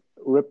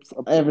rips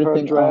up her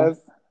Everything off. dress,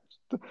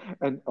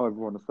 and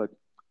everyone is like,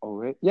 "Oh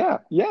wait, yeah,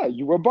 yeah,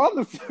 you were born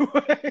this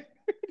way."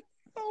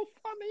 So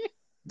funny.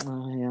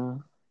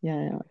 Oh yeah,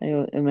 yeah,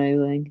 yeah.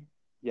 Amazing.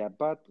 Yeah,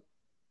 but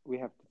we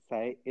have to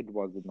say it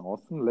was an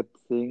awesome lip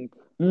sync.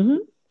 Mm-hmm.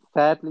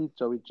 Sadly,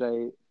 Joey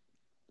J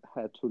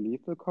had to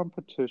leave the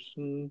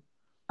competition.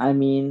 I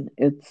mean,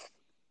 it's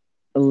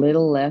a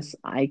little less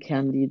eye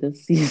candy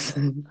this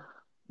season.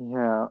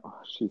 Yeah, oh,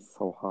 she's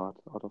so hard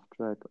out of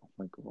drag. Oh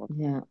my God.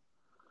 Yeah,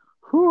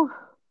 Whew.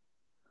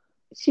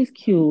 she's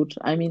cute.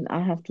 I mean, I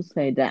have to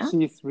say that.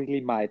 She's really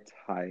my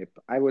type.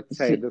 I would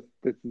say She,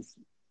 this is,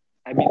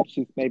 I mean,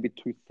 she's maybe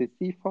too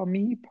sissy for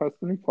me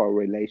personally for a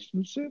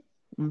relationship,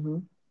 hmm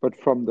but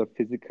from the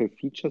physical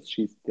features,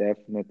 she's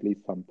definitely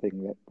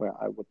something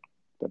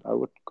that I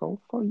would go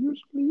for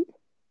usually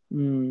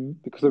mm,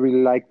 because I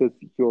really like this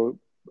your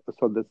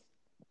so this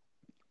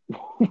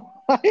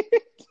white.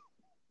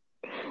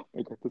 Oh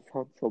my God, this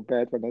sounds so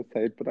bad when I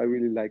say it, but I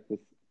really like this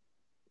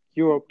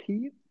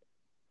European,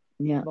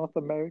 yeah, North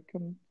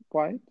American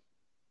white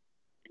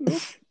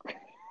look.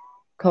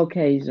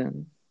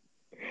 Caucasian.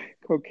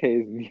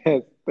 Caucasian,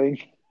 yes,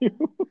 thank you.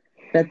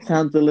 That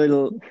sounds a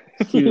little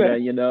cuter,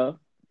 Let- you know?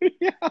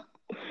 yeah.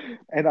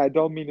 And I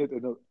don't mean it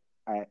in a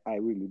I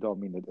really don't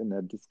mean it in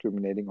a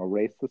discriminating or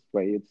racist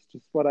way. It's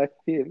just what I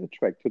feel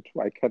attracted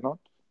to. I cannot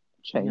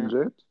Yeah, change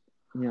it.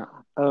 yeah.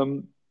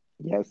 Um,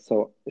 yeah,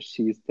 so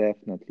she's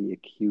definitely a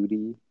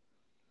cutie.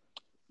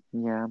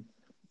 Yeah,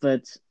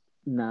 But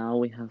now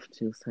we have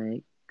to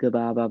say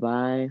goodbye, bye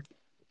bye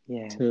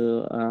yes.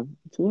 to her.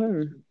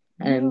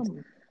 Yeah,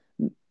 And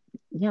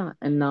yeah,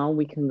 and now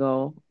we can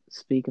go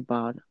speak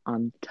about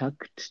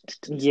Untucked.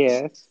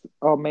 yes.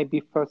 Or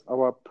maybe first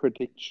our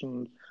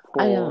predictions Ah,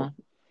 for yeah.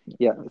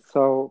 yeah,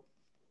 so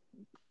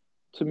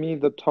to me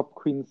the top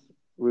queens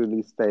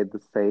really stay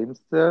the same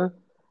still.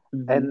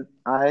 Mm-hmm. And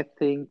I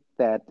think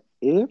that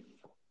if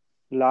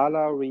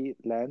Lala Ree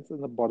lands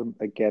in the bottom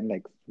again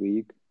next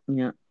week,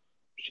 Yeah.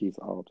 she's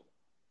out.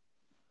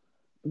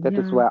 That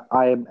is Yeah. where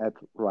I am at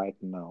right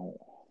now.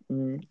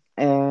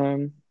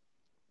 Mm.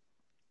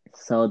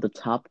 So the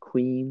top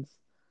queens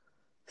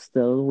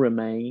still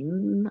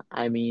remain.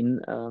 I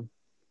mean,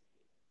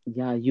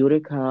 yeah,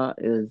 Yurika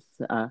is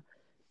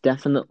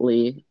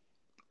definitely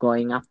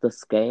going up the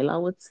scale, I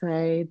would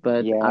say,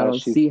 but Yeah,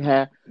 she's I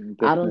don't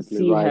definitely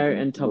see her rising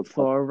in to the top top.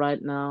 four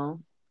right now.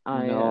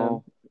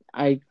 No,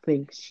 I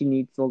think she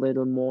needs a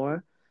little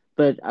more,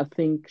 but I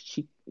think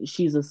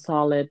she's a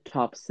solid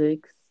top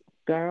six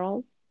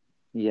girl.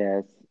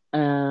 yes.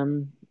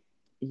 Um,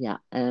 yeah,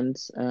 and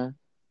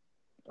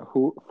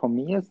Who for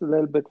me is a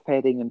little bit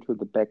fading into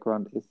the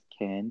background is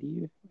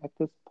Candy at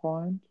this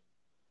point.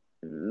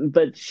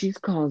 but she's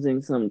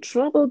causing some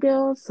trouble,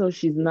 girl, so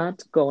she's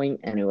not going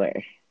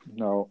anywhere.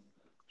 No,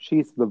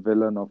 she's the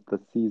villain of the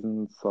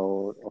season,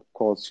 so of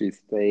course she's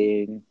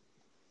staying.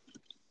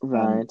 Um,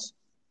 Right,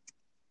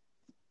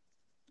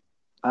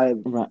 I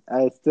right.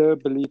 I still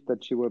believe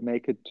that she will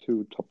make it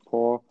to top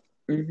four,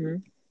 Mm-hmm.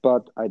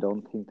 but I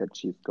don't think that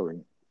she's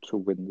going to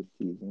win the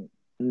season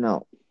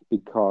No,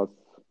 because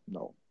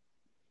no.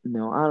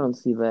 no, I don't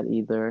see that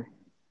either.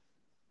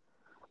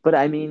 But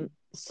I mean,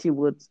 she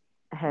would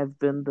have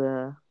been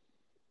the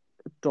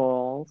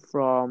doll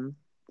from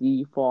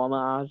the former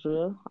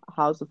Aja,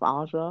 House of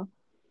Aja,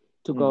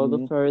 to go the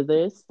Hmm.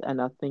 furthest,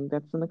 and I think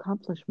that's an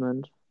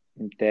accomplishment.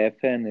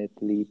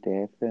 Definitely,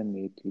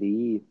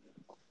 definitely.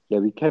 Yeah,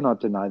 we cannot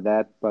deny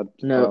that, but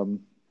No,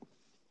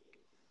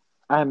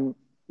 I'm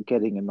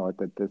getting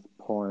annoyed at this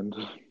point,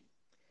 I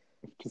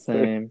have to say.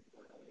 same,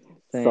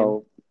 same.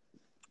 So,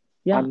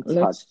 Yeah,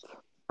 let's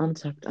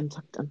Untucked. untucked,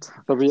 untucked,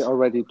 So we untucked.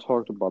 already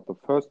talked about the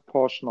first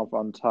portion of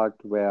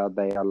Untucked where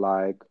they are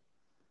like,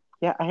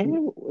 yeah, I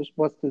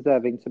was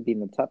deserving to be in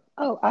the top.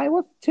 Oh, I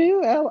was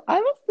too. Oh, I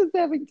was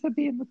deserving to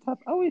be in the top.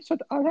 Oh, we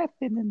should all have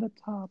been in the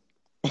top.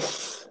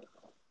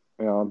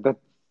 Yeah,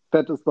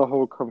 that is the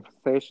whole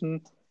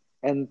conversation.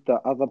 And the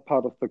other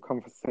part of the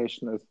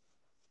conversation is,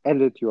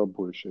 Elliot, you're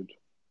bullshit.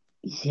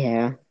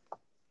 Yeah,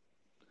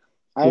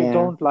 I yeah.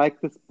 don't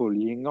like this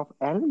bullying of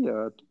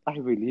Elliot. I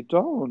really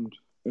don't.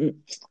 Mm,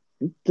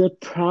 The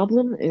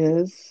problem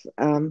is,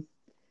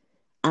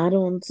 I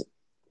don't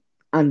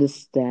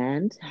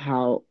understand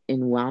how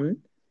in one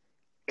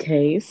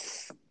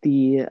case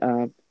the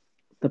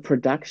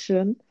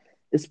production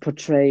is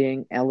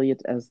portraying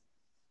Elliot a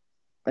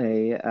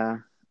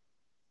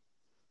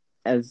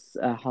as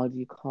how do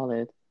you call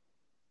it?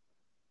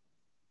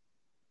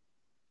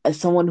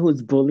 someone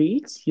who's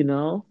bullied, you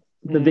know,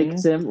 the Mm.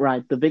 victim,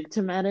 right? The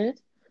victim at it.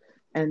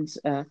 And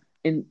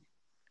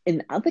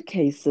in other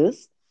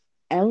cases,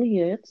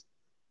 Elliot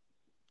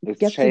It's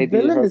gets a shady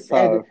villainous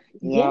at it. herself.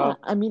 Yeah. Yeah,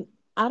 I mean,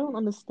 I don't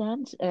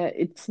understand.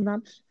 It's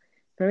not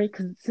very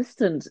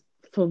consistent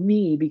for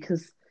me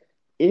because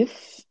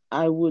if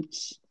I would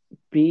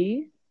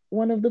be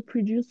one of the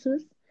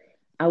producers,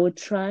 I would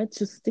try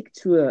to stick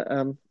to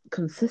a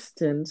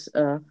consistent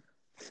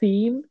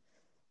theme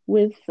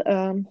with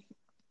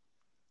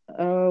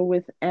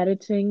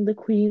editing the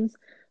queens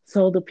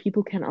so the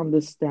people can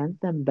understand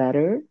them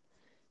better.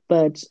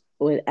 But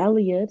with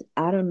Elliot,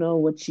 I don't know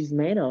what she's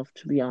made of,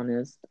 to be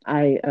honest.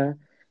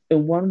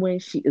 In one way,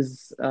 she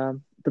is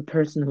the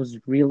person who's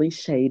really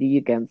shady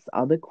against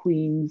other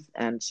queens,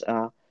 and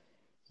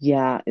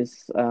yeah,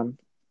 is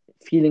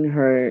feeling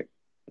her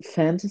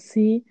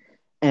fantasy.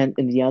 And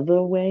in the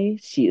other way,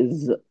 she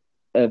is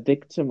a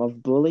victim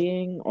of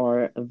bullying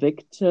or a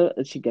victim.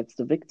 She gets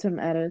the victim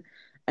at it,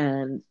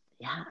 and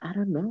yeah, I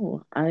don't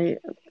know. I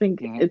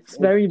think Yeah. it's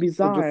very It just,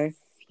 bizarre.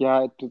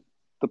 yeah,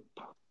 the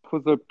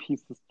puzzle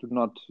pieces do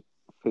not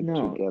fit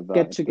No, together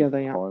get at this together,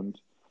 yeah. point.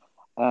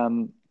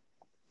 Um,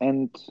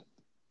 and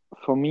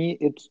for me,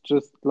 it's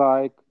just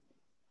like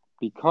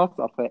because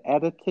of the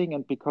editing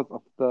and because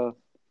of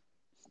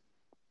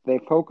they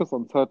focus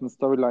on certain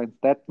storylines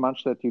that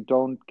much that you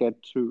don't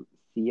get to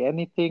see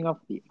anything of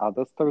the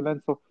other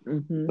storylines. So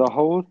Mm-hmm. the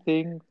whole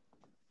thing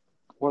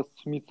was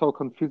to me so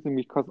confusing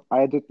because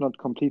I did not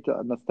completely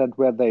understand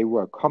where they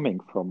were coming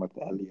from with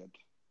Elliot.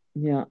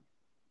 Yeah.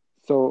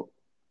 So,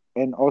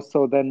 and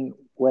also then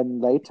when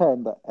later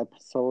in the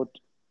episode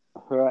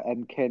her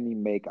and Kenny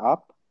make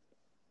up,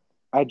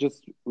 I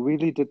just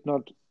really did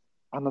not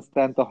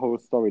understand the whole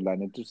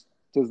storyline. It just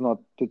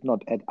did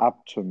not add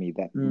up to me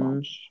that Mm.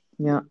 much.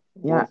 Yeah.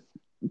 It Yeah. was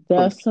There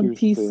are some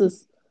confusing,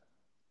 pieces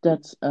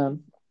that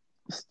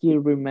still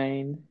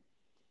remain.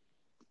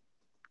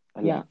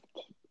 Yeah.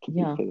 left to be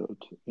Yeah.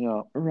 filled.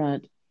 Yeah.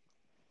 Right.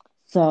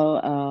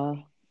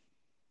 So,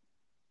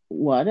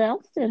 what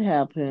else did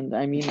happen?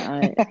 I mean,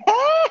 I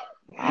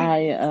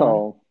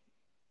So,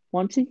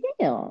 want to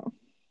hear.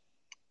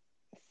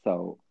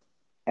 so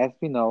as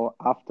we know,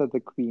 after the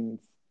queens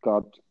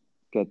got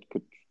get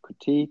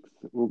critiques,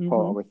 RuPaul Mm-hmm.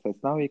 always says,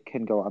 "Now you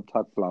can go on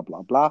top." Blah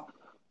blah blah.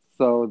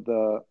 So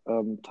the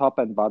top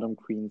and bottom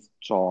queens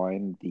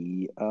join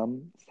the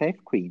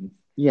safe queens,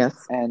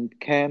 Yes. and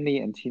Candy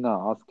and Tina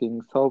are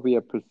asking, "So we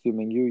are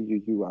presuming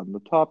you on the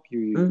top,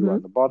 you Mm-hmm.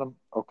 on the bottom,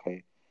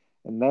 okay?"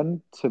 And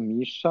then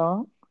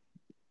Tamisha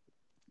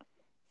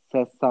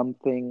says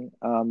something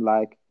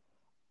like,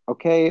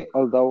 "Okay,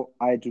 although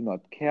I do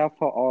not care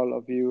for all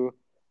of you,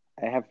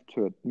 I have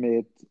to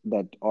admit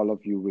that all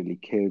of you really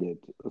killed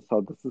it."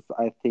 So this is,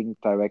 I think,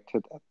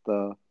 directed at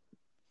the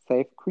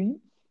Safe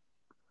Queens.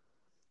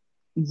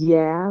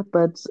 Yeah,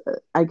 but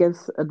I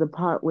guess the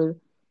part with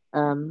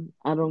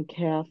I don't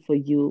care for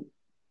you,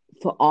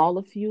 for all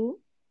of you,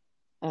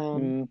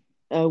 um,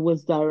 Mm,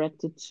 was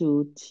directed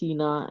to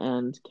Tina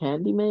and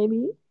Candy,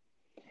 maybe.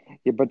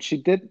 yeah, but she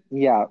did,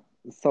 yeah.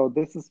 So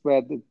this is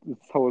where this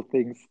whole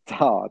thing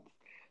starts.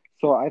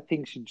 So I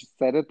think she just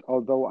said it,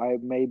 although I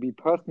maybe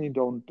personally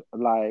don't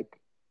like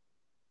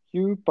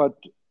you, but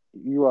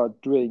you are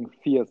doing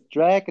fierce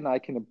drag and I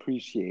can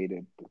appreciate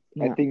it.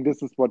 I Yeah. think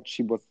this is what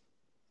she was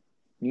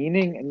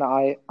meaning, and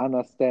I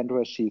understand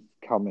where she's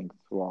coming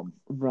from.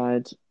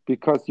 Right.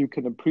 Because you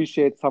can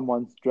appreciate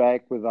someone's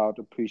drag without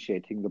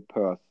appreciating the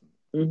person.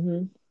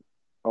 Mm-hmm.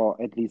 Or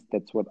at least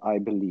that's what I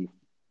believe.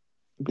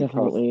 Because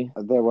Definitely.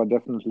 there were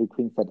definitely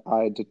queens that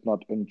I did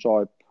not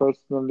enjoy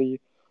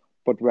personally,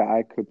 but where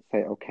I could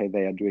say, okay,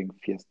 they are doing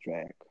fierce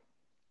drag.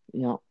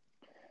 Yeah.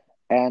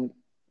 And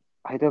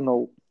I don't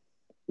know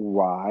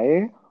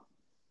why,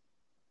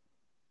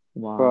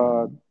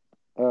 but Why?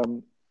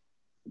 um,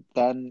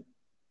 then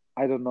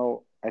I don't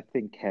know. I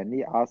think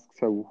Candy asks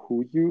her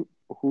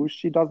who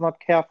she does not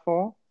care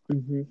for,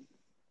 Mm-hmm.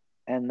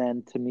 and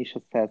then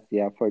Tanisha says,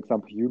 "Yeah, for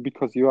example, you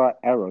because you are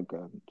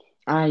arrogant."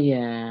 Ah,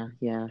 yeah,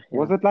 yeah,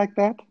 Was yeah. it like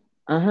that?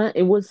 Uh-huh.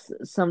 It was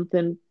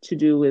something to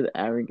do with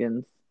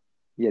arrogance.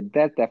 Yeah,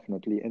 that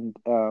definitely. And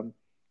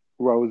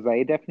Rose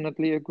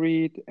definitely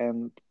agreed,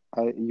 and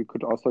you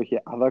could also hear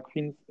other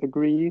queens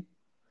agree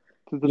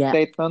to the Yeah.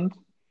 statement.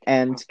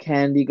 And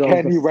Candy goes the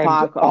Kenny went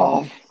fuck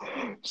off.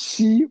 off.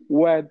 She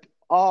went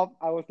off.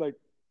 I was like,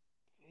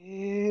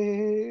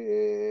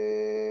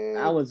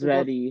 I was it was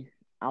ready.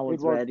 I it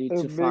was was ready a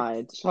to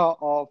fight. mixture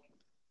of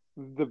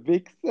the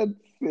Vixen,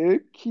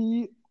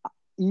 Silky,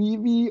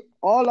 Evie,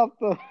 all of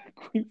the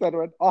queens that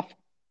went off.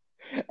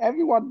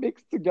 Everyone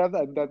mixed together,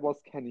 and that was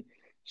Kenny.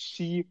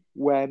 She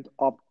went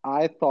up.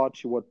 I thought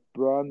she would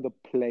burn the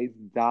place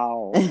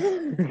down.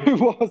 It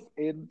was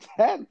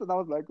intense, and I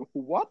was like,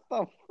 "What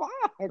the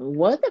fuck?"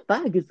 What the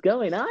fuck is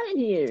going on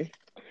here?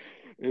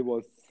 It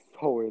was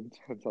so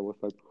intense. I was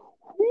like,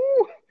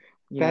 "Whoo,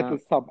 that Yeah,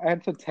 is some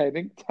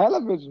entertaining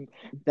television.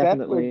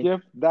 That will definitely.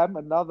 give them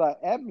another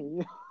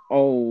Emmy."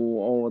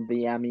 Oh,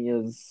 the Emmy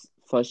is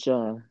for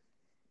sure.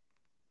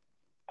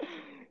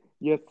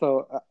 Yeah,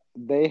 so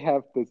they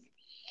have this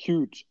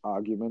huge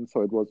argument.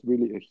 So it was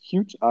really a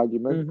huge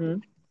argument Mm-hmm.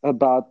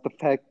 about the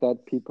fact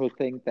that people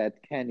think that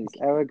Kenny's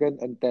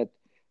arrogant and that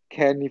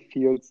Kenny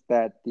feels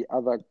that the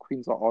other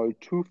queens are all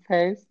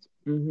two-faced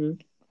Mm-hmm.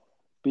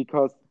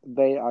 because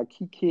they are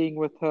kikiing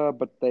with her,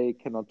 but they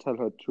cannot tell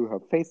her to her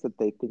face that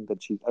they think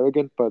that she's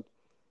arrogant. But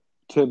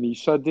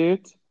Tamisha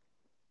did.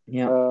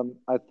 Yeah.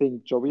 I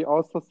think Joey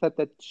also said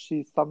that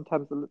she's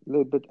sometimes a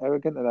little bit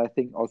arrogant, and I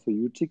think also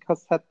Utica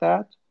said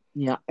that.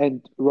 Yeah.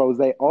 And Rose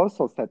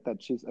also said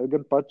that she's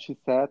arrogant, but she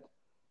said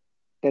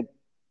that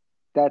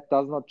that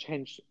does not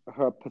change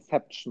her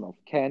perception of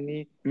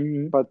Kenny,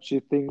 Mm-hmm. but she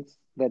thinks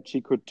that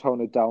she could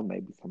tone it down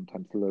maybe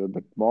sometimes a little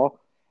bit more.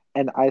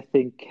 And I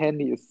think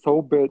Kenny is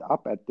so built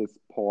up at this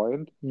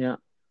point Yeah.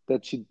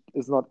 that she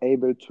is not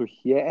able to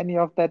hear any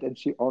of that and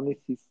she only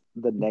sees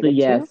the The negative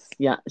yes.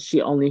 Yeah.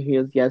 She only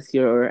hears yes,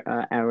 you're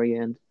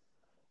arrogant.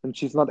 and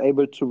she's not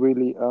able to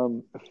really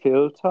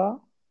filter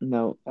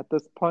No. at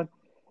this point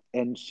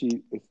and she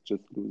is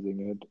just losing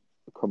it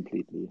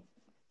completely.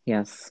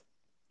 Yes.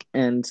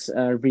 And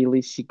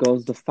really, she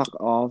goes the fuck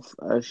off.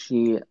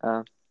 She,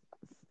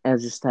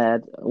 as you said,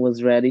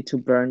 was ready to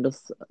burn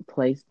this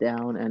place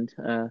down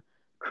and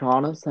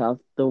crown herself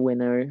the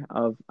winner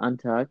of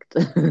Untucked.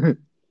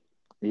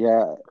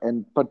 Yeah,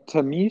 and but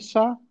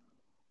Tamisha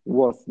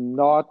was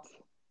not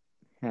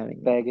Having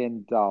it.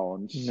 backing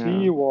down.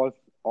 She No. was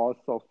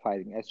also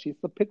fighting as she's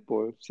the pit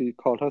bull. She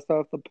called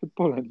herself the pit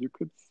bull, and you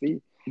could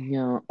see.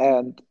 Yeah.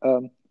 And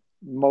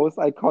most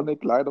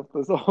iconic line of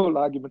this whole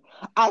argument,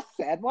 I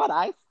said what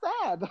I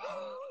said.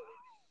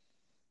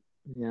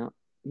 Yeah.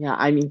 Yeah.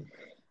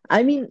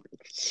 I mean,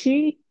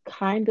 she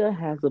kind of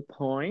has a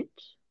point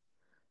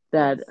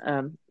that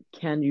Yes,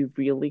 Candy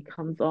really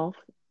comes off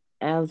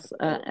as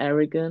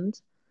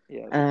arrogant.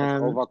 yes,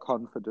 as Um,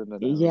 overconfident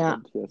and yeah,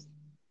 arrogant. Yes.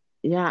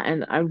 yeah,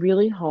 and I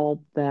really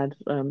hope that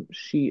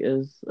she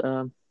is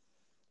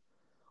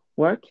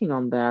working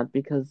on that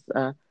because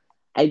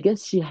I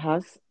guess she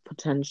has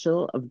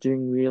potential of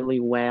doing really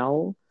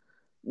well.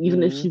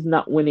 Even if Mm, she's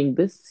not winning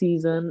this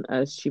season,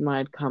 she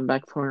might come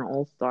back for an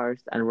All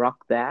Stars and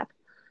rock that.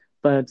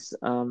 But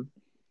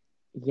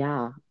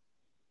yeah,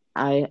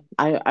 I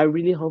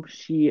really hope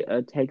she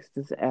takes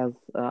this as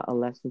a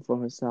lesson for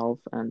herself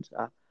and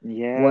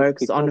yes,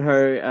 works on because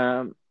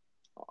her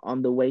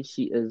on the way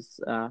she is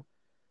uh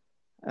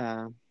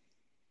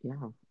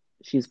yeah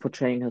she's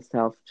portraying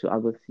herself to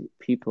other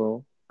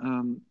people.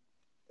 um,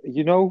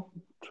 you know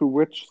to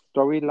which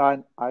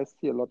storyline I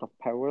see a lot of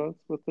parallels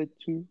with it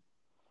too.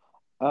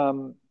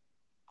 Um,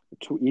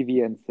 to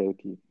Evie and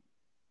Silky.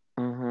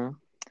 Uh-huh.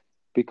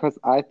 Because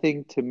I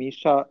think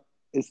Tamisha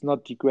is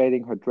not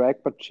degrading her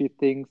drag, but she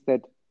thinks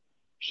that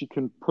she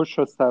can push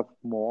herself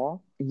more.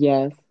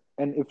 Yes.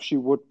 And if she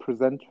would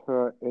present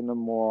her in a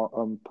more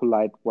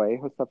polite way,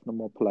 herself in a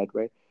more polite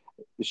way,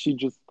 she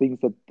just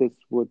thinks that this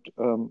would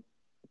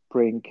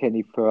bring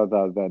Kenny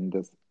further than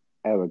this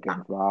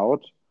arrogant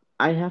route.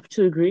 I have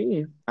to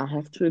agree. I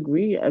have to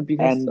agree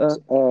because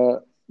And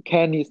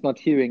Kenny is not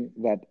hearing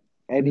that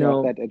any of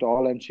no. that at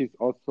all, and she's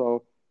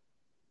also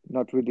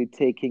not really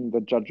taking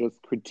the judges'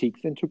 critiques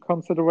into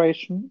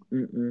consideration.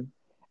 Mm-mm.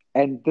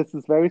 And this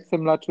is very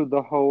similar to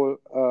the whole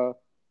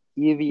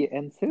Evie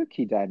and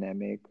Silky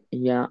dynamic.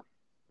 Yeah,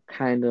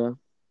 kind of.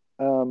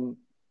 Um,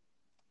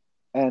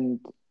 and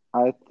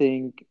I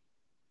think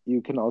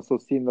you can also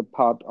see in the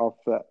part of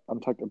the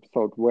Untucked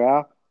episode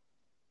where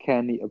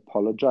Candy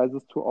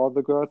apologizes to all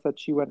the girls that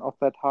she went off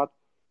that hard.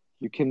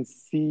 You can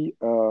see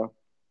a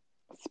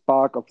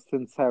spark of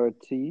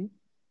sincerity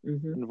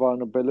Mm-hmm. and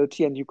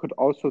vulnerability, and you could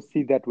also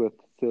see that with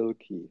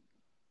Silky,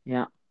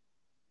 Yeah.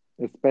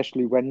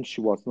 especially when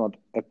she was not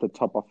at the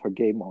top of her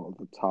game all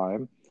the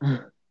time.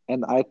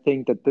 And I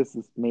think that this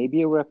is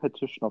maybe a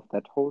repetition of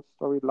that whole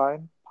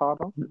storyline part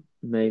of.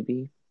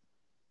 Maybe.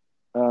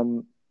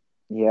 Um,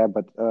 yeah,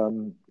 but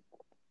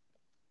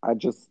I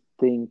just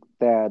think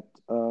that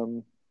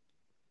the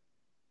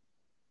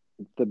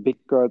big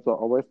girls are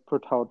always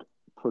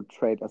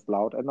portrayed as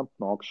loud and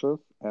obnoxious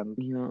and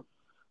Yeah.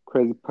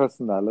 crazy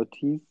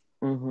personalities.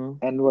 Uh-huh.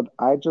 And what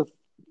I just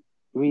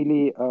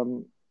really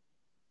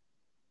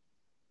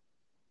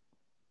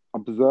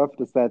observed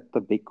is that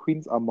the big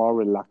queens are more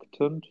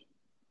reluctant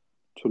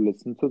to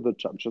listen to the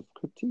judges'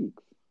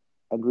 critiques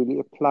and really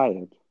apply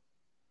it.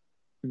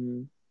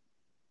 Mm.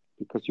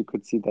 Because you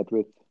could see that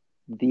with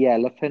the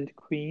Elephant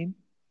Queen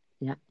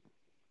Yeah.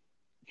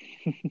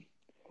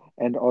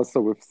 and also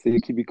with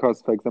Silky,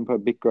 because, for example, a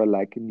big girl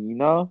like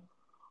Nina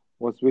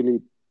was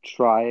really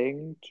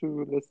trying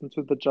to listen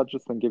to the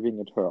judges and giving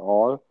it her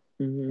all.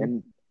 Mm-hmm.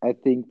 And I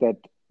think that,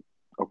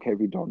 okay,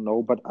 we don't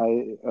know, but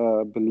I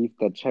believe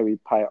that Cherry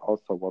Pie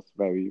also was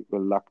very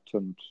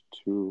reluctant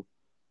to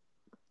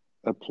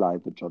apply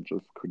the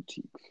judges'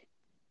 critiques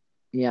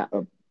Yeah.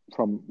 uh,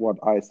 from what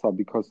I saw,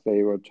 because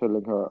they were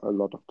telling her a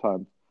lot of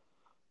times,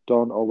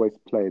 don't always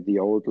play the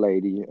old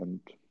lady, and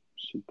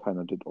she kind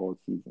of did all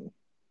season.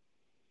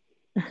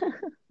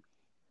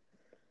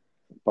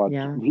 But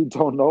Yeah. we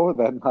don't know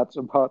that much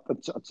about the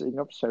judging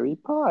of Cherry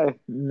Pie.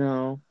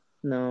 No.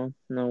 No.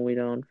 No, we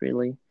don't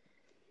really.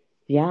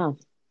 Yeah.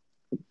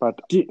 But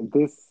Do,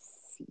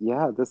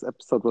 this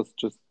episode was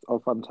just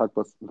of Untucked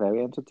was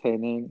very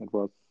entertaining. It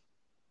was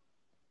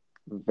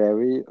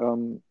very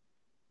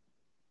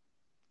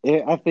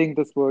I think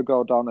this will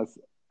go down as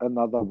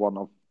another one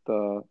of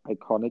the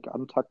iconic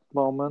Untucked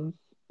moments.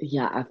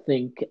 yeah, I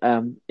think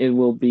it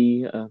will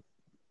be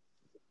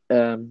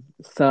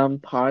some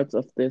parts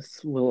of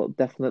this will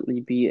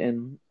definitely be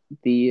in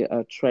the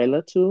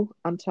trailer to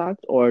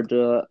Untucked or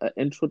the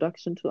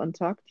introduction to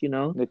Untucked, you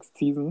know? Next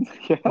season.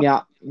 Yeah.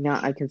 Yeah, yeah,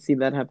 I can see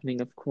that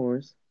happening, of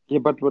course. Yeah,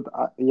 but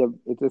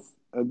it is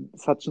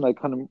such an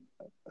iconic,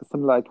 a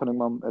similar iconic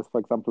moment as, for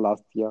example,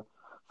 last year.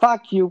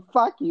 Fuck you,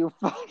 fuck you,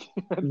 fuck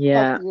you, and fuck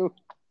Yeah. you.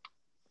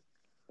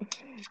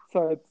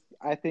 So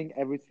I think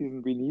every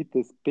season we need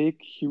this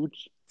big,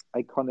 huge,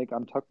 iconic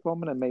Untucked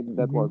moment, and maybe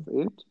that was Hmm.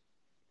 it.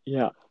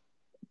 Yeah.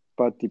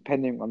 But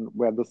depending on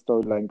where the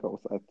storyline goes,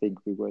 I think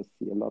we will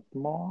see a lot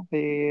more of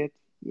it.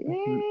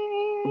 Mhm.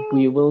 Yeah,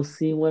 We will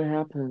see what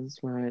happens,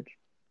 right?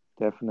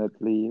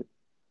 definitely.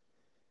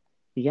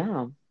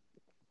 Yeah.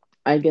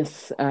 I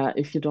guess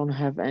if you don't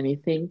have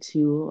anything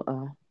to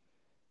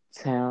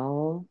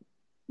tell,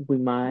 we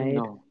might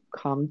No.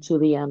 come to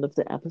the end of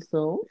the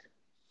episode.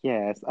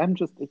 Yes, I'm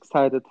just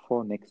excited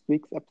for next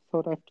week's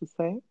episode, I have to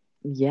say.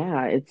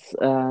 Yeah, it's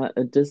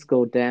a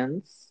disco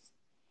dance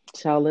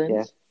challenge.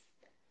 Yes.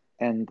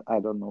 And I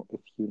don't know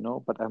if you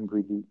know, but I'm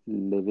really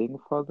living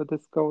for the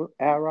disco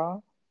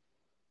era.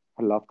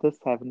 I love the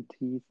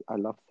 70s. I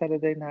love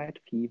Saturday Night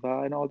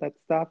Fever and all that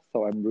stuff.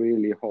 So I'm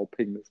really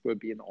hoping this will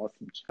be an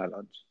awesome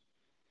challenge.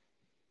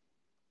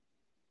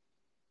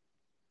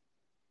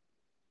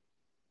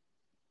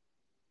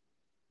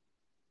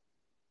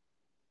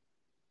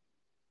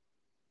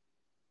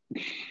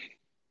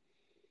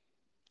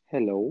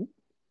 Hello?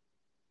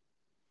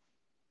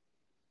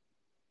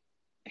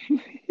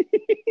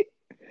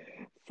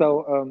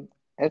 So,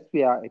 as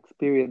we are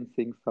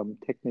experiencing some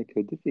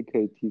technical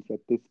difficulties at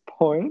this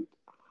point,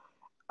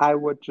 I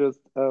would just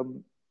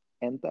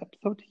end the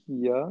episode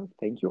here.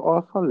 Thank you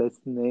all for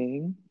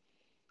listening.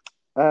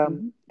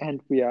 Mhm.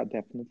 And we are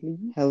definitely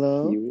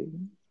Hello?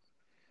 hearing.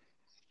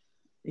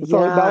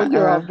 So now Yeah, you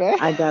are back.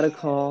 I got a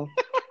call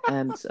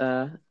and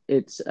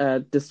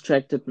it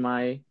distracted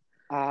my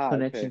Ah,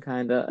 connection okay.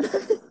 kinda.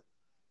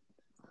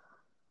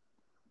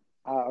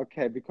 Ah,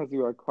 okay, because you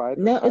were quiet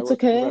and No, I it's was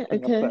okay.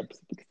 wrapping up the Okay.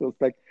 episode because I was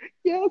like,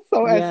 yeah,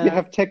 so as we Yeah.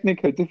 have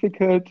technical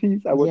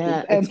difficulties, I would just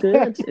Yeah, it's end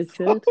the good. It's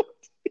good. episode.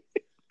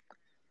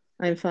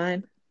 I'm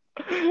fine.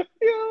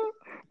 Yeah.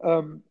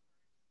 Um,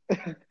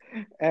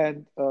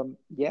 and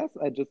yes,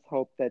 I just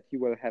hope that you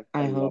will have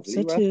a I hope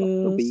so lovely rest of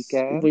the too.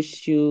 weekend.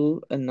 Wish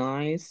you a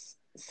nice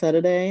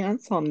Saturday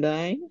and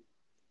Sunday.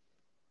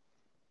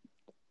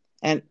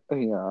 And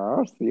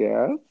Yes,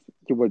 yes.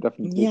 You will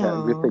definitely hear yeah,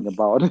 everything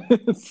about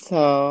it.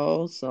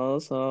 so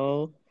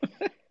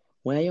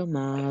wear your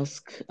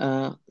mask,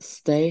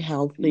 stay See.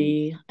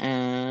 healthy,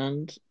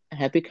 and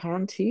happy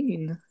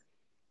quarantine.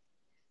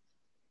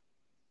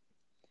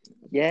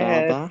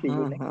 Bye Yes, see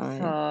you next bye.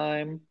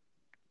 time.